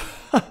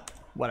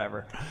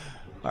 Whatever.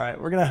 All right,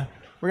 we're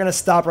gonna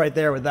stop right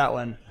there with that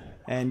one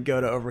and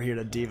go to over here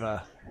to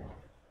Diva.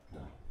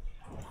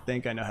 I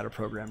think I know how to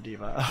program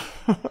Diva.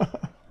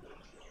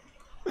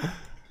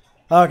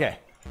 Okay.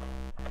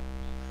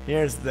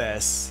 Here's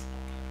this.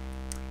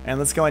 And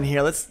let's go in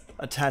here. Let's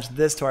attach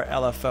this to our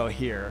LFO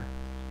here.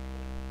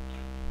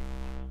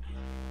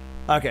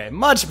 Okay,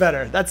 much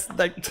better.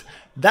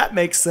 That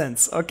makes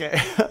sense. Okay,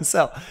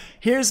 so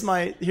here's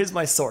my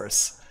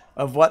source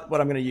of what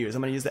I'm going to use.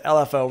 I'm going to use the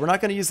LFO. We're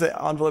not going to use the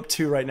envelope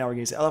 2 right now. We're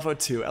going to use LFO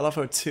 2.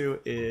 LFO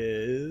 2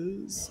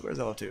 is, where's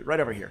LFO 2? Right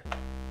over here.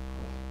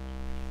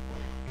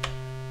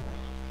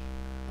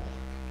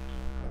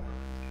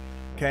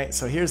 Okay,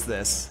 so here's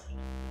this.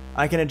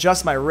 I can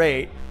adjust my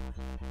rate.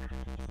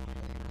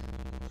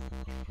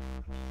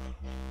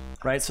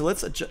 Right, so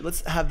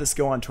let's have this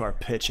go onto our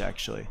pitch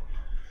actually.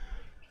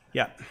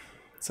 Yeah,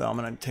 so I'm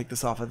going to take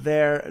this off of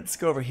there. Let's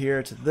go over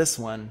here to this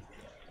one,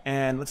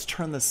 and let's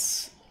turn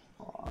this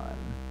on.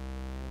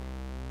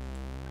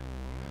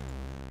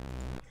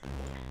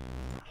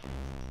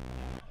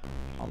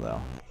 Although,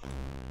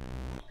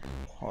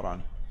 hold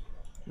on.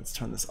 Let's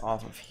turn this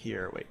off of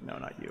here. Wait, no,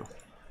 not you.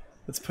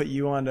 Let's put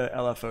you onto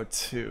LFO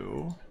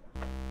 2.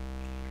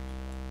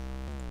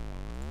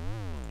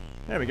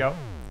 There we go.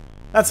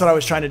 That's what I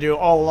was trying to do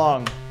all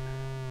along.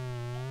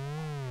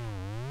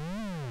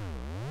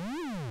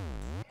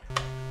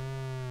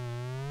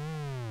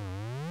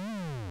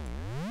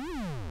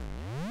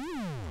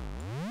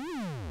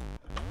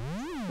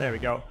 There we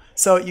go.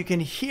 So you can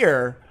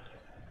hear,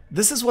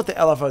 this is what the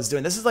LFO is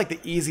doing. This is like the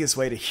easiest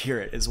way to hear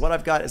it, is what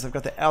I've got is I've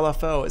got the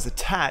LFO is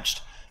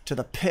attached to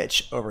the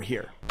pitch over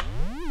here.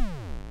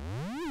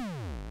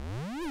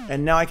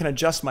 And now I can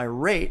adjust my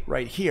rate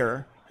right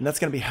here, and that's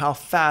going to be how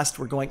fast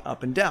we're going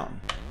up and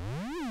down.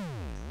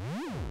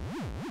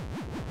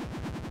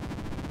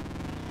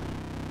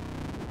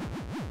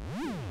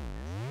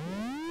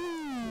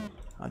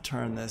 I'll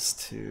turn this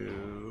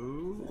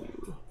to...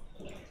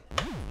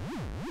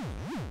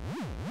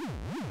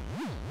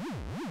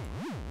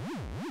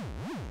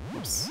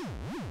 Oops.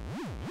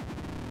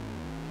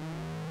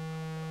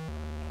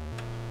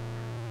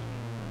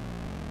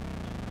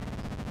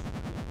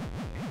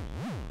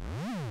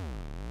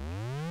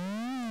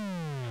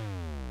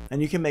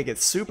 And you can make it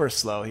super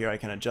slow here. I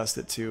can adjust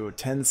it to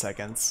 10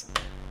 seconds.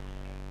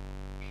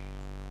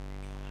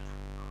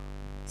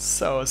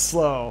 So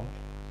slow.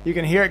 You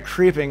can hear it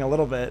creeping a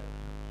little bit.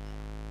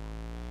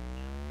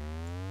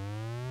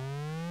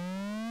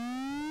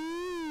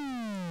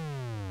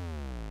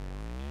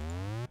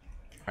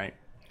 Right.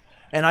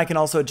 And I can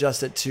also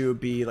adjust it to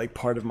be like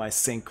part of my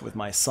sync with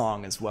my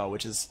song as well,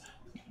 which is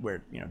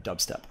where, you know,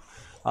 dubstep.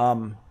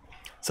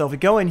 So if we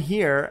go in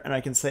here and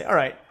I can say, all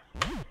right,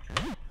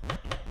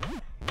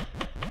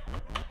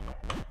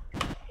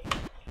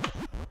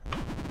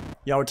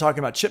 y'all were talking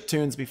about chip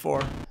tunes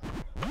before,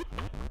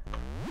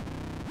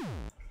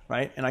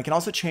 right? And I can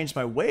also change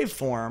my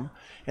waveform,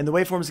 and the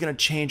waveform is going to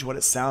change what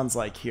it sounds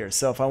like here.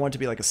 So if I want it to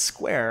be like a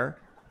square,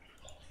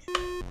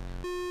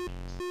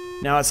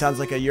 now it sounds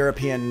like a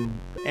European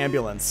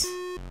ambulance.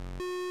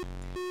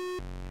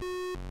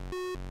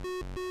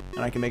 And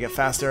I can make it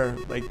faster,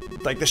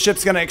 like the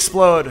ship's going to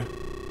explode.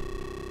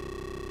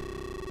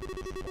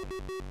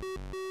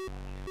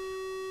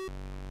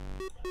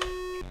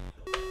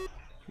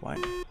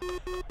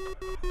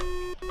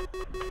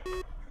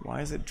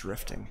 Why is it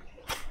drifting?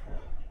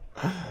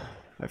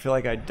 I feel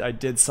like I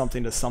did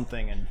something to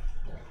something and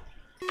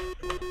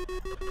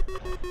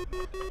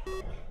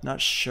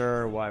Not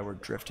sure why we're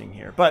drifting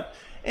here. But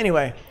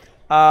anyway,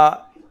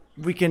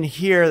 we can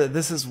hear that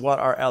this is what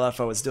our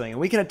LFO is doing.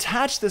 And we can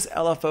attach this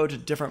LFO to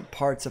different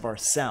parts of our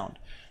sound.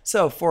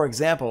 So, for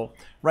example,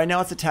 right now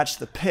it's attached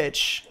to the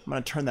pitch. I'm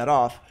going to turn that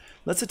off.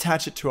 Let's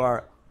attach it to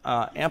our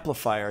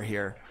amplifier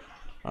here.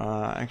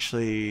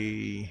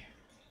 Actually,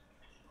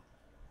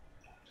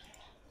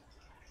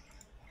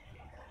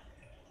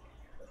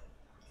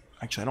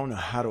 I don't know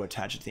how to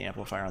attach it to the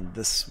amplifier on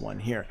this one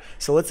here.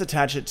 So let's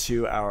attach it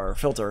to our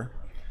filter.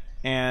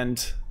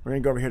 And we're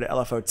going to go over here to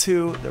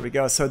LFO2. There we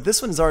go. So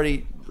this one's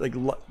already like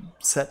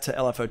set to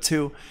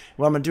LFO2.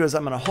 What I'm going to do is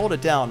I'm going to hold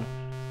it down.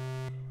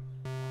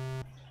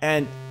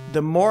 And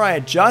the more I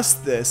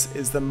adjust this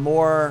is the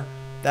more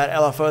that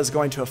LFO is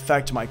going to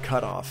affect my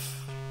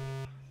cutoff.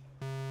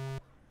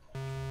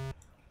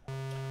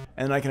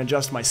 And then I can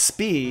adjust my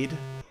speed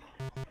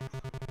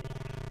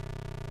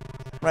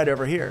right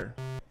over here.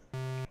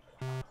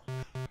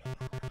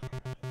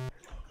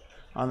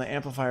 On the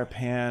amplifier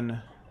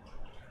pan,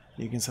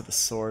 you can set the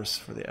source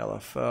for the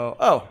LFO.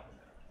 Oh,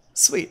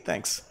 sweet,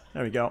 thanks.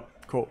 There we go.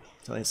 Cool.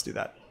 So let's do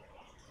that.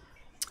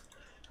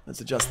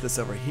 Let's adjust this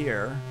over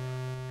here.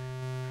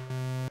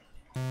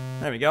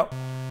 There we go.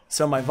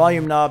 So my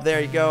volume knob,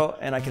 there you go,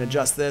 and I can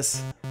adjust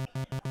this.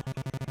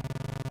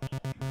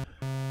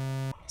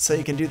 So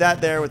you can do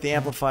that there with the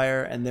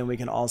amplifier, and then we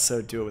can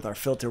also do it with our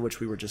filter, which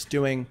we were just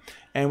doing.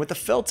 And with the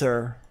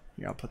filter,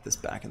 here, I'll put this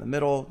back in the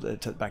middle,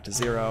 back to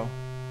 0.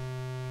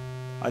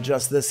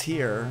 Adjust this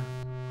here,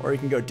 or you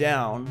can go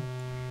down.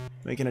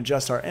 We can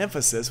adjust our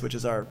emphasis, which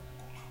is our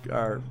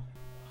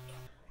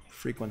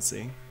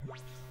frequency.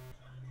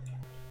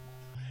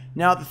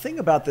 Now the thing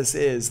about this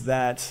is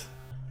that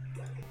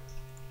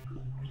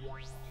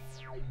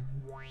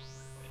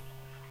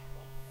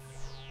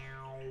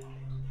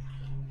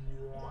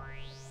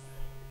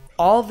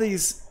all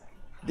these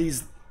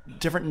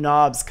different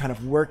knobs kind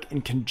of work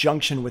in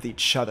conjunction with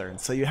each other. And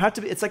so you have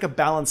to, it's like a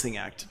balancing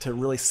act to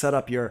really set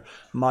up your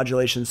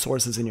modulation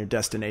sources in your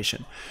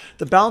destination.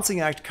 The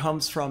balancing act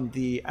comes from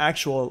the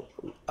actual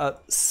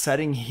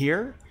setting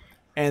here,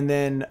 and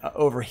then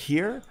over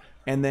here,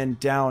 and then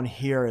down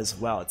here as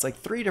well. It's like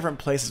 3 different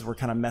places we're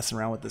kind of messing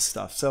around with this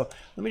stuff. So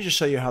let me just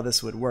show you how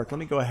this would work. Let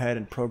me go ahead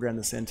and program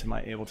this into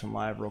my Ableton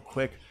Live real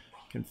quick.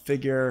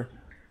 Configure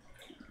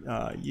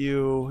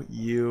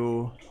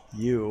U,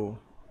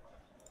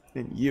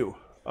 and U.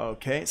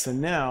 Okay, so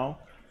now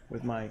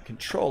with my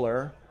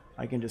controller,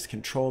 I can just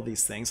control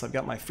these things. So I've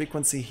got my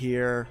frequency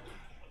here,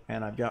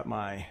 and I've got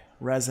my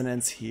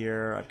resonance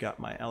here, I've got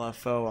my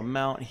LFO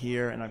amount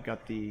here, and I've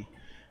got the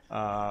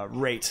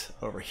rate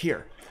over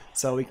here.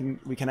 So we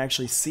can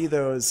actually see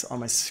those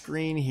on my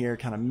screen here,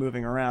 kind of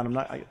moving around.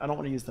 I don't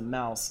want to use the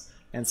mouse,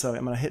 and so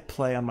I'm going to hit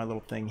play on my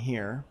little thing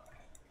here.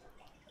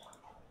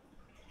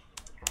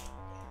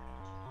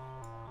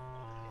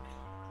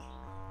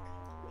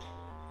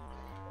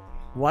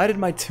 Why did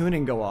my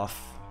tuning go off?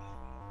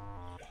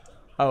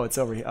 Oh, it's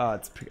over here. Oh,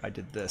 I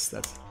did this.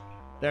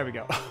 There we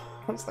go.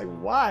 I was like,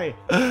 why?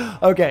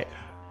 Okay.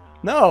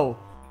 No,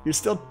 you're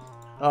still.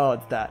 Oh,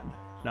 it's that.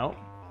 No.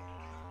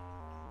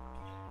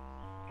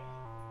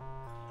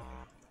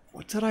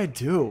 What did I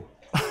do?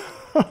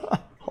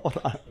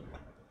 Hold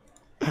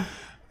on.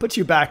 Put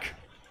you back.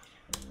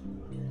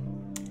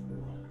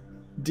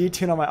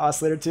 Detune on my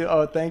oscillator too.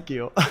 Oh, thank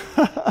you.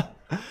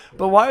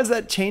 But why is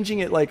that changing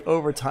it like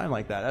over time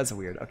like that? That's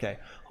weird. Okay,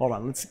 hold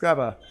on. Let's grab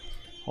a.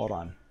 Hold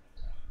on.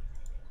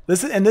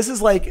 This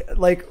is like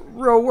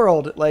real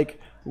world. Like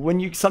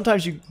when you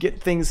sometimes you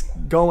get things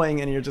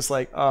going and you're just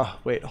like, oh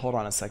wait, hold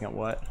on a second.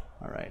 What?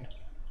 All right.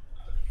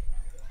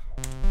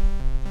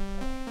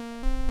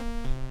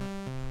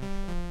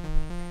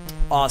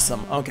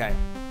 Awesome. Okay.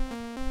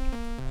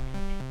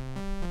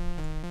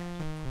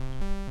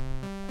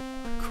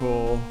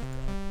 Cool.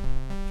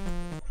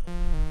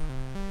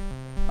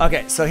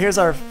 Okay, so here's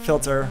our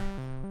filter.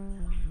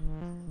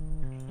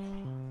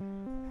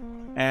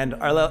 And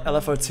our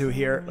LFO2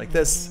 here, like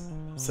this.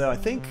 So I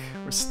think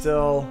we're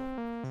still,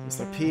 it's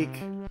our peak.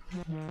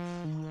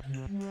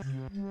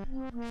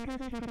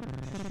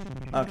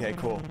 Okay,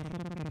 cool.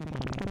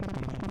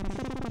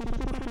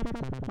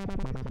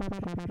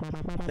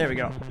 There we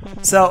go.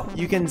 So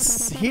you can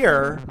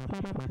hear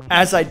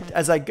as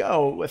I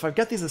go, if I've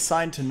got these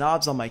assigned to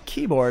knobs on my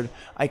keyboard,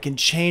 I can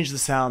change the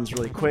sounds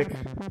really quick.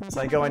 So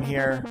I go in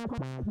here,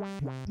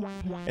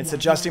 it's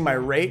adjusting my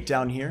rate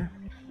down here.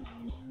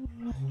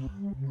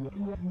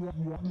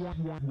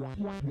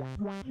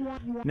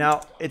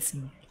 Now it's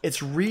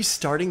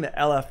restarting the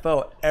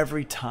LFO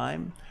every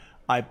time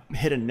I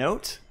hit a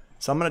note.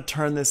 So I'm going to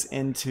turn this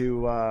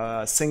into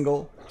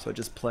single, so it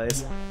just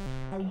plays.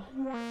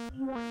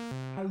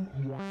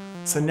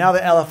 So now the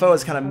LFO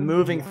is kind of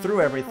moving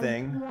through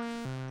everything.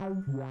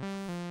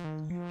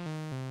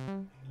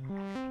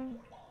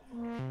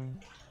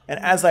 And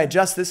as I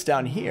adjust this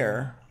down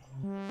here,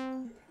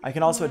 I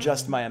can also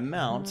adjust my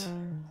amount.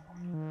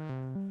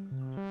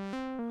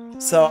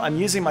 So I'm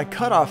using my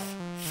cutoff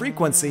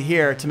frequency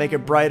here to make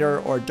it brighter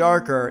or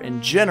darker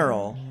in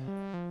general.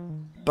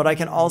 but I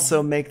can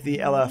also make the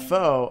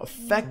LFO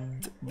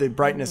affect the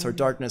brightness or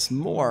darkness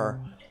more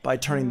by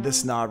turning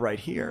this knob right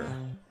here.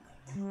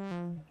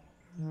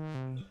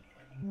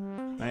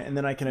 Right? And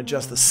then I can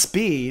adjust the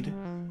speed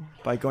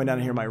by going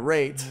down here, my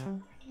rate.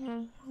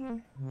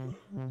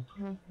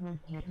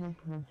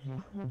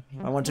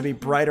 I want it to be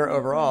brighter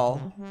overall.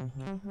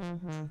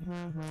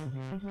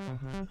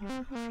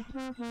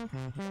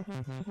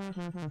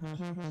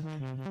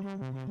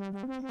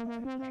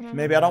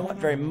 Maybe I don't want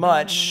very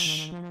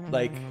much,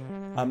 like,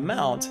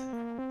 amount,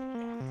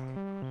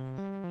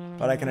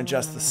 but I can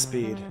adjust the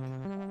speed.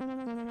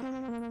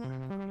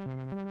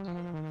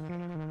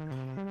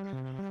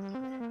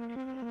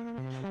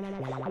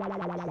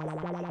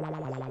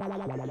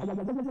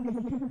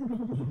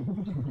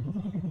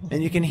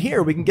 And you can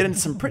hear, we can get into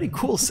some pretty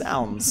cool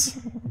sounds.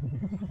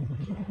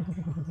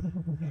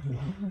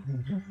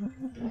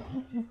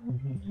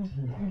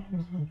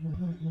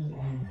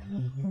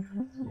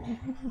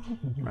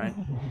 Right?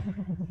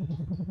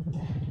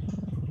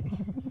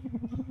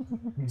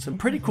 Some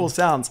pretty cool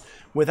sounds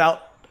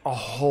without a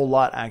whole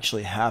lot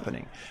actually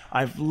happening.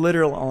 I've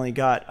literally only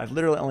got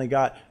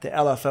the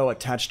LFO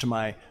attached to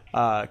my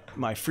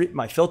my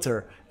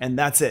filter, and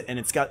that's it. And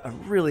it's got a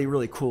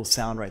really cool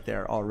sound right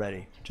there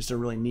already. Just a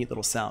really neat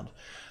little sound.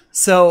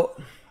 So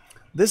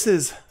this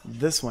is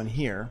this one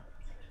here,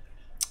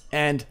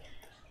 and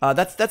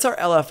that's our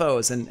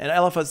LFOs. And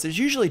LFOs, there's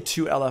usually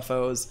 2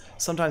 LFOs.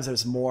 Sometimes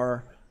there's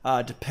more.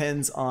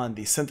 Depends on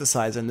the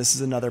synthesizer. And this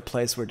is another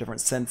place where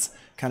different synths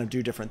kind of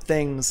do different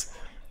things.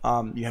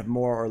 You have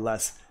more or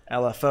less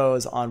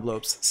LFOs,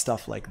 envelopes,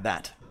 stuff like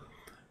that.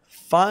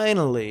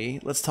 Finally,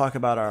 let's talk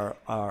about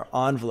our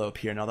envelope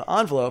here. Now the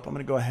envelope, I'm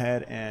going to go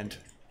ahead and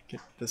get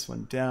this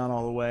one down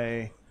all the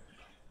way.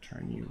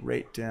 Turn you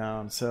rate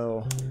down.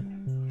 So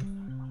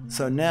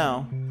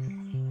now,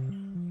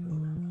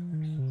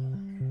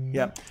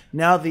 yeah.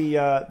 Now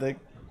there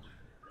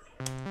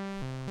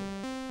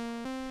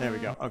we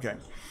go. Okay.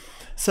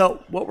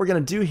 So what we're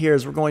going to do here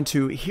is we're going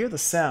to hear the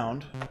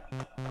sound.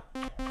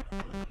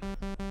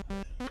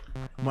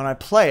 When I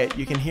play it,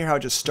 you can hear how it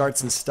just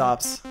starts and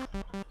stops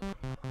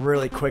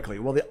really quickly.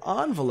 Well, the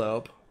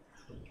envelope,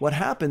 what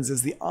happens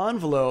is the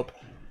envelope,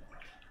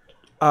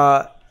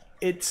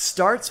 it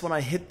starts when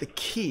I hit the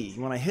key.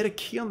 When I hit a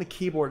key on the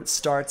keyboard, it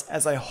starts.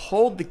 As I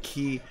hold the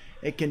key,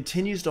 it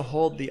continues to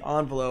hold the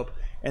envelope.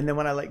 And then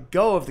when I let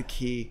go of the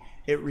key,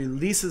 it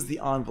releases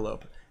the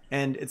envelope.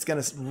 And it's going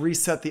to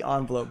reset the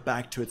envelope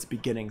back to its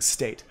beginning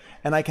state.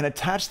 And I can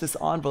attach this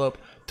envelope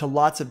to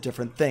lots of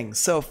different things.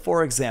 So,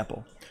 for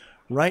example,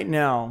 right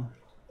now,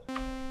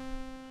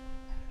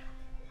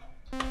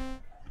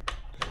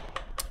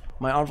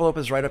 my envelope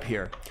is right up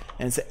here.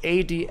 And it's an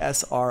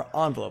ADSR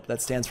envelope.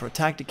 That stands for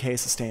attack, decay,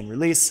 sustain,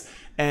 release.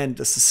 And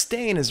the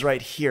sustain is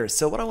right here.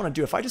 So what I want to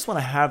do, if I just want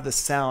to have the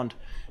sound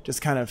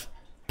just kind of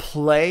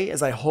play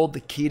as I hold the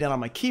key down on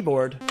my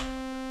keyboard,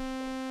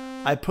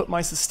 I put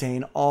my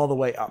sustain all the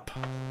way up.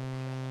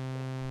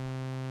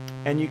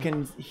 And you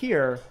can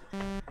hear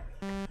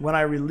when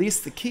I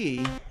release the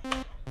key,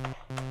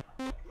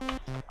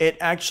 it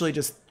actually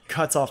just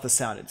cuts off the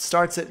sound. It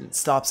starts it and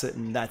stops it,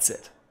 and that's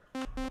it.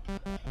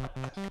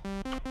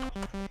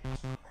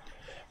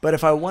 But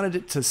if I wanted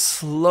it to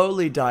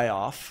slowly die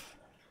off,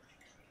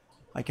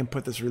 I can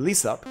put this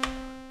release up.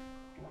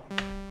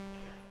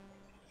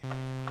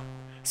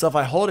 So if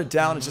I hold it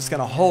down, it's just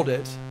going to hold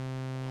it.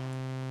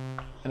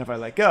 And if I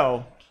let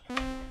go,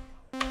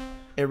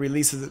 it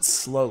releases it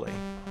slowly.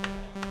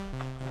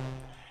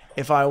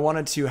 If I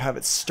wanted to have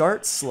it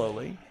start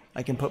slowly,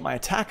 I can put my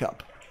attack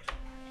up.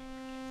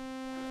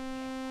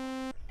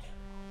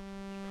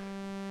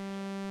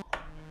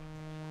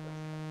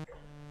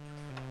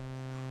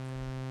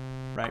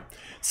 Right.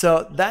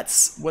 So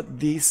that's what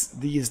these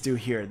do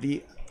here.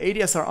 The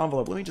ADSR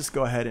envelope, let me just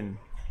go ahead and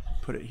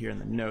put it here in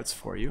the notes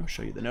for you,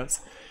 show you the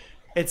notes.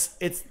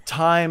 It's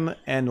time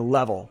and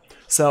level.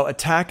 So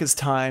attack is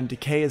time,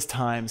 decay is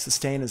time,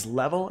 sustain is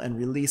level, and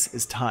release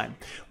is time.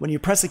 When you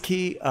press a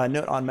key, a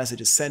note on message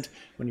is sent.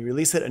 When you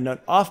release it, a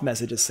note off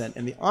message is sent.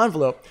 And the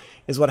envelope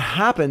is what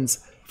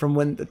happens from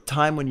the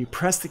time when you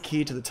press the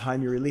key to the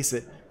time you release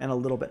it, and a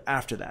little bit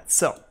after that.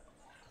 So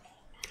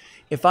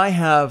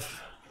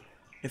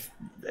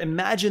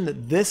imagine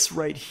that this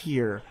right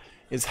here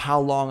is how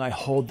long I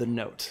hold the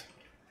note.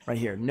 Right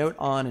here, note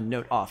on and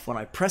note off. When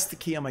I press the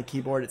key on my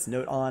keyboard, it's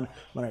note on.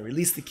 When I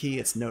release the key,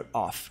 it's note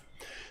off.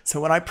 So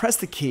when I press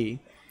the key,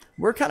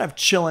 we're kind of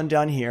chilling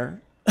down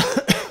here.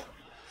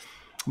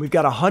 We've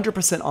got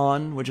 100%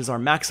 on, which is our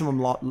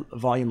maximum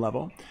volume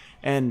level,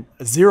 and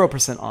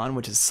 0% on,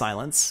 which is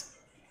silence.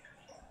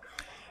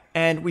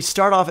 And we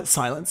start off at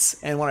silence,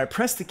 and when I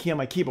press the key on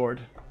my keyboard,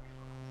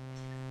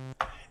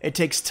 it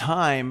takes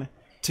time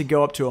to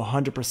go up to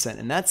 100%,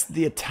 and that's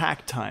the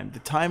attack time. The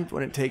time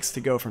when it takes to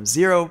go from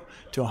 0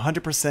 to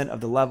 100% of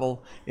the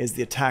level is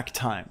the attack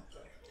time.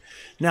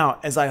 Now,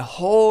 as I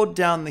hold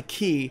down the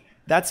key,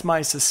 that's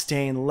my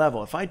sustain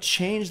level. If I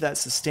change that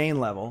sustain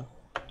level,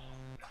 I'm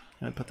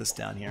gonna put this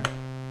down here.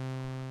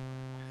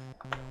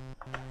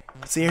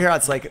 See here,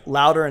 it's like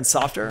louder and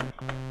softer.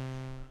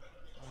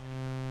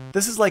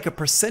 this is like a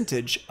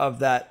percentage of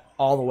that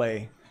all the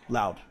way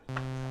loud.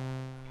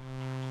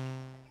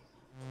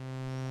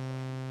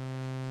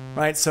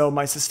 Right, so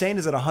my sustain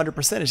is at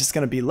 100%, it's just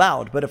going to be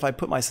loud. But if I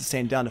put my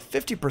sustain down to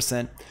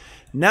 50%,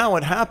 now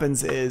what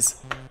happens is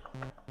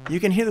you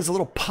can hear there's a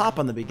little pop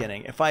on the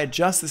beginning. If I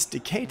adjust this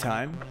decay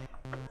time,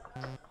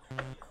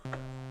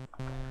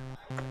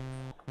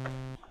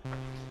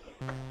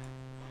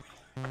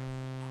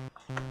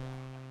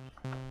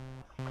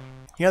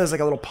 yeah, there's like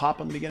a little pop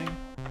on the beginning.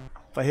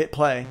 If I hit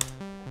play,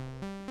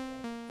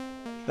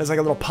 there's like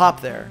a little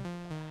pop there.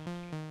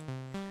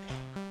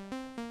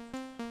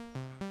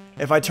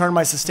 If I turn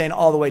my sustain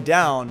all the way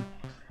down,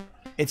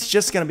 it's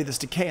just going to be this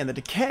decay. And the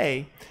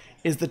decay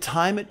is the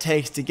time it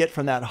takes to get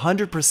from that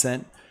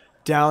 100%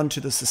 down to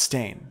the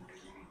sustain,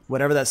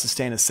 whatever that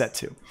sustain is set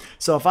to.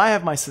 So if I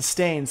have my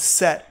sustain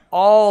set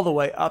all the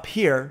way up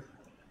here,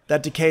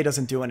 that decay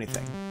doesn't do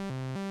anything.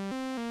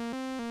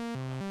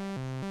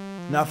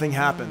 Nothing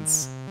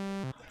happens.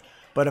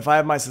 But if I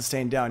have my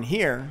sustain down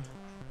here,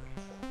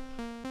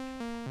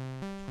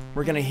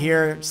 we're going to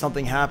hear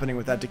something happening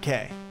with that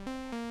decay.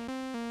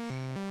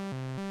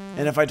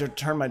 And if I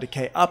turn my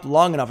decay up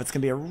long enough, it's going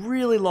to be a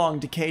really long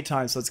decay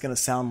time, so it's going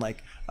to sound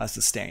like a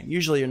sustain.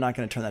 Usually you're not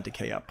going to turn that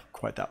decay up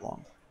quite that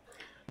long.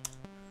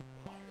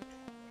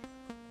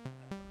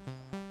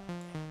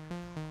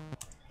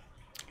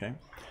 Okay.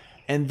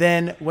 And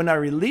then when I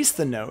release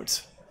the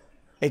note,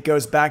 it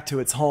goes back to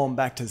its home,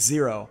 back to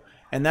 0.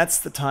 And that's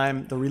the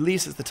time, the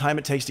release is the time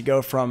it takes to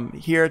go from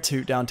here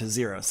to down to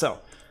 0. So,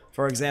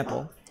 for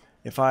example,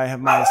 if I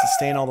have my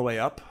sustain all the way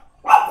up,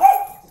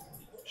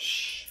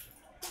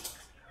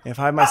 if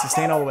I have my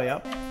sustain all the way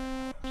up,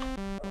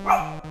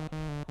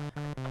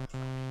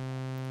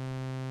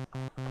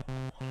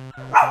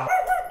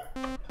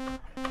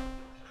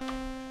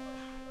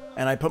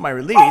 and I put my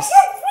release,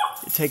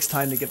 it takes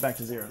time to get back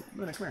to 0.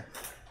 Luna, come here.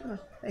 Luna,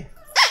 hey.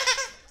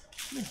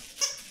 Come here.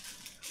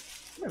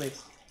 Come here,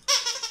 babes.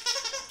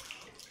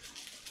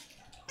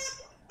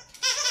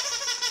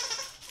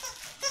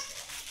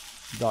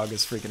 The dog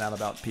is freaking out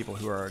about people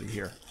who are already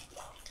here.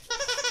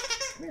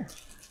 Come here.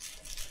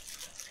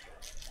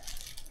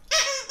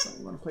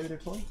 You want to play with your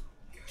toy?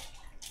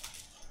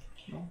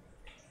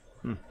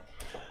 No?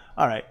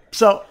 All right.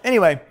 So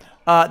anyway,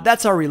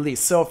 that's our release.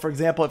 So for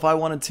example, if I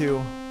wanted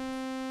to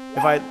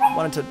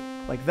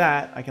like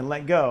that, I can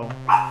let go,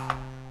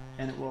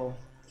 and it will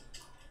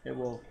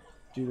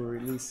do the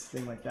release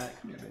thing like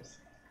that. Come here, babes.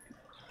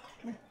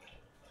 Come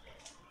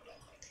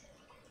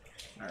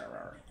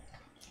here.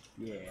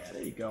 Yeah,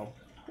 there you go.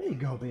 There you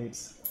go,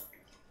 babes.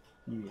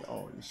 Yeah.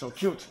 Oh, you're so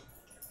cute.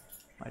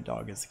 My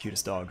dog is the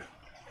cutest dog.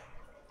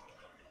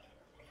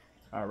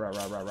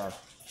 Rawr.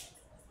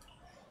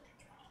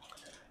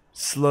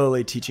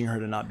 Slowly teaching her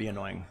to not be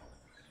annoying.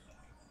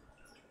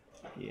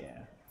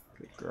 Yeah,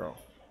 good girl.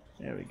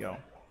 There we go.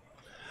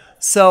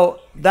 So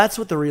that's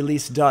what the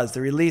release does.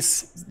 The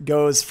release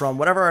goes from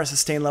whatever our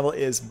sustain level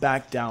is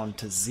back down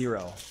to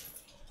 0.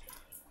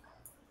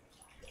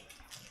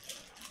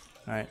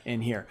 All right,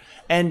 in here.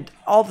 And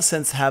all the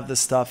synths have this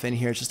stuff in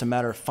here. It's just a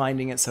matter of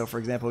finding it. So for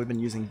example, we've been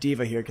using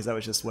Diva here because that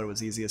was just what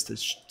was easiest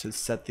to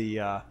set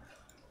the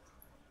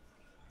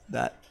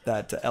that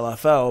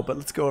LFO. But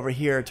let's go over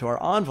here to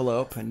our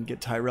envelope and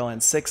get Tyrell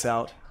and 6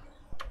 out.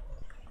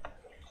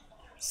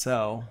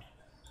 So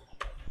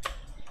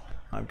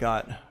I've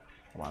got,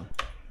 hold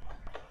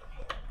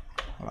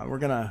on, we're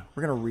gonna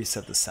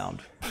reset the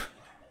sound.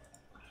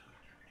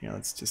 Here,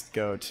 let's just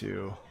go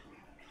to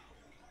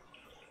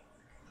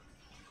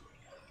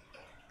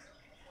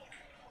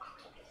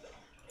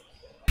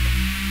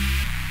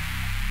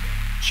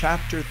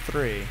Chapter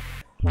 3.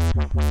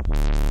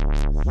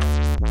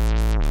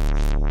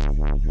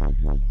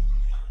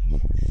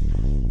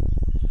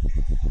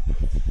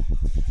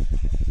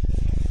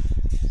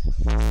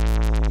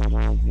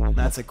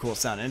 That's a cool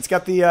sound. And it's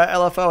got the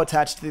LFO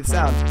attached to the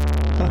sound.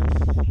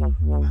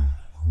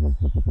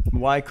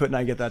 Why couldn't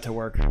I get that to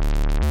work?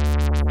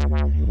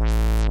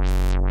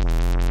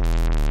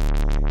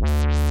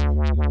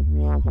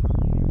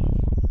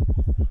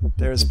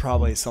 There's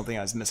probably something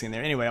I was missing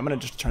there. Anyway, I'm going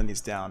to just turn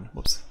these down.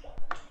 Whoops.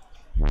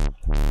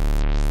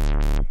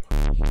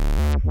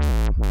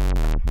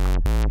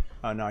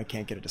 Oh no, I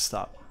can't get it to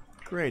stop.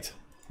 Great.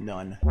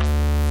 None.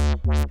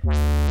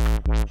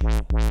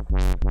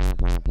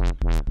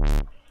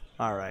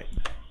 Alright.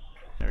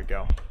 There we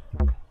go.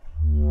 Cool.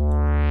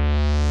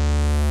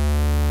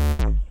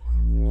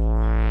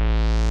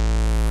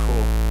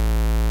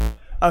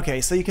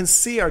 Okay, so you can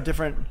see our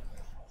different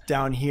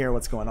down here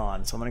what's going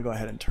on. So I'm going to go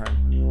ahead and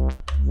turn.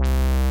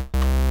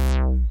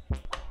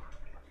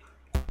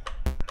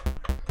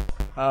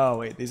 Oh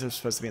wait, these are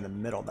supposed to be in the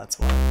middle, that's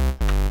why.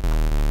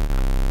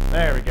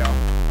 There we go.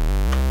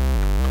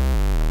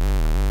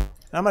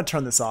 I'm going to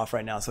turn this off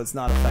right now so it's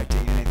not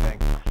affecting anything.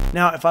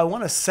 Now, if I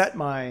want to set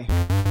my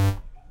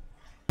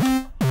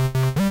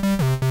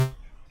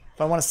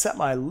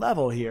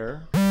level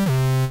here,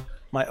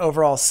 my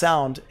overall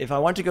sound, if I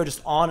want to go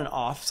just on and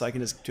off, so I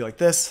can just do like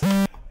this.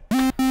 Right,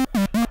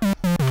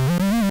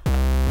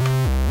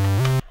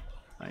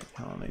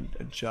 hold on, let me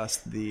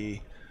adjust the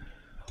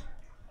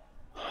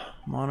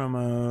mono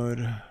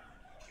mode.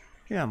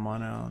 Yeah,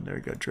 mono. There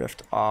we go.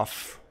 Drift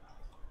off.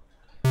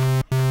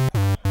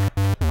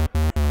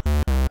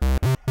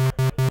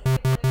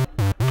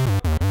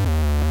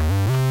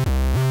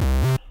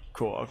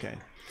 Cool. Okay.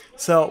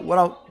 So what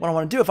I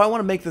want to do, if I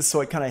want to make this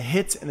so it kind of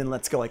hits and then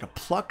lets go like a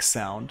pluck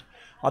sound,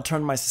 I'll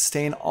turn my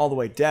sustain all the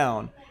way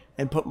down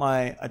and put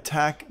my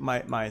attack, my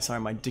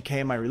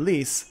decay and my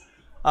release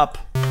up.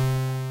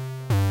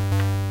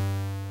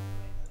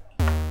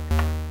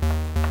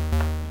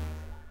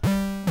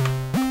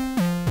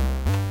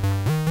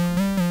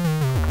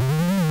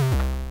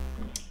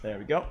 There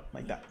we go,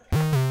 like that.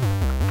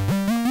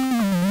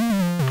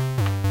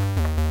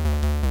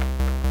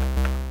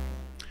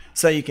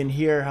 So you can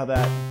hear how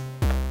that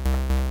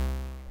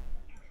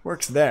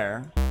works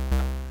there.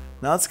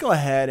 Now let's go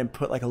ahead and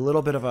put like a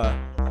little bit of a,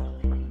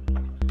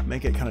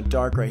 make it kind of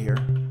dark right here.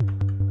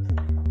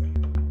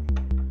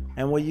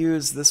 And we'll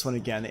use this one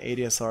again, the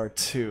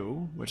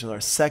ADSR2, which is our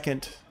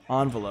second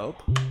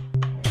envelope,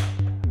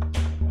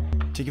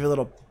 to give it a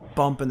little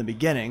bump in the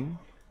beginning.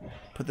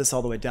 Put this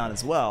all the way down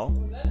as well.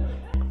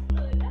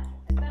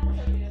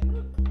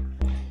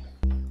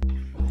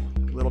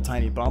 Little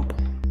tiny bump.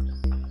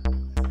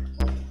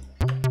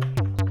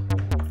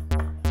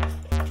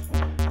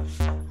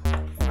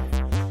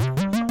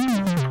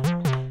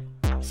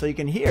 So you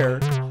can hear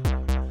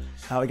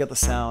how we get the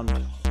sound.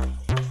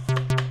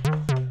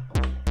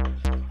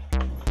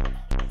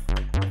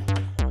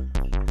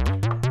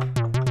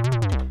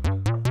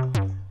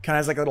 Kind of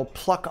has like a little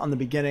pluck on the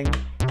beginning.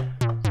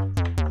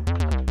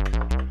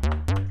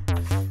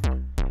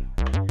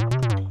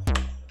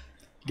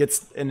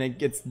 It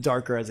gets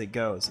darker as it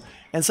goes.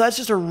 And so that's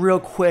just a real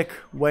quick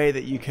way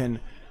that you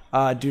can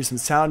do some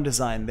sound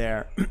design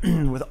there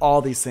with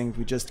all these things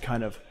we just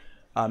kind of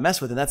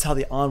mess with, and that's how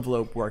the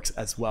envelope works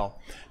as well.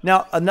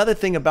 Now, another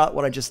thing about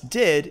what I just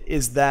did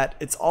is that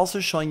it's also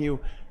showing you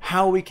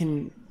how we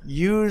can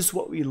use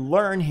what we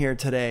learn here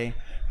today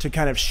to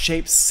kind of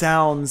shape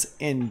sounds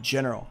in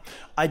general.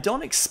 I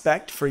don't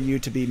expect for you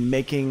to be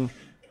making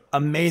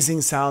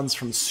amazing sounds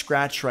from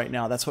scratch right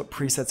now. That's what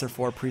presets are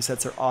for.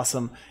 Presets are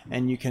awesome,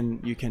 and you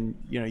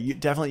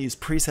definitely use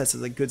presets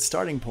as a good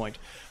starting point.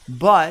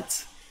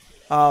 But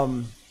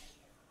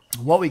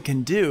what we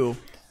can do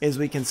is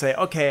we can say,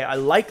 okay, I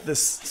like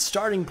this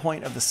starting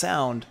point of the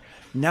sound.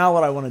 Now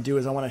what I want to do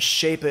is I want to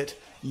shape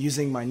it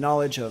using my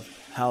knowledge of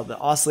how the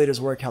oscillators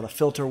work, how the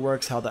filter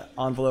works, how the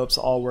envelopes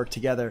all work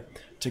together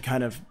to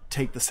kind of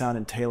take the sound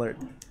and tailor it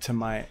to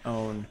my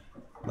own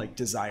like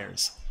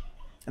desires.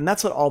 And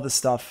that's what all this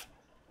stuff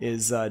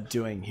is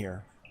doing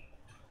here.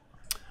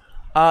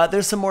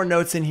 There's some more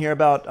notes in here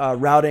about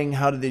routing.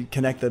 How do they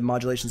connect the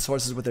modulation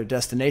sources with their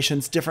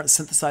destinations? Different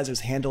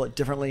synthesizers handle it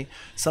differently.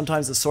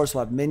 Sometimes the source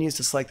will have menus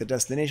to select the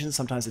destination.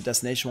 Sometimes the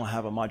destination will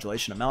have a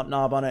modulation amount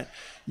knob on it.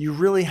 You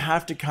really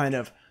have to kind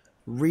of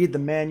read the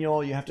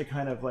manual. You have to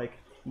kind of like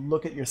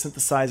look at your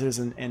synthesizers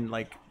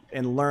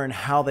and learn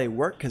how they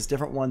work, because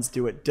different ones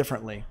do it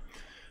differently.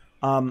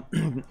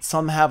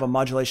 Some have a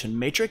modulation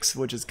matrix,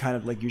 which is kind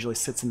of like usually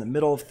sits in the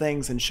middle of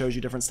things and shows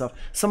you different stuff.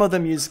 Some of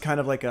them use kind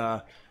of like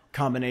a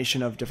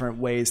combination of different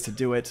ways to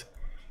do it.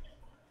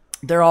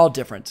 They're all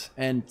different,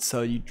 and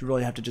so you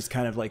really have to just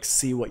kind of like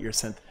see what your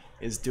synth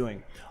is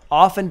doing.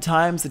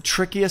 Oftentimes the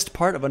trickiest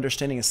part of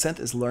understanding a synth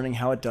is learning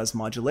how it does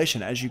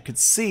modulation. As you could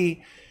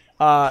see,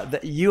 the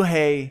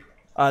Yuhei,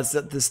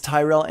 this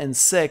Tyrell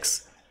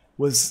N6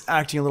 was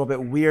acting a little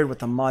bit weird with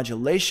the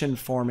modulation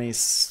for me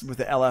with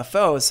the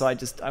LFO, so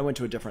I went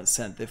to a different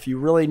synth. If you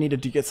really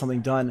needed to get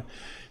something done,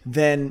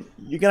 then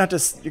you're gonna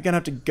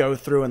have to go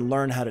through and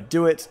learn how to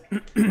do it.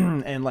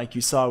 And like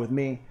you saw with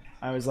me,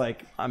 I was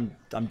like, I'm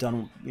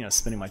done,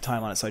 spending my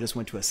time on it. So I just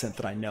went to a synth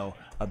that I know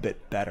a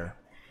bit better.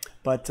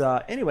 But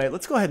anyway,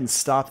 let's go ahead and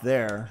stop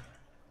there.